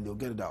the dollar and they'll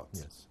get it out.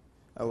 Yes.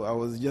 I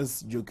was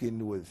just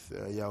joking with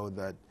Yao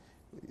that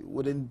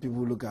wouldn't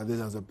people look at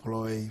this as a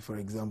ploy, for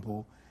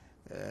example,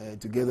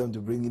 to get them to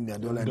bring in their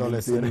dollar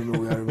and say, no,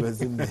 we are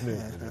reversing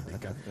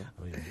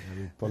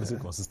policy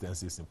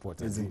consistency is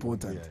important. It's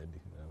important. Yeah,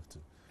 you have to.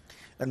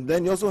 And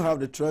then you also have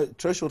the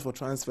threshold for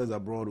transfers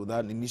abroad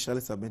without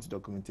initially submitted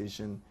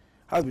documentation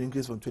has been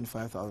increased from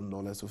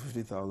 $25,000 to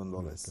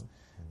 $50,000.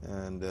 Okay.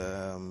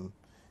 And,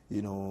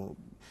 you know,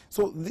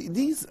 so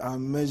these are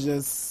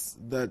measures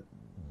that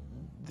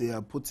they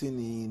are putting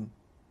in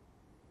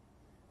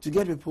to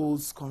get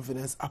people's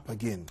confidence up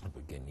again. Up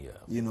again, yeah.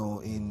 You know,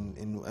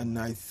 and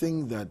I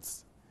think that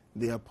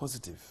they are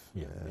positive.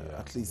 Yeah,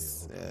 at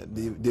least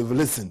they've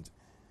listened.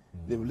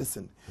 They've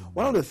listened.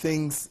 One of the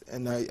things,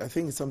 and I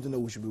think it's something that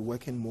we should be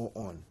working more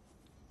on,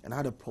 and I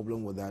had a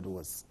problem with that,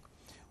 was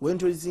we're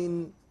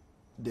introducing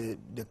the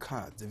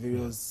cards, the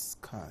various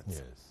cards.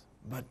 Yes.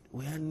 But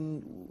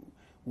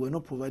we're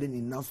not providing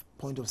enough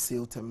point of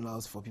sale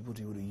terminals for people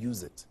to be able to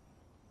use it.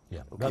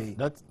 Yeah, okay.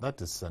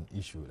 that is an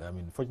issue. I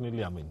mean,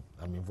 fortunately, I'm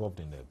involved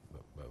in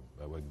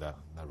a work that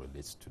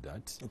relates to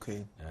that.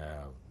 Okay.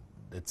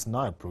 It's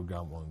now a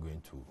program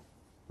ongoing to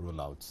roll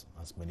out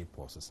as many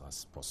POSs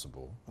as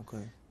possible.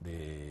 Okay.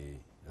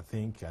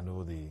 I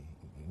know the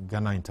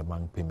Ghana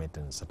Interbank Payment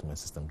and Settlement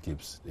System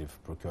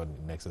they've procured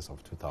in excess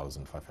of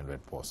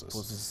 2,500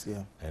 POSs.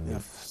 Yeah. And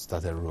they've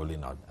started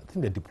rolling out. I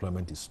think the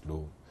deployment is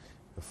slow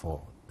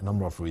for a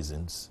number of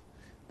reasons.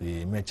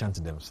 The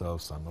merchants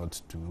themselves are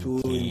not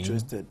too keen.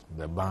 Interested.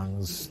 The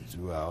banks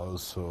too are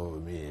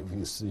also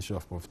this issue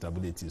of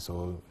profitability.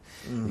 So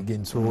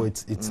again, so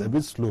it's a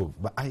bit slow.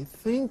 But I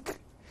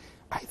think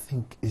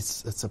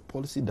it's a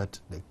policy that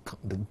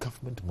the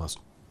government must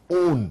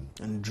own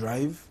and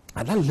drive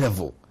at that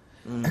level.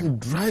 And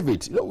drive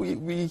it. You know,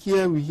 we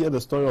hear the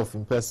story of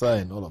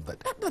M-Pesa and all of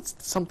that. That's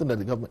something that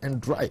the government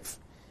and drive,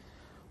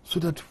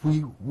 so that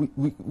we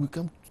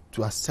come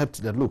to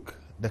accept that, look,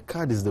 the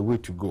card is the way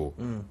to go.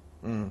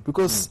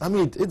 Because I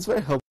mean, it's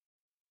very helpful.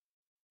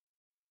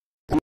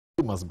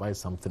 You must buy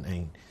something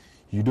and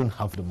you don't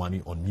have the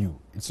money on you.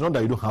 It's not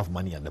that you don't have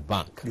money at the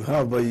bank. You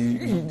have, but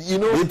you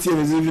know,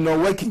 ATM is even not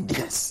working.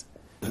 Yes.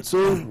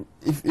 So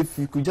if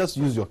you could just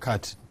use your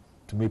card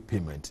to make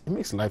payment, it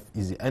makes life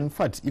easy. And in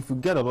fact, if you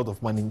get a lot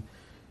of money,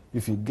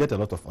 if you get a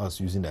lot of us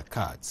using their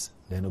cards,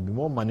 then there'll be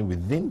more money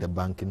within the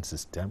banking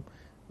system.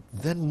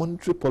 Then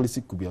monetary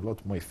policy could be a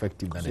lot more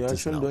effective than it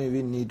is now. You don't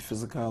even need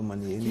physical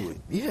money anyway.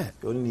 Yeah.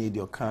 You only need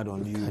your card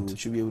on you. You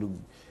should be able to.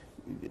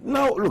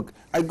 Now, look,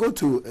 I go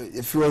to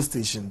a fuel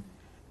station,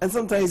 and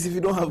sometimes if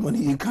you don't have money,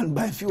 you can't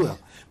buy fuel.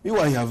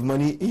 Meanwhile, you have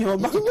money in your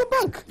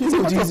bank. You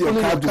don't use your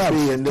card to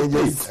pay and then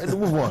just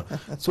move on.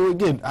 So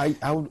again,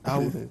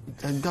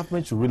 and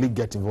government should really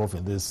get involved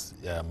in this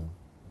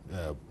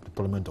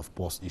deployment of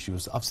POS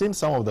issues. I've seen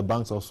some of the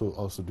banks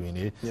also doing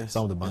it. Yes.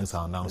 Some of the banks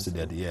are announcing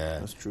that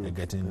they're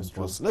getting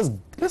POS.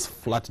 Let's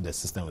flood the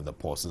system with the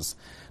POSs.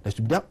 There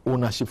should be that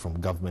ownership from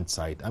government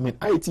side. I mean,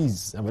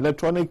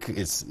 electronic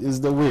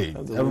is the way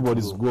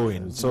everybody's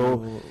going.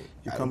 So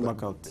you come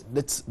back out.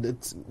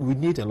 We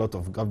need a lot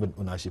of government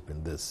ownership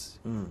in this.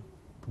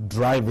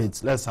 Drive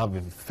it. Let's have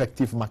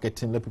effective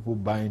marketing. Let people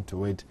buy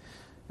into it.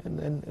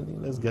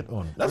 And let's get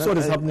on. That's what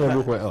is happening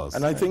everywhere else.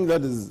 And I think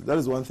that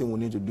is one thing we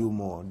need to do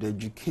more. The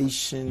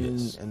education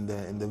and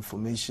the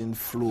information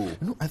flow.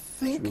 I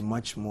think should be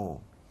much more.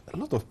 A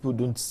lot of people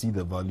don't see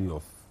the value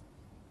of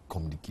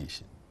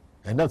communication.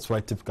 And that's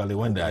why typically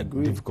when there are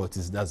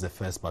difficulties, that's the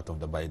first part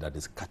of the body that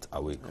is cut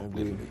away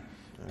completely.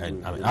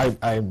 And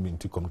I'm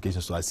into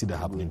communication, so I see that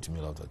happening to me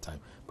a lot of the time.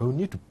 But we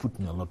need to put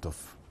in a lot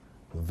of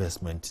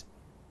investment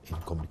in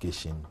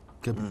communication,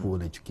 get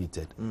people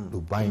educated,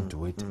 to buy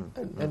into it,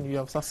 and you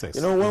have success.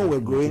 You know, when we're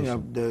growing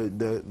up,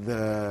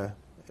 the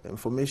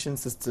information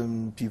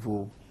system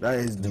people, that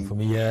is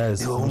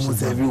they're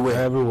almost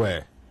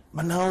everywhere.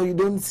 But now you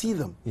don't see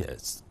them.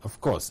 Yes, of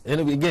course.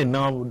 And again,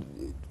 now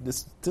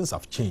things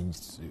have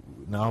changed.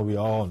 Now we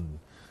are on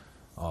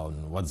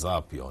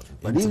WhatsApp,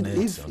 on internet,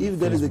 if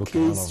that is the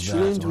case,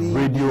 shouldn't we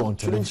radio, on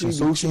television?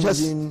 So it's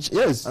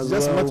just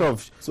a matter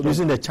of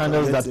using the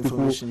channels that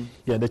people,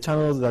 the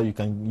channels that you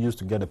can use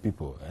to get the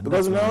people. And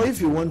because now,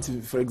 if you want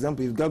to, for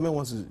example, if government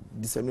wants to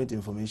disseminate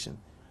information,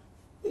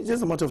 it's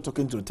just a matter of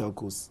talking to the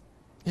telcos.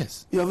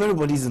 Yes, you have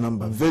everybody's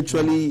number.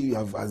 Virtually, you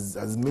have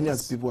as many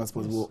as people as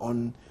possible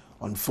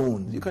on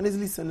phone. You can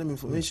easily send them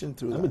information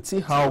through. I mean, see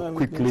how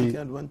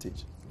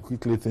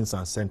quickly things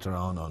are sent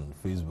around on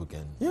Facebook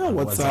and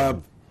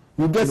WhatsApp.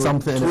 You get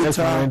something, and the next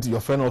moment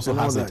your friend also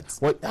has it.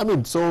 Well, I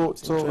mean,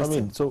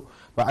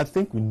 but I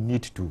think we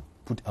need to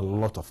put a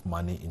lot of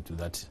money into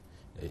that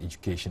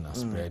education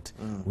aspect.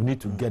 We need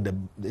to get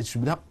it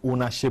should be that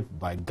ownership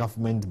by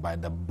government, by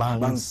the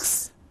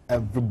banks.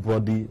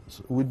 Everybody.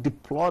 So we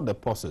deploy the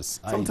process.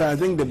 Sometimes I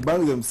think the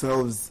banks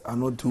themselves are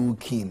not too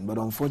keen, but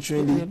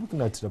unfortunately, they're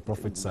looking at the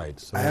profit side.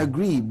 So I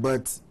agree,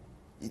 but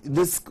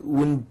this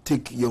won't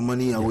take your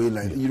money away.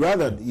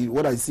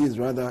 What I see is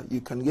rather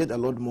you can get a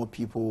lot more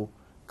people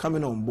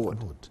coming on board.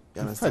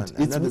 You understand?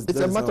 In fact, it's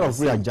a matter of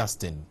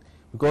readjusting,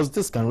 because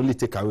this can really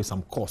take away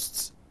some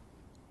costs.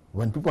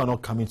 when people are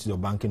not coming to your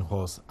banking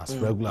halls as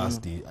regular as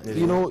they,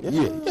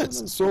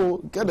 yes. So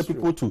get the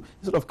people to,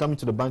 instead of coming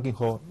to the banking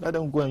hall, let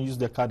them go and use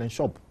their card and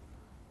shop.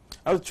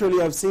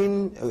 Actually, I've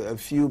seen a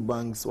few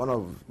banks. One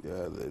of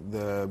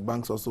the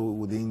banks also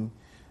within,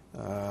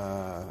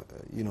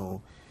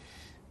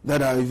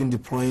 that are even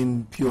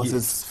deploying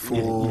POSs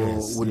for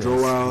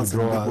withdrawals,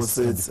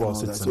 deposits, and all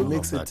that. So it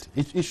makes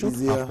it should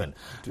happen.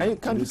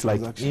 And countries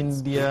like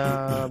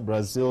India,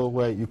 Brazil,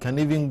 where you can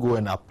even go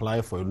and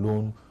apply for a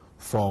loan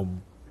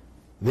from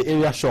the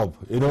area shop.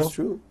 That's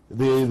true.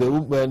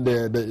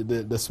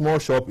 The small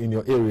shop in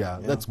your area.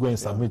 Let's go and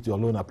submit your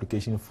loan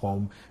application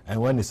form,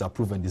 and when it's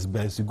approved and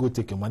disbursed, you go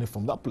take your money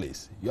from that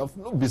place. You have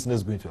no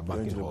business going to a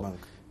banking hall.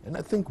 And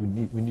I think we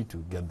need to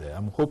get there.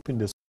 I'm hoping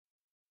this.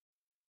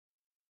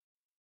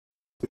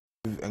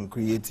 And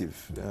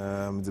creative,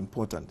 it's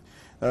important.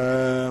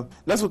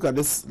 Let's look at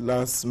this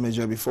last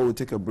measure before we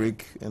take a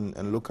break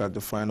and look at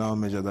the final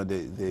measure that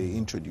they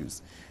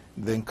introduced.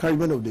 The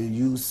encouragement of the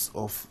use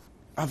of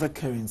other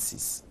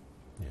currencies,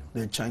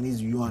 the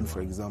Chinese yuan, for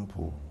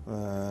example,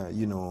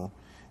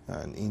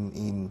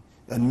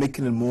 and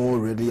making it more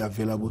readily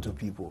available to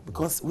people,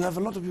 because we have a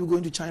lot of people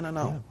going to China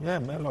now.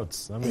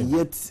 Lots. And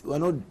yet we're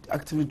not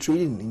actively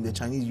trading in the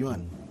Chinese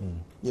yuan.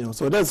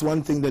 So that's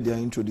one thing that they are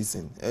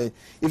introducing.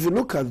 If you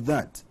look at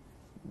that,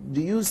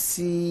 do you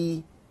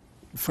see,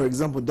 for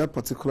example, that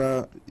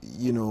particular,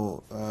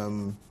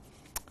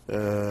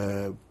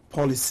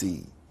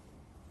 policy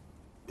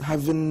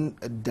having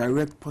a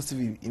direct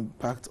positive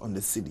impact on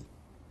the city,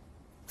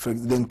 for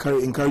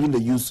encouraging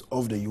the use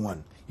of the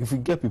yuan? If you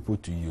get people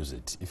to use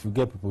it, if you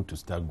get people to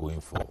start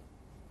going for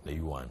the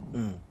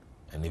yuan,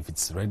 and if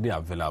it's readily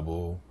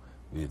available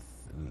with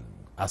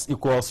as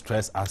equal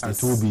stress as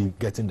it will be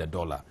getting the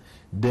dollar,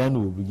 then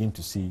we'll begin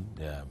to see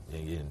the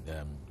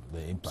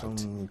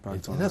impact.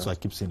 That's why I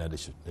keep saying that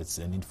it's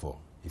a need for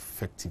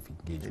effective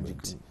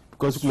engagement.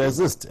 Because it will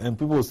exist, and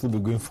people will still be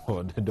going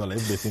for the dollar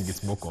if they think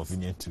it's more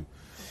convenient to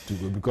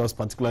go. Because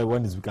particularly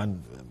when it's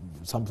become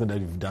something that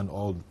we've done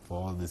for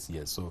all these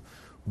years. So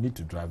we need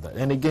to drive that.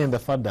 And again, the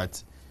fact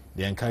that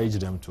they encourage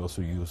them to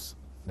also use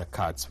the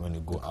cards when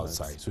you go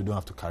outside, so you don't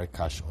have to carry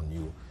cash on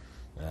you,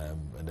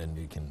 and then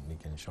you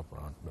can shop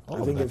around.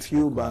 I think a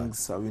few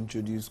banks have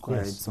introduced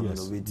quite some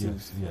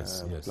innovative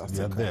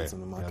plastic cards on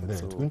the market.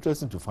 So it's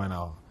interesting to find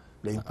out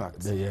the impact.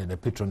 The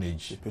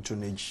patronage. The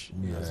patronage.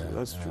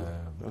 That's true.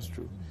 That's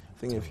true. I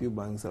think a few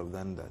banks have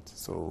done that.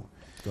 So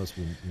because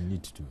we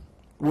need to.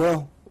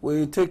 Well,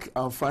 we'll take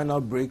our final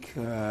break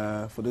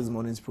for this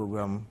morning's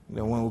program.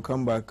 Then when we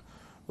come back,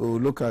 we'll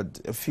look at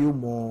a few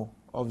more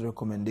of the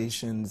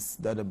recommendations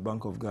that the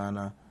Bank of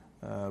Ghana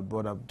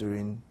brought up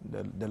during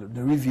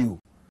the review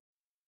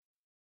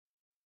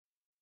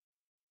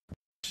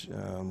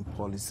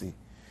policy.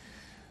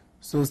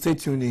 So stay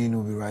tuned in,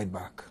 we'll be right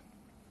back.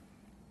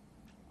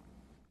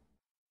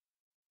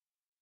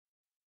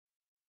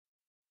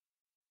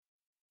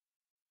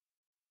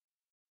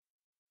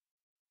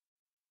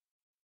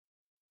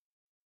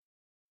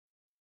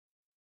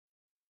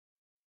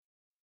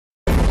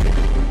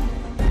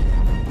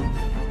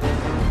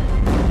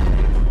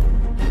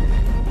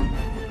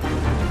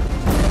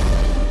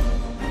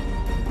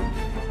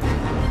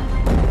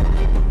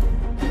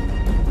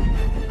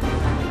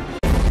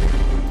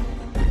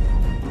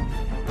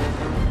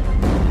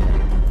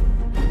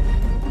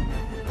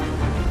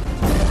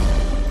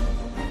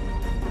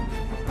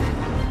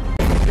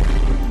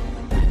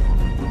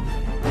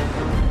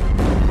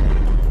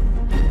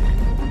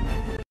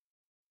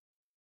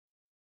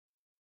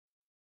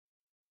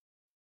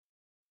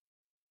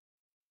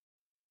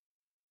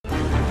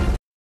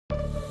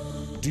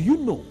 Do you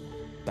know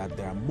that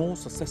there are more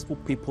successful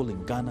people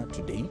in Ghana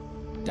today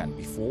than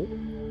before?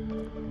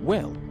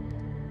 Well,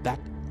 that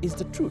is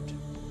the truth.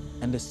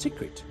 And the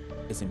secret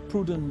is in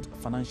prudent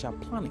financial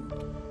planning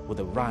with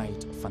the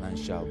right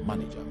financial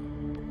manager.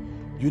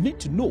 You need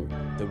to know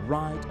the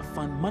right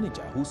fund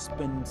manager who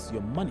spends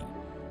your money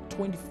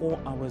 24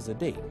 hours a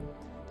day,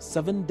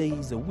 7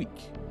 days a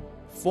week,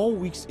 4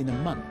 weeks in a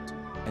month,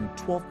 and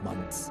 12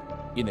 months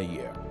in a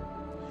year.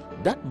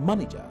 That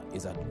manager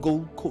is at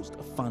Gold Coast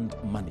Fund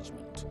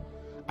Management.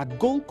 At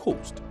Gold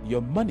Coast,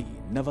 your money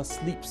never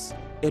sleeps.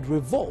 It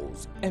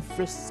revolves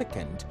every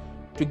second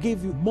to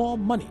give you more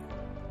money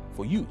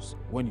for use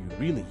when you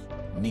really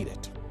need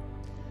it.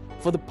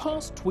 For the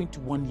past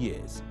 21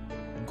 years,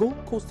 Gold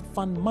Coast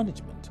Fund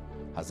Management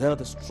has held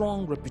a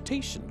strong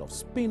reputation of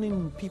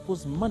spending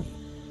people's money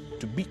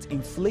to beat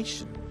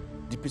inflation,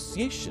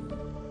 depreciation,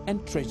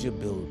 and treasury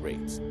bill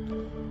rates.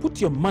 Put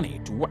your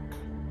money to work.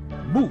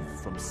 Move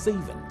from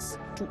savings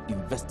to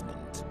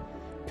investment.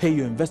 Pay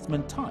your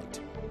investment tithe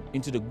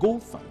into the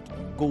Gold Fund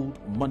and Gold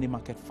Money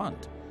Market Fund,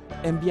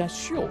 and be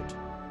assured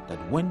that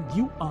when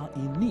you are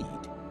in need,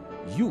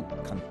 you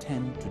can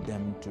turn to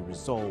them to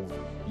resolve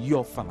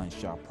your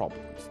financial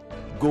problems.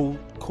 Gold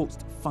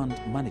Coast Fund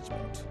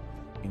Management.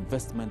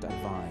 Investment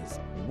advice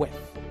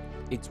worth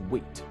its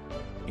weight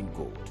in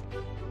gold.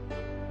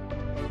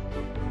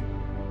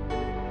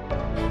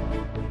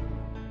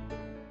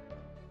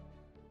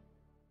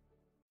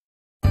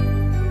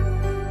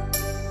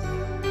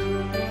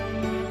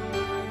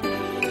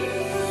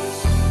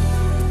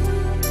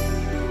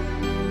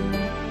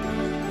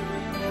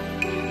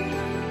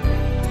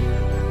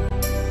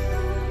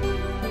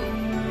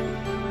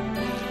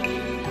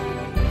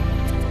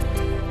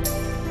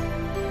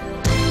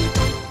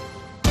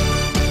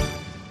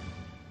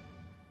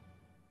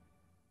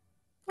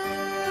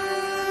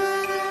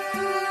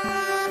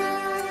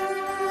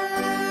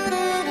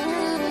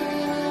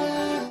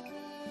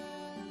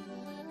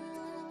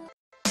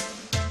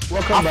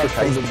 Welcome back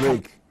Africa from the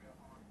break.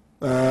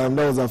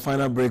 That was our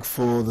final break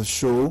for the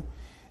show.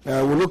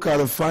 We'll look at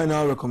the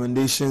final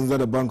recommendations that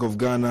the Bank of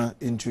Ghana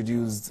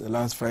introduced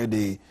last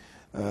Friday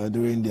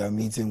during their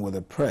meeting with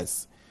the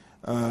press.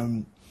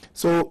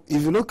 So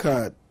if you look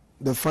at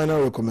the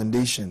final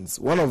recommendations,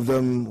 one of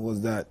them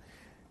was that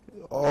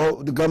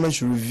the government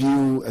should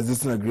review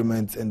existing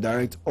agreements and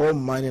direct all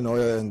mining,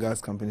 oil and gas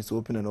companies to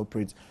open and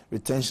operate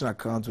retention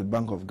accounts with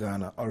Bank of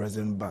Ghana or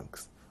resident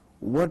banks.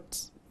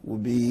 What will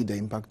be the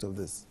impact of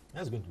this?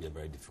 That's going to be a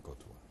very difficult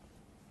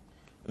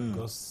one.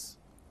 Because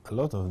a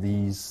lot of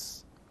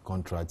these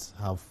contracts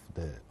have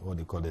what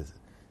they call the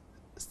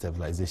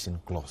stabilization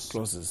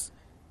clauses,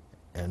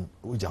 and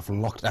which have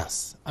locked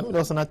us. I mean, there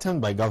was an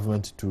attempt by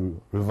government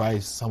to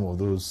revise some of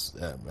those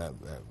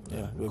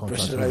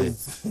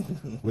contracts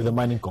with the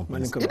mining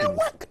companies. It didn't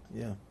work.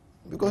 Yeah.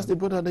 Because they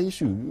brought out the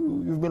issue.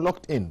 You've been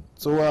locked in.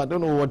 So I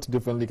don't know what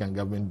differently can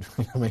government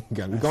do. We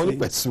can only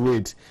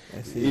persuade.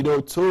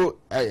 So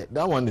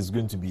that one is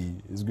going to be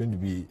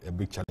a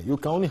big challenge.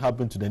 It can only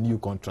happen to the new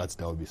contracts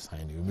that will be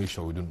signed. We make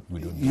sure we don't.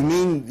 You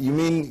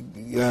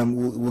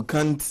mean we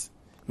can't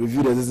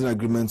review the existing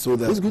agreement so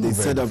that they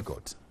set up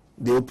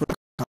the open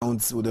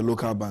accounts with the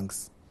local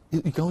banks?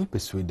 You can only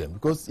persuade them,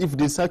 because if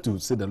they start to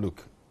say that,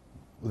 look,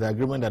 the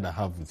agreement that I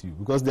have with you,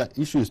 because the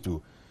issue is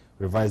to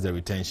revise the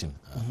retention,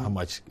 how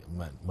much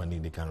money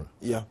they can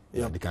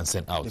they can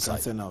send outside. They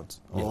can send out.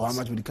 Or how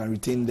much they can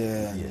retain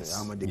there and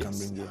how much they can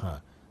bring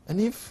here. And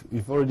if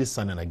you've already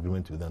signed an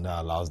agreement with them that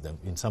allows them,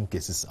 in some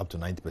cases, up to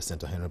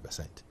 90% or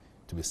 100%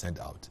 to be sent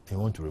out, and you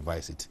want to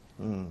revise it,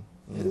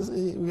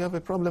 we have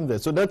a problem there.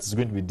 So that's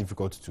going to be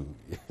difficult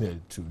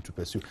to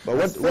pursue. But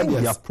what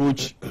the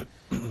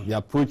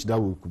approach that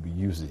we could be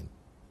using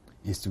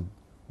is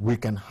we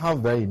can have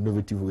very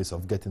innovative ways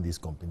of getting these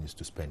companies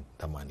to spend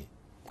the money.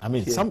 I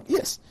mean,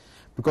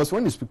 because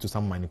when you speak to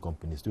some mining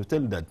companies, they'll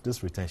tell you that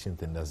this retention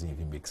thing doesn't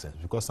even make sense,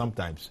 because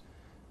sometimes,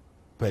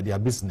 per their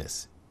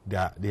business, they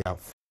are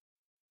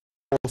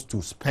forced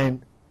to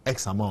spend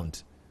X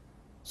amount,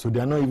 so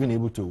they are not even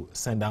able to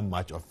send that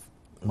much of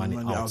money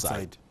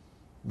outside.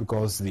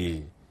 Because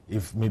if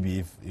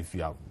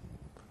you are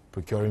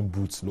procuring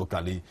boots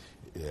locally,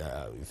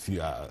 if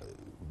you are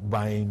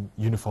buying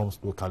uniforms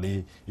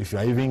locally, if you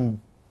are even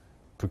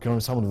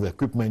procuring some of the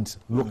equipment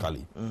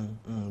locally,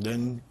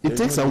 then it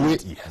takes away.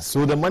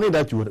 So the money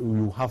that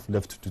you have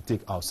left to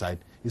take outside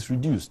is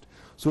reduced.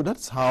 So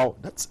that's how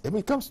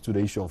it comes to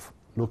the issue of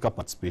local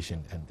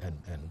participation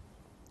and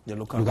the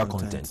local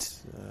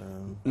content.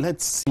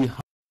 Let's see how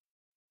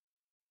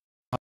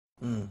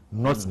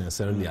not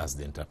necessarily as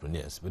the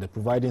entrepreneurs, but they're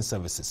providing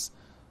services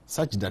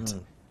such that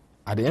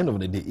at the end of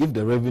the day, if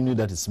the revenue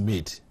that is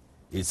made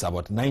is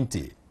about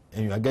 90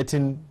 and you are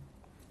getting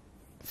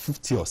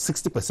 50 or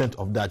 60%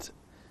 of that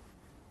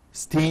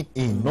staying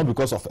in, not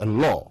because of a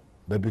law,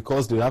 but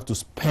because they have to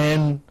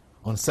spend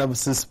on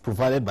services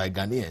provided by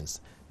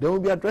Ghanaians, they will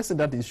be addressing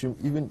that issue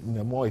even in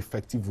a more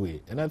effective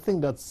way. And I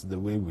think that's the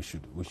way we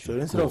should So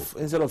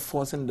instead of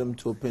forcing them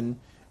to open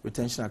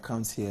retention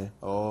accounts here,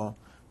 or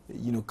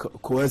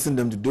coercing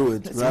them to do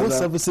it, what are the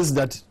services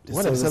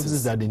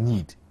that they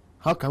need?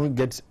 How can we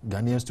get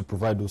Ghanaians to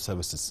provide those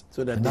services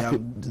so that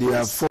they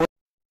are forced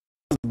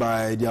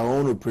by their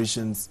own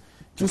operations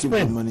to keep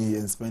the money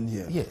and spend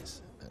here?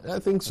 Yes, I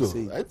think so.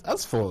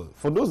 As for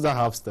those that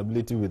have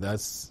stability with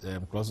us,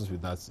 clauses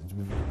with us,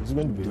 it's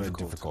going to be very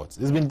difficult.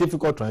 It's been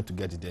difficult trying to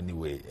get it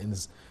anyway,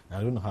 and I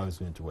don't know how it's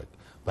going to work.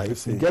 But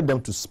if we get them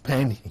to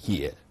spend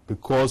here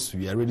because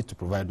we are ready to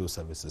provide those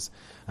services,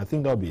 I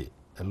think that'll be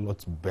a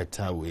lot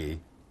better way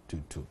to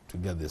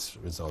get this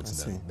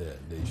results than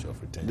the issue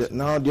of retention.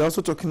 Now, they're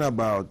also talking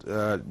about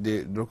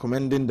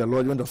recommending the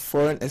lodgement of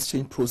foreign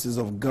exchange process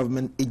of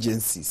government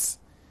agencies,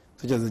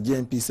 such as the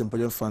GNP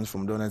Symposium funds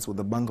from donors with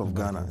the Bank of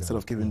Ghana, instead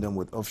of keeping them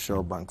with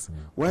offshore banks.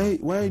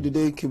 Why do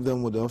they keep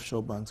them with the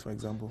offshore banks, for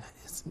example?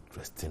 It's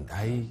interesting.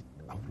 I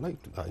would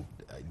like to...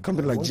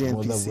 Company like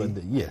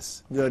GNPC?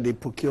 Yes. They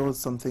procure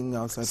something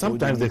outside.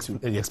 Sometimes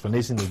the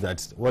explanation is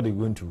that what they're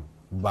going to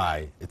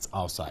buy, it's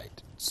outside.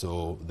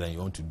 So then you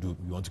want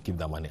to keep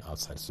that money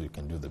outside so you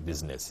can do the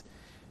business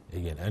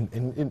again.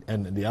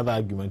 And the other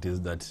argument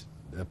is that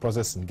the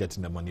process in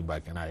getting the money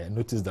back, and I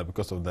noticed that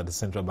because of that, the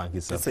central bank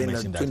itself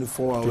mentioned that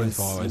 24 hours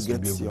to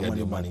be able to get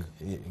your money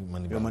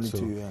back.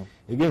 So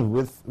again,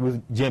 with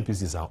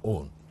GNPC is our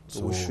own,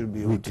 so we should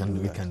be able to do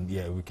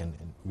that.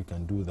 We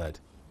can do that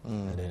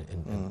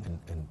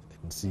and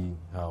see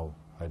how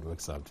it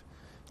works out.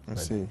 I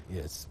see.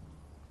 Yes.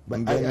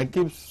 But I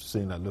keep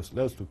saying that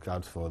let's look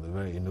out for the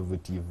very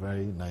innovative,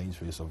 very nice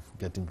ways of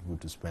getting people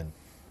to spend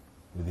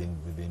within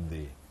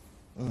the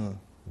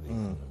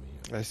economy.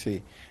 I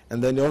see.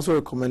 And then they also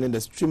recommended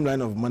the streamline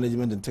of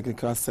management and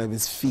technical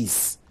service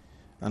fees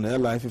and the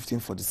LI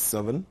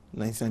 1547,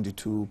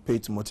 1992,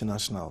 paid to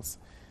multinationals.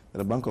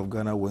 The Bank of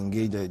Ghana will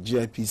engage the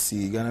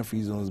GIPC, Ghana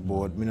Free Zones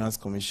Board, Minerals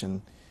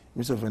Commission,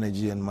 Ministry of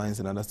Energy and Mines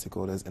and other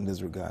stakeholders in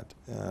this regard.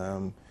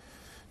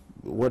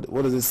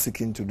 what is it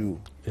seeking to do?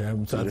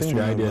 So I think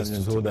the idea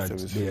is so that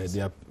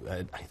they are.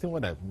 I think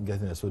what I'm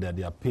getting is so that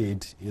they are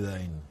paid either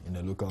in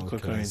a local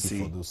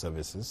currency for those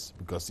services.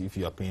 Because if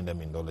you are paying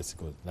them in dollars,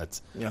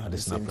 that's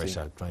additional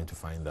pressure trying to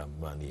find that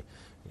money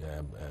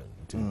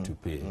to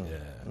pay.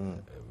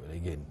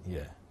 Again,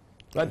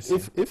 But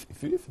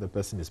if the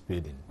person is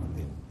paid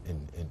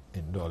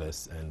in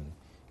dollars and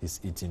he's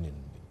eating in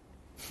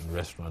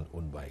restaurant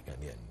owned by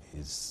Ghanaian,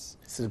 he's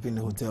sleeping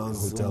in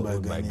hotels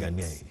owned by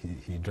Ghanaian.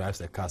 He drives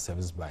a car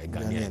service by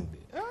Ghanaian.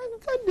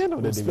 At the end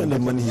of the day, spend the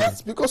money.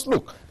 Yes, because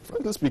look,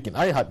 frankly speaking,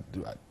 there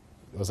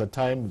was a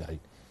time that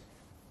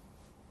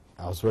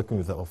I was working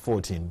with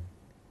 14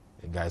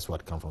 guys who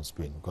had come from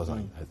Spain because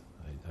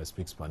I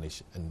speak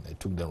Spanish, and I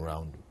took them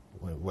around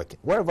working.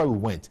 Wherever we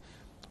went,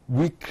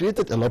 we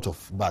created a lot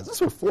of bars.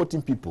 This were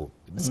 14 people.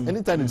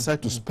 Anytime they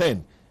decided to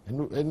spend,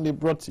 and they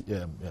brought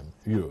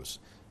euros.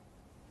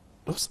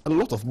 There was a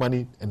lot of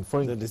money and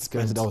foreign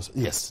currency that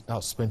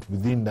was spent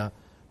within that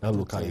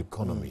local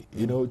economy.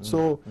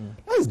 So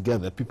let's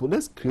gather people.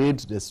 Let's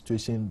create the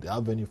situation, the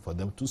avenue for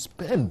them to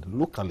spend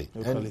locally.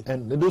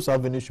 And those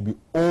avenues should be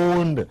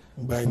owned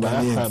by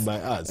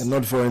us and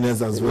not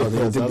foreigners as well.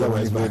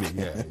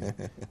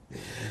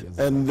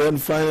 And then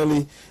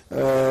finally,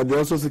 they're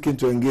also seeking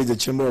to engage the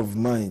Chamber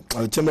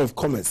of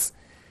Commerce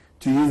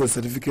to use a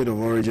certificate of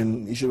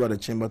origin issued by the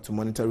Chamber to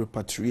monitor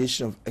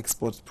repatriation of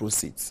export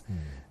proceeds.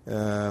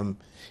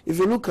 If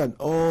you look at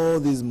all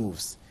these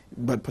moves,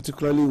 but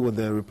particularly with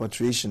the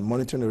repatriation,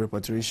 monitoring the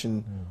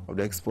repatriation of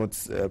the export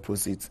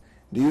proceeds,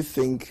 do you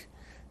think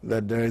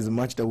that there is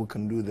much that we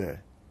can do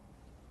there?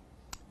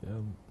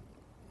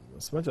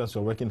 As much as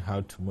we're working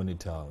hard to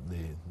monitor,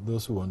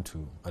 those who want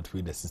to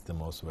outweigh the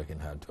system are also working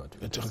hard to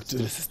outweigh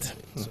the system.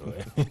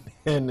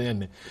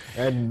 and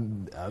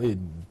I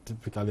mean,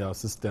 typically our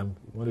system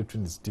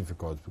monitoring is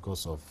difficult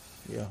because of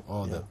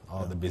all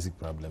the basic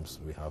problems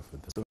we have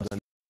with the system.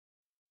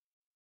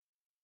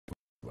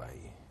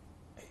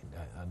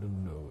 I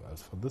don't know.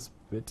 As for this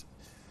bit,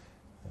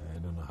 I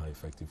don't know how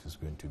effective it's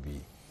going to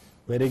be.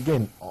 But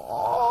again,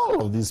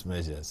 all of these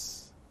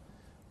measures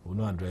will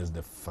not address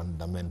the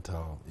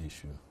fundamental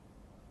issue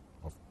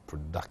of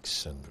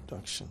production.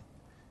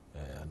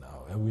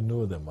 And we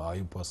know them, our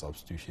import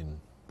substitution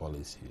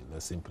policy.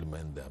 Let's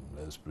implement them.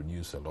 Let's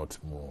produce a lot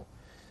more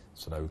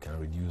so that we can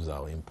reduce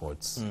our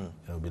imports.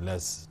 There will be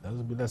less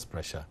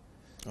pressure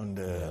on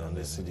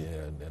the city,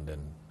 and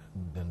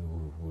then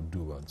we'll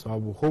do one. So I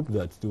will hope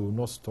that they will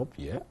not stop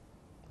here.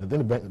 And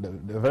then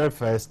the very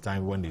first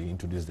time when they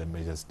introduced the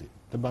measures,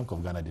 the Bank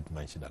of Ghana did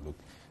mention that, look,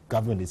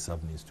 government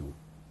itself needs to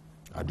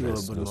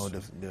address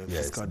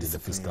the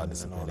fiscal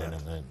discipline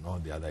and all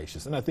the other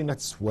issues. And I think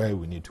that's where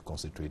we need to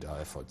concentrate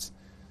our efforts.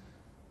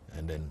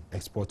 And then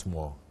export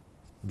more,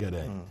 get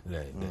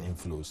the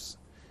inflows,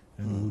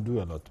 and we'll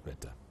do a lot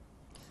better.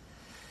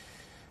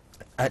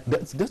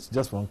 That's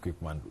just one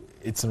quick one.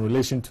 It's in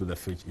relation to the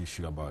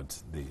issue about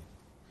the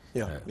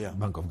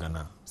Bank of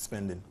Ghana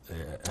spending,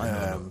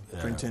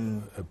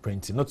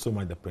 printing, not so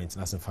much the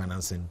printing as in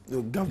financing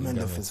the government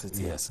deficit.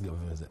 Yes,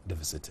 government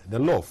deficit. The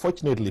law,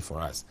 fortunately for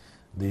us,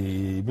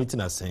 the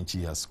meeting at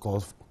Senchi has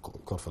called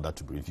for that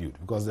to be reviewed,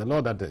 because the law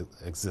that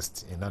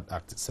exists in that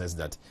act says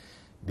that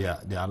they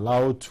are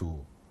allowed to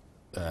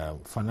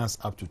finance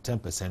up to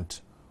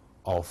 10%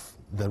 of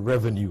the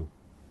revenue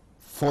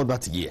for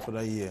that year.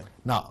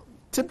 Now,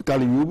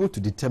 typically, we're able to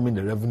determine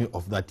the revenue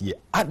of that year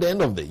at the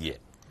end of the year.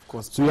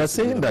 So you are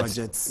saying that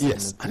so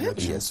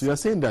you are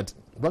saying that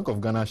Bank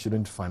of Ghana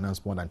shouldn't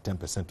finance more than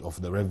 10%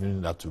 of the revenue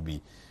that will be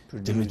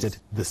generated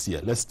this year.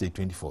 Let's say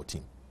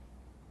 2014.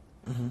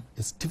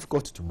 It's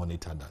difficult to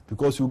monitor that,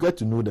 because you get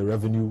to know the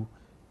revenue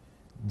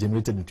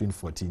generated in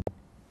 2014,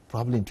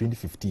 probably in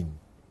 2015,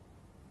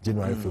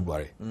 January,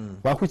 February,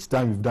 by which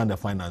time you've done the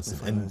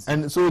financing.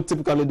 And so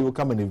typically they will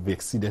come and they've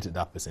exceeded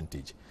that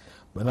percentage.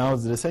 But now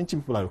the Senchi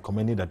people are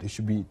recommending that it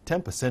should be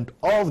 10%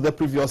 of the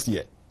previous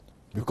year.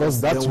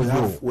 Because that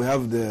we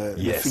have the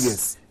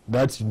figures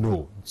that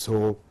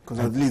so because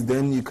at least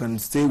then you can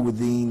stay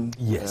within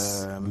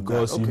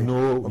because you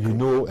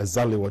know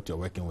exactly what you're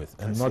working with,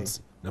 and not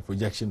the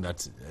projection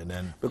that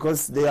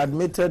because they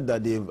admitted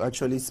that they've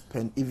actually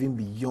spent even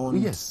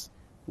beyond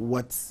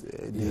what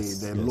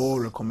the law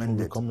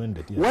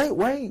recommended.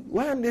 Why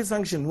aren't they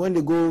sanctioned when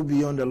they go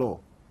beyond the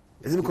law?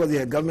 Is it because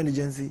they're a government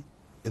agency?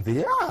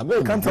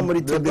 Can't somebody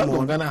tell them? Bank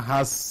of Ghana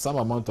has some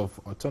amount of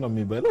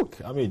autonomy, but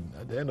look, I mean,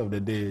 at the end of the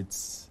day,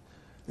 it's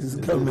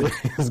government.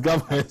 It's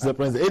government. It's the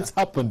president. It's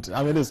happened.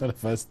 I mean, it's not the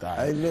first time.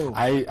 I know.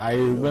 I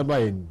remember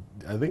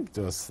I think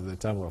it was the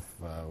time of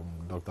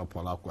Dr.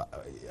 Polakwa.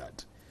 He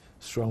had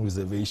strong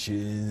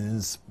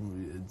reservations.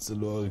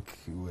 Look,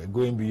 we're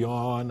going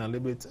beyond a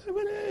little bit. I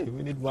mean, hey,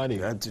 we need money.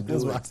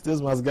 This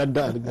must get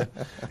done.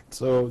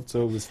 so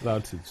we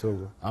started.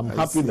 So I'm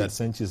happy that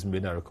Senchi's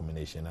made a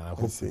recommendation, and I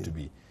hope it to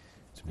be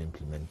to be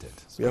implemented.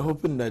 We are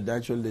hoping that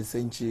actually the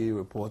Senchi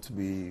report will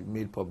be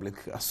made public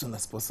as soon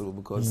as possible,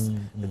 because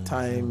the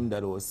time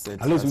that was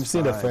set. At least we've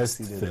seen the first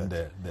thing,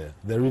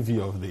 the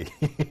review of the.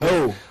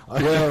 Oh,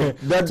 well,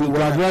 that to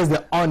address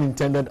the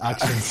unintended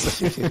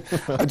actions.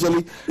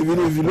 Actually, even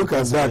if you look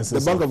at that,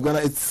 the Bank of Ghana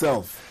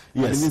itself,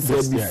 yes, it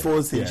said before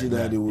Senchi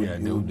that they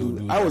would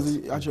do. I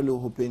was actually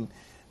hoping,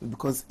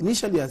 because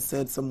initially I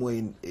said somewhere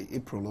in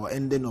April or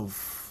ending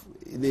of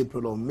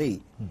April or May,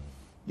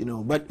 you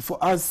know. But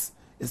for us,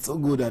 it's so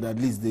good that at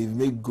least they've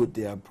made good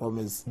their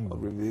promise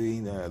of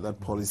reviewing that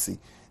policy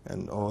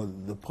and all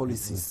the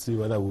policies. Let's see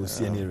whether we'll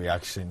see any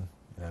reaction.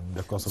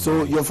 Because of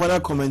so your final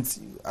comments,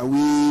 are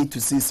we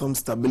to see some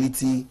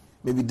stability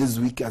maybe this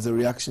week as a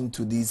reaction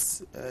to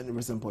these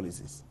recent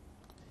policies?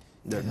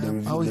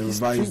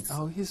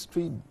 Our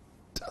history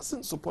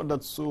doesn't support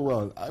that so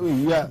well. I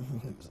mean,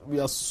 we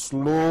are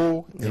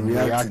slow in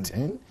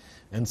reacting.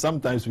 And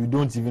sometimes we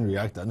don't even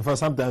react. And for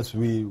sometimes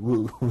we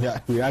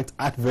react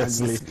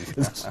adversely.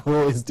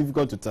 So it's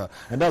difficult to tell.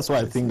 And that's why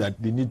I think that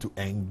they need to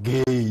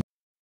engage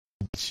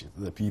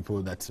the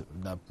people that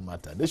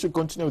matter. They should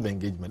continue with the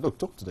engagement. Look,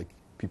 talk to the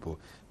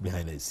people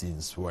behind the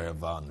scenes,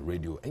 wherever, on the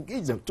radio.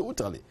 Engage them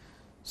totally,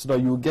 so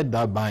that you get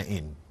that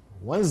buy-in.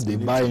 Once they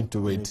buy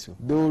into it,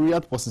 they will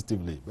react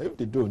positively. But if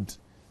they don't,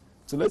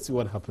 so let's see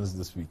what happens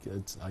this week.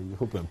 I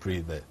hope and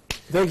pray that.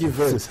 Thank you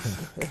very much.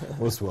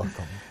 Most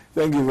welcome.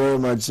 Thank you very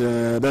much.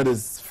 That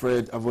is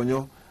Fred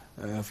Avonyo,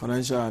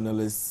 financial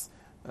analyst.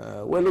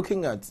 We're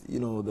looking at, you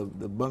know,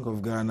 the Bank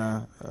of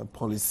Ghana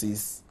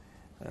policies,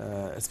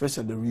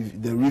 especially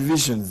the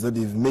revisions that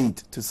they've made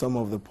to some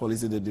of the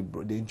policies that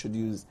they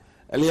introduced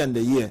earlier in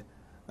the year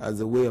as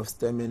a way of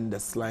stemming the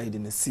slide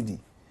in the city.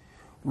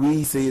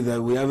 We say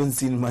that we haven't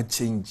seen much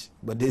change,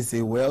 but they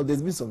say, well,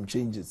 there's been some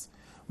changes.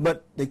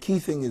 But the key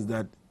thing is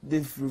that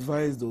they've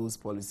revised those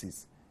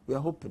policies. We are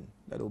hoping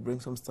that it will bring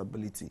some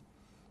stability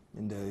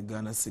in the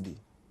Ghana city,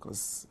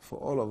 because for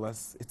all of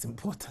us, it's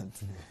important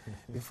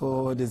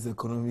before this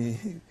economy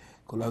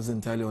collapses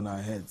entirely on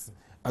our heads.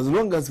 As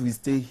long as we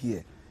stay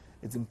here,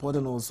 it's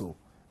important also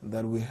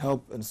that we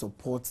help and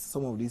support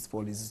some of these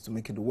policies to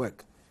make it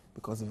work,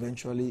 because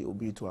eventually it will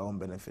be to our own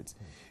benefit.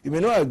 You may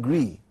not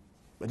agree,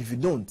 but if you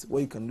don't, what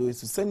you can do is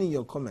to send in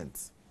your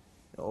comments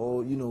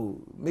or, you know,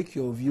 make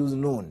your views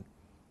known.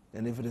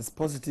 And if it is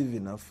positive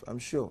enough, I'm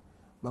sure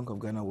Bank of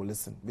Ghana will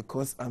listen,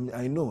 because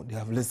I know they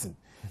have listened.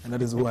 And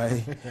that is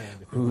why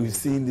we've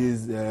seen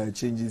these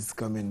changes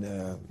coming,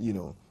 you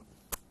know.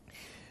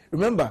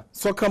 Remember,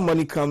 soccer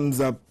money comes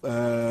up,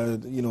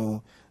 you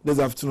know, this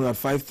afternoon at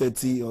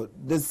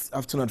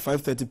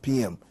 5:30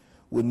 p.m.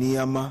 with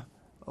Niyama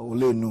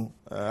Olenu,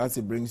 as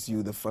it brings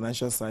you the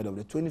financial side of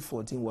the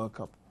 2014 World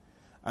Cup.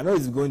 I know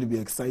it's going to be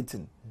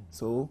exciting,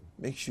 so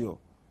make sure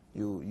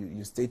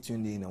you stay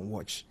tuned in and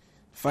watch.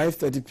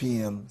 5:30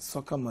 p.m.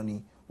 Soccer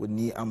Money with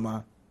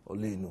Niyama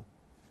Olenu.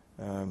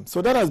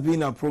 So that has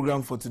been our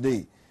program for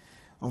today.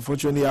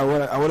 Unfortunately,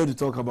 I wanted to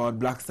talk about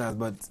Black Stars,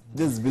 but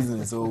this is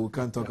business, so we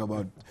can't talk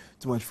about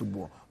too much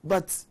football.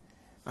 But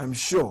I'm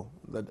sure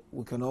that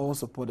we can all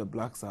support the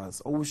Black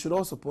Stars, or we should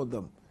all support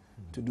them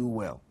to do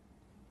well.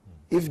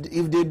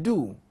 If they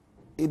do,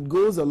 it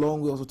goes a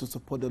long way also to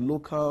support the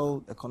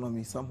local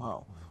economy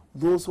somehow.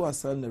 Those who are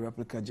selling the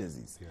replica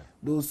jerseys,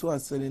 those who are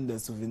selling the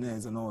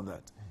souvenirs and all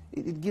that,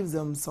 it gives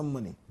them some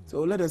money.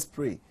 So let us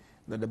pray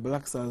that the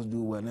Black Stars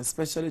do well, and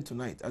especially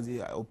tonight as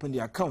they open the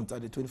account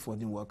at the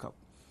 2014 World Cup,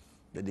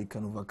 that they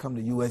can overcome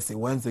the USA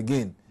once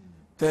again.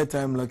 Third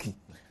time lucky,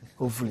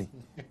 hopefully,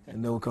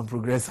 and then we can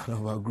progress out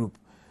of our group.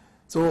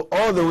 So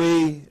all the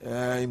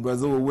way in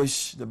Brazil, we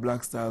wish the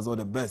Black Stars all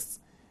the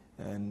best,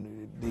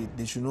 and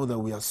they should know that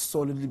we are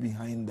solidly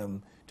behind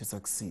them to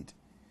succeed.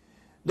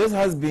 This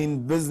has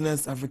been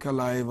Business Africa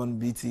Live on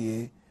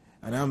BTA,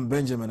 and I'm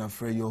Benjamin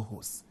Afre, your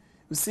host.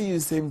 We'll see you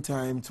same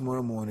time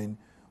tomorrow morning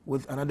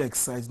with another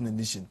exciting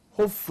edition.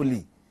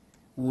 Hopefully,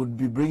 we'll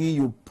be bringing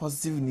you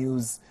positive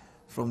news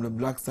from the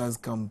Black Stars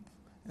camp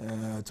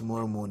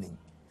tomorrow morning.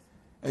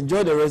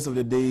 Enjoy the rest of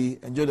the day,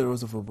 enjoy the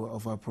rest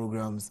of our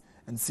programs,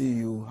 and see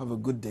you. Have a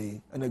good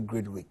day and a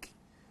great week.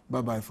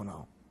 Bye-bye for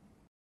now.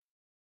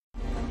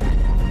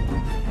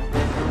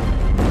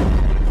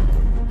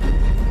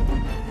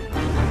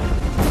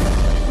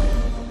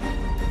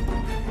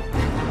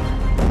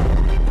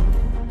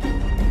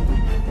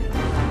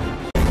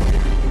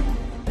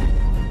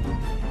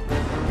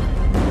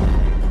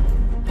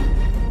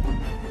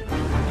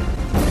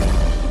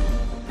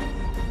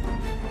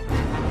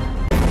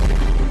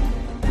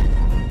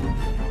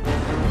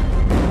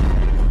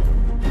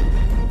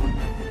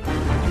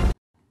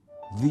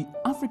 The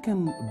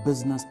African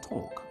Business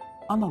Talk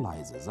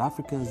analyzes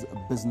Africa's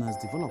business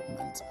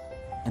development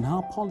and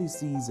how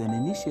policies and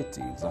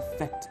initiatives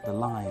affect the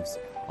lives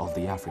of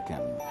the African.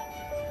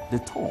 The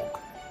talk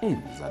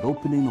aims at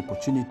opening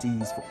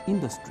opportunities for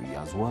industry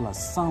as well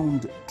as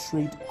sound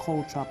trade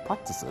culture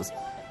practices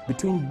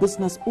between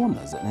business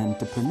owners and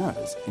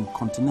entrepreneurs in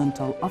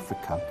continental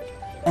Africa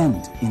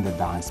and in the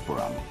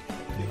diaspora.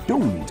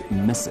 Don't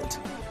miss it.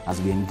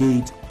 as we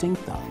engage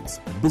think tanks,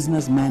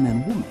 businessmen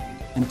and women,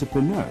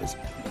 entrepreneurs,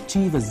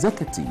 chief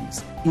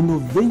executives,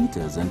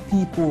 innovators, and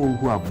people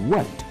who have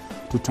worked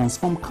to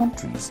transform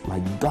countries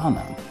like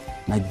Ghana,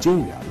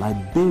 Nigeria,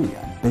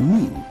 Liberia,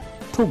 Benin,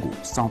 Togo,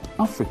 South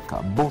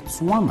Africa,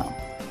 Botswana,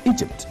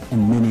 Egypt,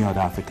 and many other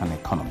African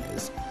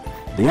economies.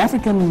 The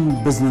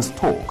African Business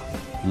Talk,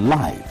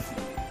 live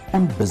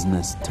on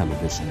Business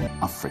Television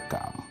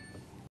Africa.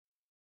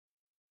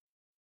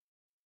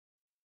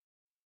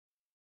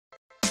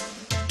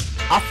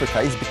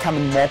 Africa is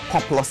becoming more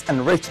populous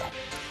and richer.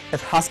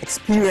 It has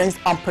experienced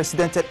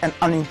unprecedented and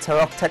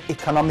uninterrupted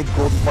economic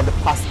growth for the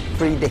past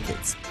 3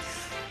 decades.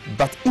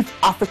 But if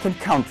African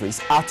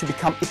countries are to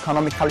become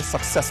economically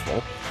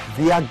successful,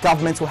 their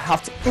governments will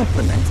have to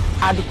implement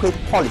adequate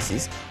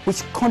policies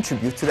which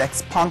contribute to the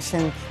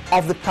expansion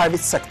of the private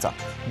sector,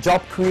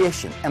 job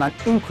creation, and an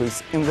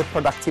increase in the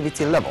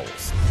productivity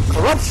levels.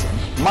 Corruption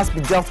must be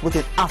dealt with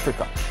in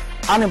Africa.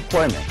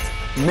 Unemployment,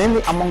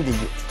 mainly among the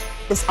youth,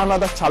 is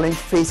another challenge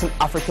facing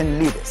African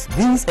leaders.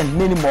 These and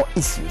many more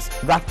issues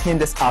that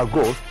hinders our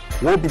growth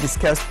will be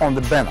discussed on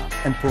the banner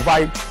and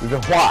provide the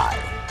why,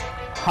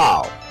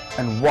 how,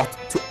 and what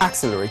to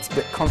accelerate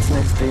the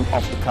continent's dream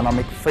of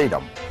economic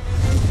freedom.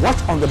 Watch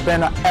on the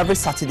banner every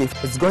Saturday.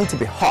 It's going to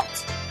be hot,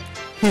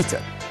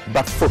 heated,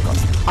 but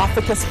focused.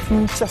 Africa's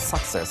future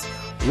success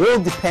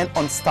will depend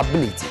on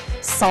stability,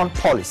 sound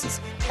policies,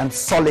 and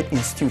solid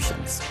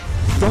institutions.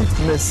 Don't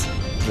miss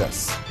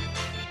this.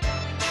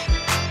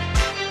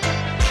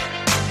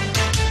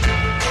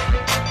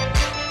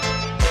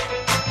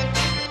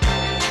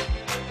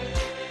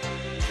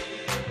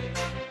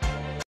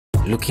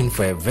 Looking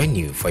for a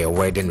venue for your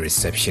wedding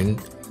reception,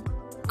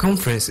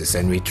 conferences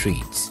and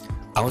retreats,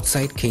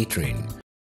 outside catering,